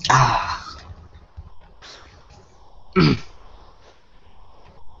 Ah.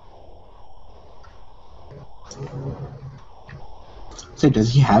 So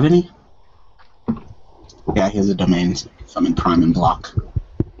does he have any? Yeah, he has a domain. Summon Prime and block.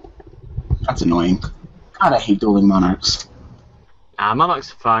 That's annoying. God, I hate dueling monarchs.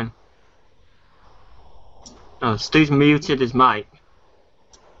 Monarchs are fine. Oh, Stu's muted his mic.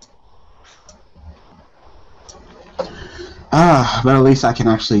 But at least I can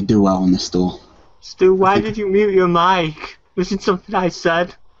actually do well on this duel. Stu, why did you mute your mic? Was it something I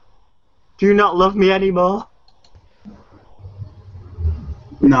said? Do you not love me anymore?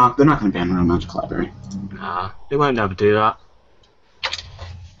 No, they're not going to ban Royal Magical Library. Nah, they won't ever do that.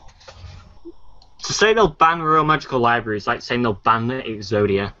 To say they'll ban Royal Magical Library is like saying they'll ban the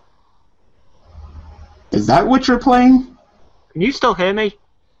Exodia. Is that what you're playing? Can you still hear me?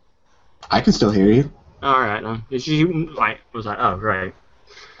 I can still hear you. Alright then. Did you, like, was like, oh, right.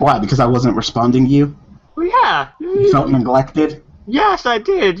 Why? Because I wasn't responding to you? Well, yeah. You felt neglected? Yes, I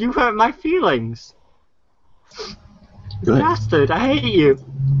did. You hurt my feelings. Good. Bastard, I hate you.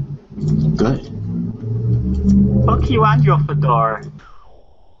 Good. Fuck you and your fedora.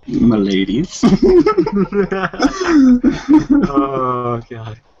 My ladies. Oh,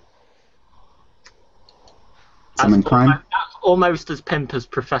 God. Summon Prime? That's almost as pimp as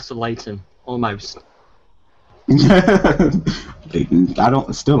Professor Layton. Almost. I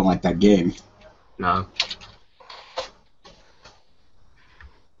still don't like that game. No.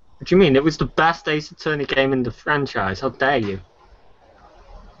 What do you mean? It was the best Ace Attorney game in the franchise. How dare you?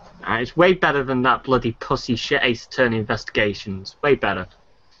 It's way better than that bloody pussy shit Ace Attorney Investigations. Way better.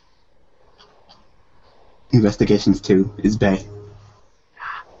 Investigations 2 is Bay.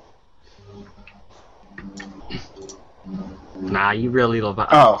 Nah, you really love that.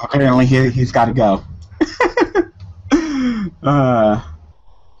 Oh, apparently he's got to go.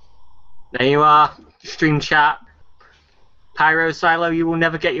 There you are, stream chat. Pyro Silo, you will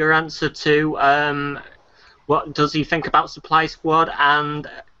never get your answer to what does he think about Supply Squad and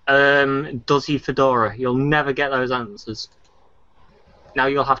does he Fedora? You'll never get those answers. Now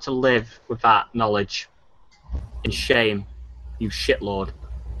you'll have to live with that knowledge. In shame, you shitlord.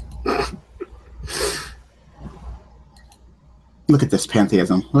 Look at this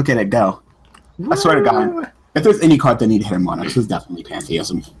pantheism. Look at it go. I swear to God, if there's any card that need to hit Monarchs, it's definitely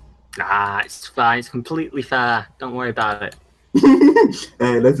pantheism. Nah, it's fine. It's completely fair. Don't worry about it.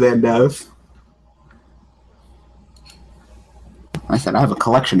 Hey, that's enough. I said I have a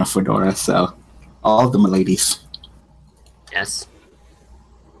collection of fedoras, so all of them are ladies. Yes.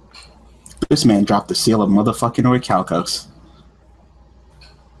 This man dropped the seal of motherfucking Orichalcos.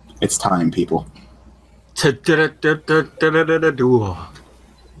 It's time, people.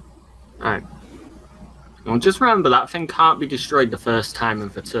 Alright. Well, just remember that thing can't be destroyed the first time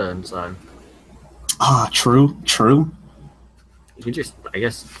of the turn, so... Ah, true, true. You can just, I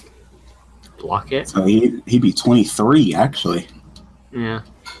guess, block it. So he'd be 23, actually. Yeah.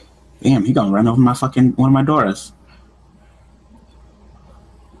 Damn, he gonna run over my fucking one of my Doras.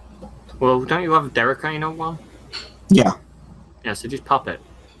 Well, don't you have a Derricane on one? Yeah. Yeah, so just pop it.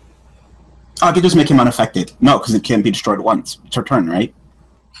 Oh, I could just make him unaffected. No, because it can't be destroyed once per turn, right?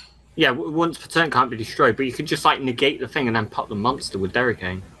 Yeah, once per turn can't be destroyed, but you could just, like, negate the thing and then pop the monster with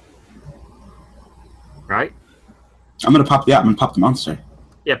Derricane. Right? I'm gonna pop the monster.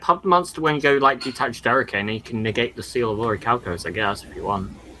 Yeah, pop the monster when you go, like, detach Derricane, and you can negate the Seal of Orichalcos, I guess, if you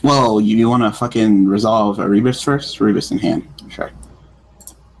want. Well, you want to fucking resolve a Rebus first? Rebus in hand. Sure.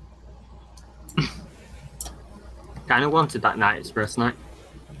 Kinda wanted that Night Express night.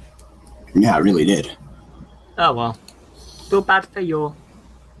 Yeah, I really did. Oh well. Feel bad for you.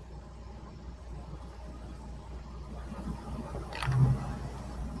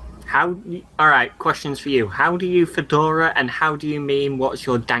 Alright, questions for you. How do you Fedora and how do you meme what's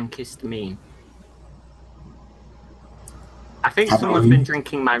your dankest meme? I think someone's been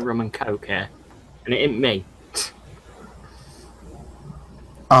drinking my rum and coke here. And it ain't me.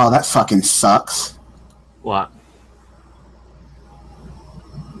 Oh, that fucking sucks. What?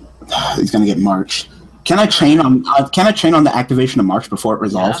 He's gonna get March. Can I chain on the activation of March before it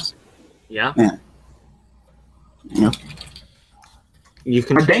resolves? Yeah. Yeah. Yep. You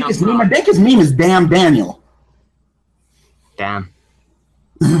can My dankest meme is damn Daniel. Damn.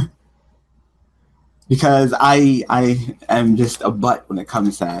 Because I am just a butt when it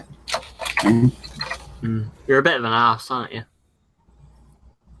comes to that. You're a bit of an ass, aren't you?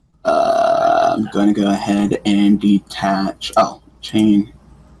 I'm gonna go ahead and detach. Oh, chain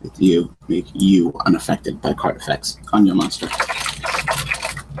with you, make you unaffected by card effects on your monster.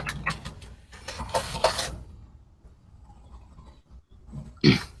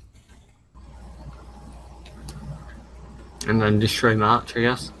 And then destroy March, I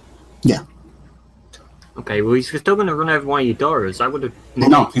guess. Yeah. Okay, well he's still going to run over one of your Doras. I would have.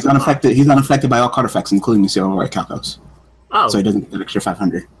 No, he's unaffected. He's unaffected by all card effects, including the Seal of Orichalcos. Oh. So he doesn't get an extra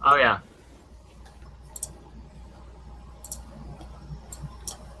 500. Oh yeah.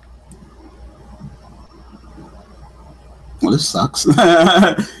 Well, this sucks.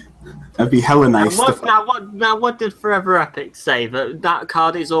 That'd be hella nice. Now what did Forever Epic say? That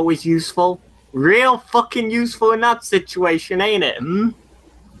card is always useful? Real fucking useful in that situation, ain't it?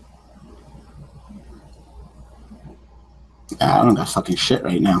 I don't got fucking shit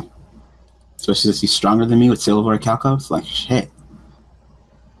right now. Especially since he's stronger than me with Seal of Orichalcos. Like, shit.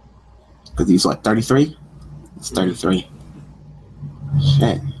 Because he's, what, 33? It's 33.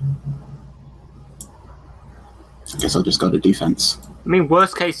 Shit. I guess I'll just go to defense. I mean,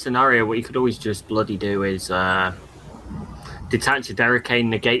 worst case scenario, what you could always just bloody do is detach your Derricane,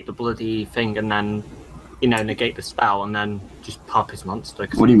 negate the bloody thing, and then, you know, negate the spell, and then just pop his monster.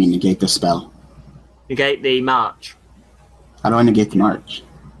 What do you mean, negate the spell? Negate the March. How do I negate the March?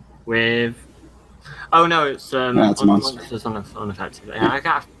 With... Oh no, it's it's a monster. Monsters unaffected.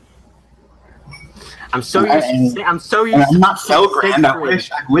 Yeah, I'm so used to... I'm not Felgrand. I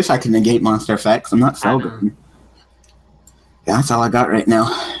wish I could negate monster effects. I'm not Felgrand. Yeah, that's all I got right now.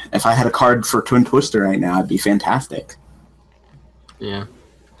 If I had a card for Twin Twister right now, it'd be fantastic. Yeah.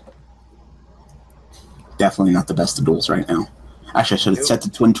 Definitely not the best of duels right now. Actually, I should have set the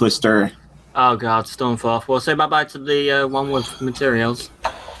Twin Twister. Oh god, Stoneforth. Well, say bye-bye to the one with materials.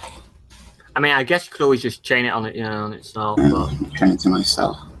 I mean, I guess you could always just chain it on it, you know, on itself. But... Chain it to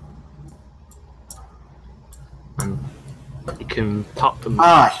myself. And you can pop them.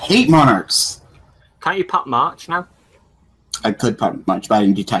 Ah, I hate Monarchs! Can't you pop March now? I could pop March, but I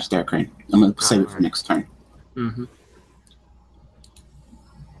didn't detach Derricane. I'm going to save it for next turn. Mm-hmm.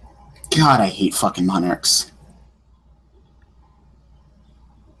 God, I hate fucking monarchs.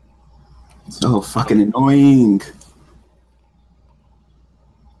 So fucking annoying.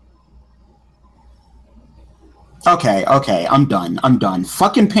 Okay, I'm done.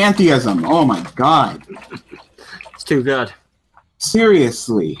 Fucking pantheism. Oh my god. It's too good.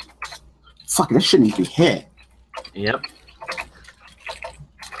 Seriously. Fuck, this shouldn't even be hit. Yep.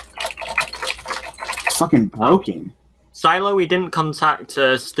 It's fucking broken. Silo, he didn't contact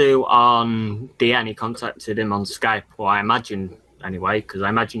Stu on DN, he contacted him on Skype, or I imagine, anyway, because I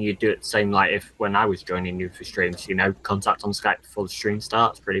imagine you'd do it the same like if when I was joining you for streams, you know, contact on Skype before the stream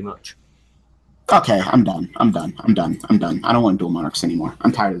starts, pretty much. Okay, I'm done. I don't want to dual monarchs anymore.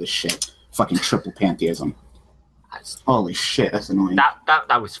 I'm tired of this shit. Fucking triple pantheism. Holy shit, that's annoying.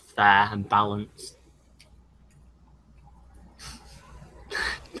 That was fair and balanced.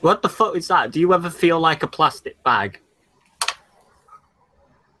 What the fuck is that? Do you ever feel like a plastic bag?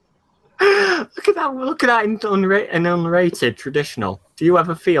 Look at that in unrated traditional. Do you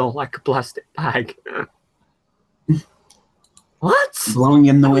ever feel like a plastic bag? What? Blowing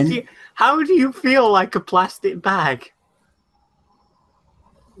in the wind? How do you feel like a plastic bag?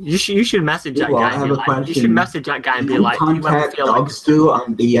 You should message that guy. And be like, you should message that guy and be like, do you ever feel like Stew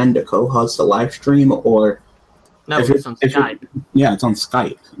on DN to co-host a live stream, or no, it's on Skype. Yeah, it's on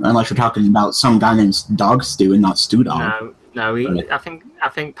Skype. Unless you're talking about some guy named Dog Stew and not Stew Dog. No, I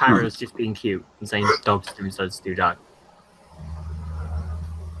think Pyro's just being cute and saying Dog Stew instead of Stew Dog.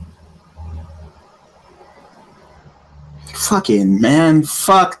 Fucking man,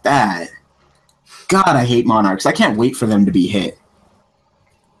 fuck that. God, I hate monarchs. I can't wait for them to be hit.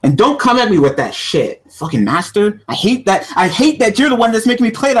 And don't come at me with that shit. Fucking master. I hate that. I hate that you're the one that's making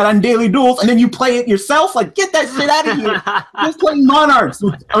me play that on daily duels and then you play it yourself. Like, get that shit out of here. Just playing monarchs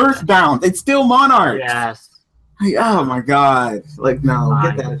with Earthbound. It's still monarchs. Yes. Like, oh my god. Like, no,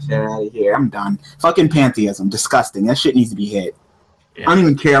 get that shit out of here. I'm done. Fucking pantheism. Disgusting. That shit needs to be hit. Yeah. I don't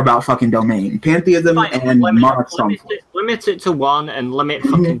even care about fucking domain. Pantheism and monarchs. Limit it to 1 and limit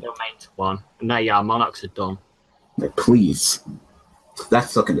fucking domain to 1. And there you are, monarchs are done. Like, please.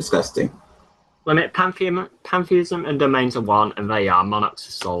 That's fucking disgusting. Limit pantheism and domain to 1 and there you are, monarchs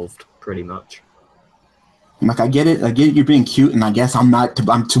are solved, pretty much. Like, I get it you're being cute, and I guess I'm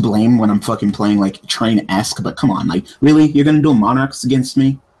to blame when I'm fucking playing, like, Train-esque, but come on, like, really? You're gonna do monarchs against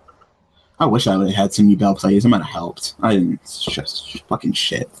me? I wish I would have had some Yubel plays. It might have helped. I didn't. It's just fucking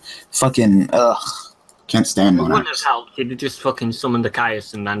shit. Fucking, ugh. Can't stand monarchs. It wouldn't have helped. You'd have just fucking summoned the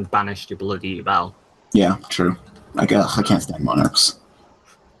Caius and then banished your bloody Yubel. Yeah, true. Like, ugh, I can't stand monarchs.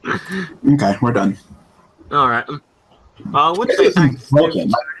 Okay, we're done. Alright. I would say thanks.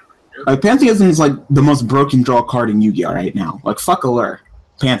 Broken. Like, Pantheism is, like, the most broken draw card in Yu-Gi-Oh! Right now. Like, fuck Allure.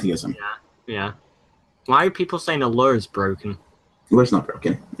 Pantheism. Yeah. Why are people saying Allure is broken? Allure's not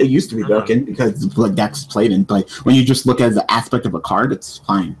broken. It used to be broken because like decks played in, but when you just look at the aspect of a card, it's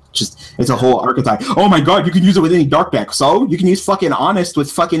fine. It's a whole archetype. Oh my god, you can use it with any dark deck. So you can use fucking Honest with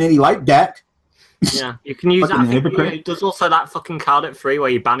fucking any light deck. Yeah, you can use that. I think there's also that fucking card at 3 where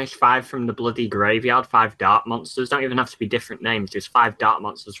you banish 5 from the bloody graveyard, 5 dark monsters. Don't even have to be different names, just 5 dark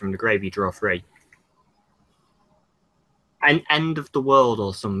monsters from the grave, you draw 3. And end of the world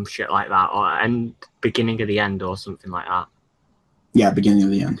or some shit like that, or beginning of the end or something like that. Yeah, beginning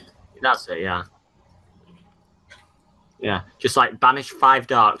of the end. That's it, yeah. Yeah, just like banish 5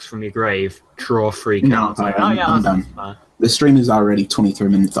 darks from your grave, draw 3 cards. No, I'm done. The stream is already 23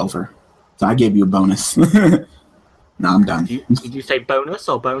 minutes over, so I gave you a bonus. No, I'm done. Did you say bonus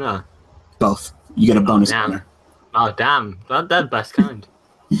or boner? Both. You get a bonus. Damn. Oh, damn. They're the best kind.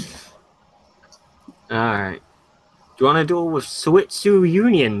 Alright. Do you want to do it with Suitsu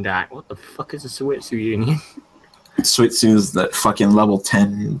Union deck? What the fuck is a Suitsu Union? Suitsu is that fucking level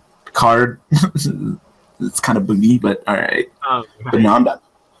 10 card. It's kind of boogie, but alright. Oh, right. But no, I'm done.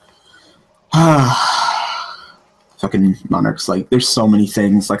 Fucking Monarchs, like, there's so many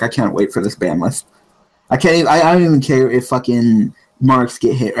things. Like, I can't wait for this ban list. I don't even care if fucking Monarchs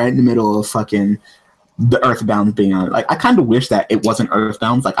get hit right in the middle of fucking the Earthbound being on. Like, I kind of wish that it wasn't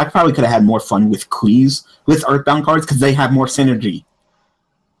Earthbound. Like, I probably could have had more fun with Quees with Earthbound cards because they have more synergy.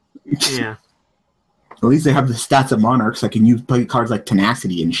 Yeah. At least they have the stats of Monarchs. I can use play cards like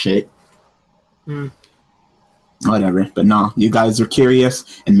Tenacity and shit. Whatever. But no, you guys are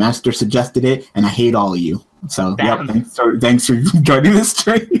curious, and Master suggested it, and I hate all of you. So, damn. Yep, thanks for joining this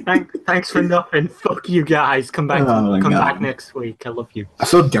stream. Thanks for nothing. Fuck you guys. Come back back next week. I love you. I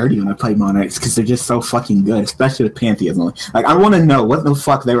feel dirty when I play Monarchs because they're just so fucking good, especially with Pantheism. Like, I want to know what the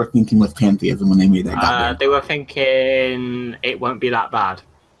fuck they were thinking with Pantheism when they made that goddamn. They were thinking it won't be that bad.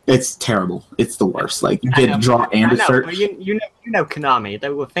 It's terrible. It's the worst. Like, you get a draw and a search. But you know Konami, they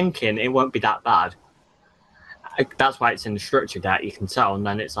were thinking it won't be that bad. That's why it's in the structure deck, you can tell, and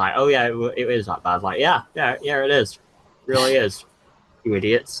then it's like, oh yeah, it is that bad. Like, yeah, it is. It really is. You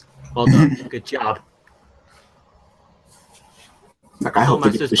idiots. Well done. Good job. Like, I hope they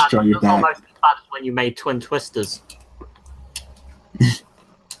destroy your deck. It's almost as bad as when you made Twin Twisters.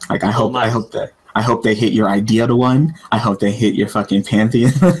 Like, I hope they hit your idea to one. I hope they hit your fucking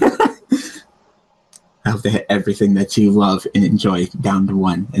Pantheon. I hope they hit everything that you love and enjoy down to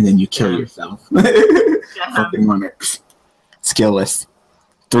one, and then you kill yourself. Fucking monarchs. Skillless.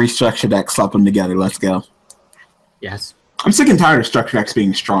 3 structure decks, slap them together. Let's go. Yes. I'm sick and tired of structure decks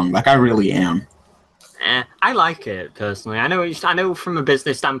being strong. Like, I really am. I like it personally. I know from a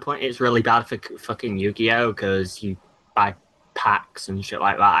business standpoint, it's really bad for fucking Yu-Gi-Oh because you buy packs and shit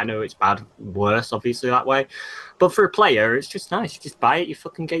like that. I know it's worse obviously that way, but for a player, it's just nice. You just buy it, you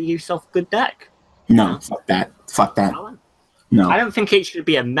fucking get yourself a good deck. No, fuck that. Fuck that. No. I don't think it should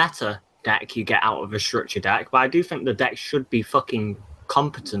be a meta deck you get out of a structure deck, but I do think the deck should be fucking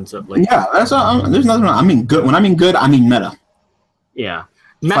competent at least. Yeah, that's there's nothing wrong. I mean good. When I mean good, I mean meta. Yeah.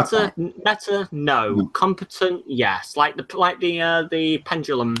 Meta, no. Competent, yes. Like the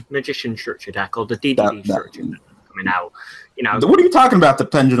Pendulum Magician structure deck or the DDD structure deck coming out. You know. What are you talking about? The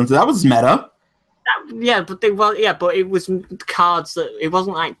Pendulum? That was meta. But it was cards that it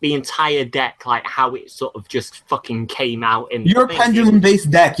wasn't like the entire deck, like how it sort of just fucking came out in. Your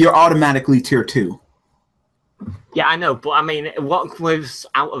Pendulum-based deck, you're automatically tier 2. Yeah, I know, but I mean, what was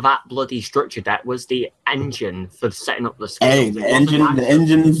out of that bloody structure deck was the engine for setting up the skills. Hey, the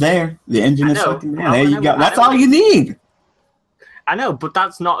engine is there. The engine is fucking there. There you go. That's all you need. I know, but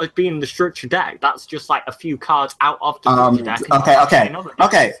that's not being the structure deck. That's just like a few cards out of the structure deck.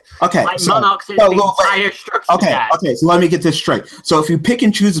 Okay. Like Monarchs is the entire structure deck. Okay, so let me get this straight. So if you pick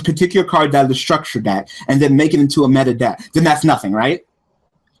and choose a particular card out of the structure deck and then make it into a meta deck, then that's nothing, right?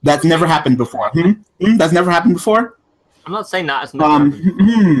 That's never happened before. That's never happened before? I'm not saying that. It's never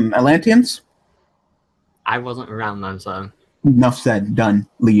Atlanteans? I wasn't around then, so. Enough said. Done.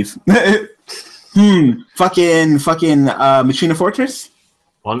 Leave. Fucking Machina Fortress?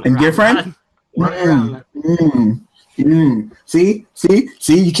 And Gear Friend? See,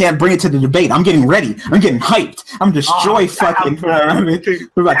 you can't bring it to the debate. I'm getting ready. I'm getting hyped. I'm destroy fucking.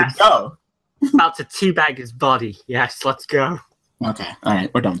 We're about to go. About to teabag his body. Yes, let's go. Okay, all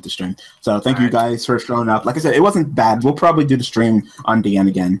right, we're done with the stream. So thank you guys for showing up. Like I said, it wasn't bad. We'll probably do the stream on DN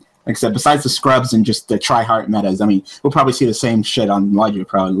again. Like I said, besides the scrubs and just the try-hard metas, I mean, we'll probably see the same shit on Logic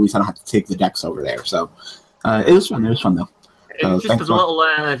Pro. At least I don't have to take the decks over there. So it was fun. It was fun, though. It was just a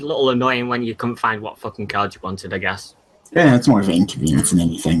little annoying when you couldn't find what fucking cards you wanted, I guess. Yeah, it's more of an inconvenience than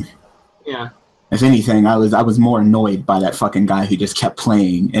anything. Yeah. If anything, I was more annoyed by that fucking guy who just kept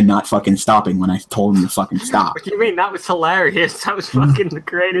playing and not fucking stopping when I told him to fucking stop. What do you mean? That was hilarious. That was fucking the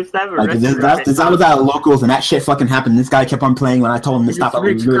greatest ever. Like, that was at locals and that shit fucking happened. This guy kept on playing when I told him to stop.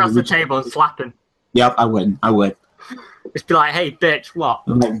 Reach across the table and slapping. Yep, I would. Just be like, hey, bitch, what?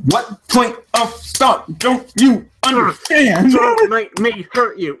 I'm like, what point of stop don't you understand? Don't make me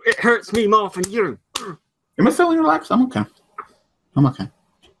hurt you. It hurts me more than you. Am I feeling relaxed? I'm okay.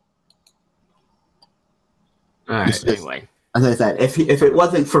 All right. Anyway, as I said, if it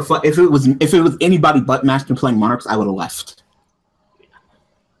wasn't for fun, if it was anybody but Master playing Monarchs, I would have left.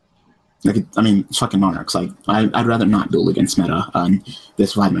 Like, I mean, it's fucking Monarchs. Like, I'd rather not duel against meta on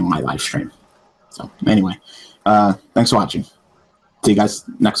this Vitamin Y live stream. So anyway, thanks for watching. See you guys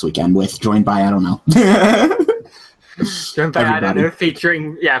next weekend with joined by I don't know. Joined by I don't know,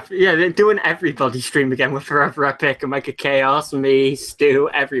 featuring they're doing everybody stream again with Forever Epic and Mega Chaos, me, Stu,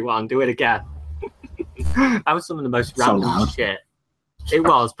 everyone. Do it again. That was some of the most random shit. It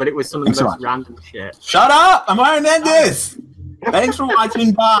was, but it was some of the most random shit. Shut up! I'm going to end this! Thanks for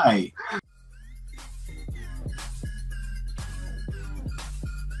watching. Bye.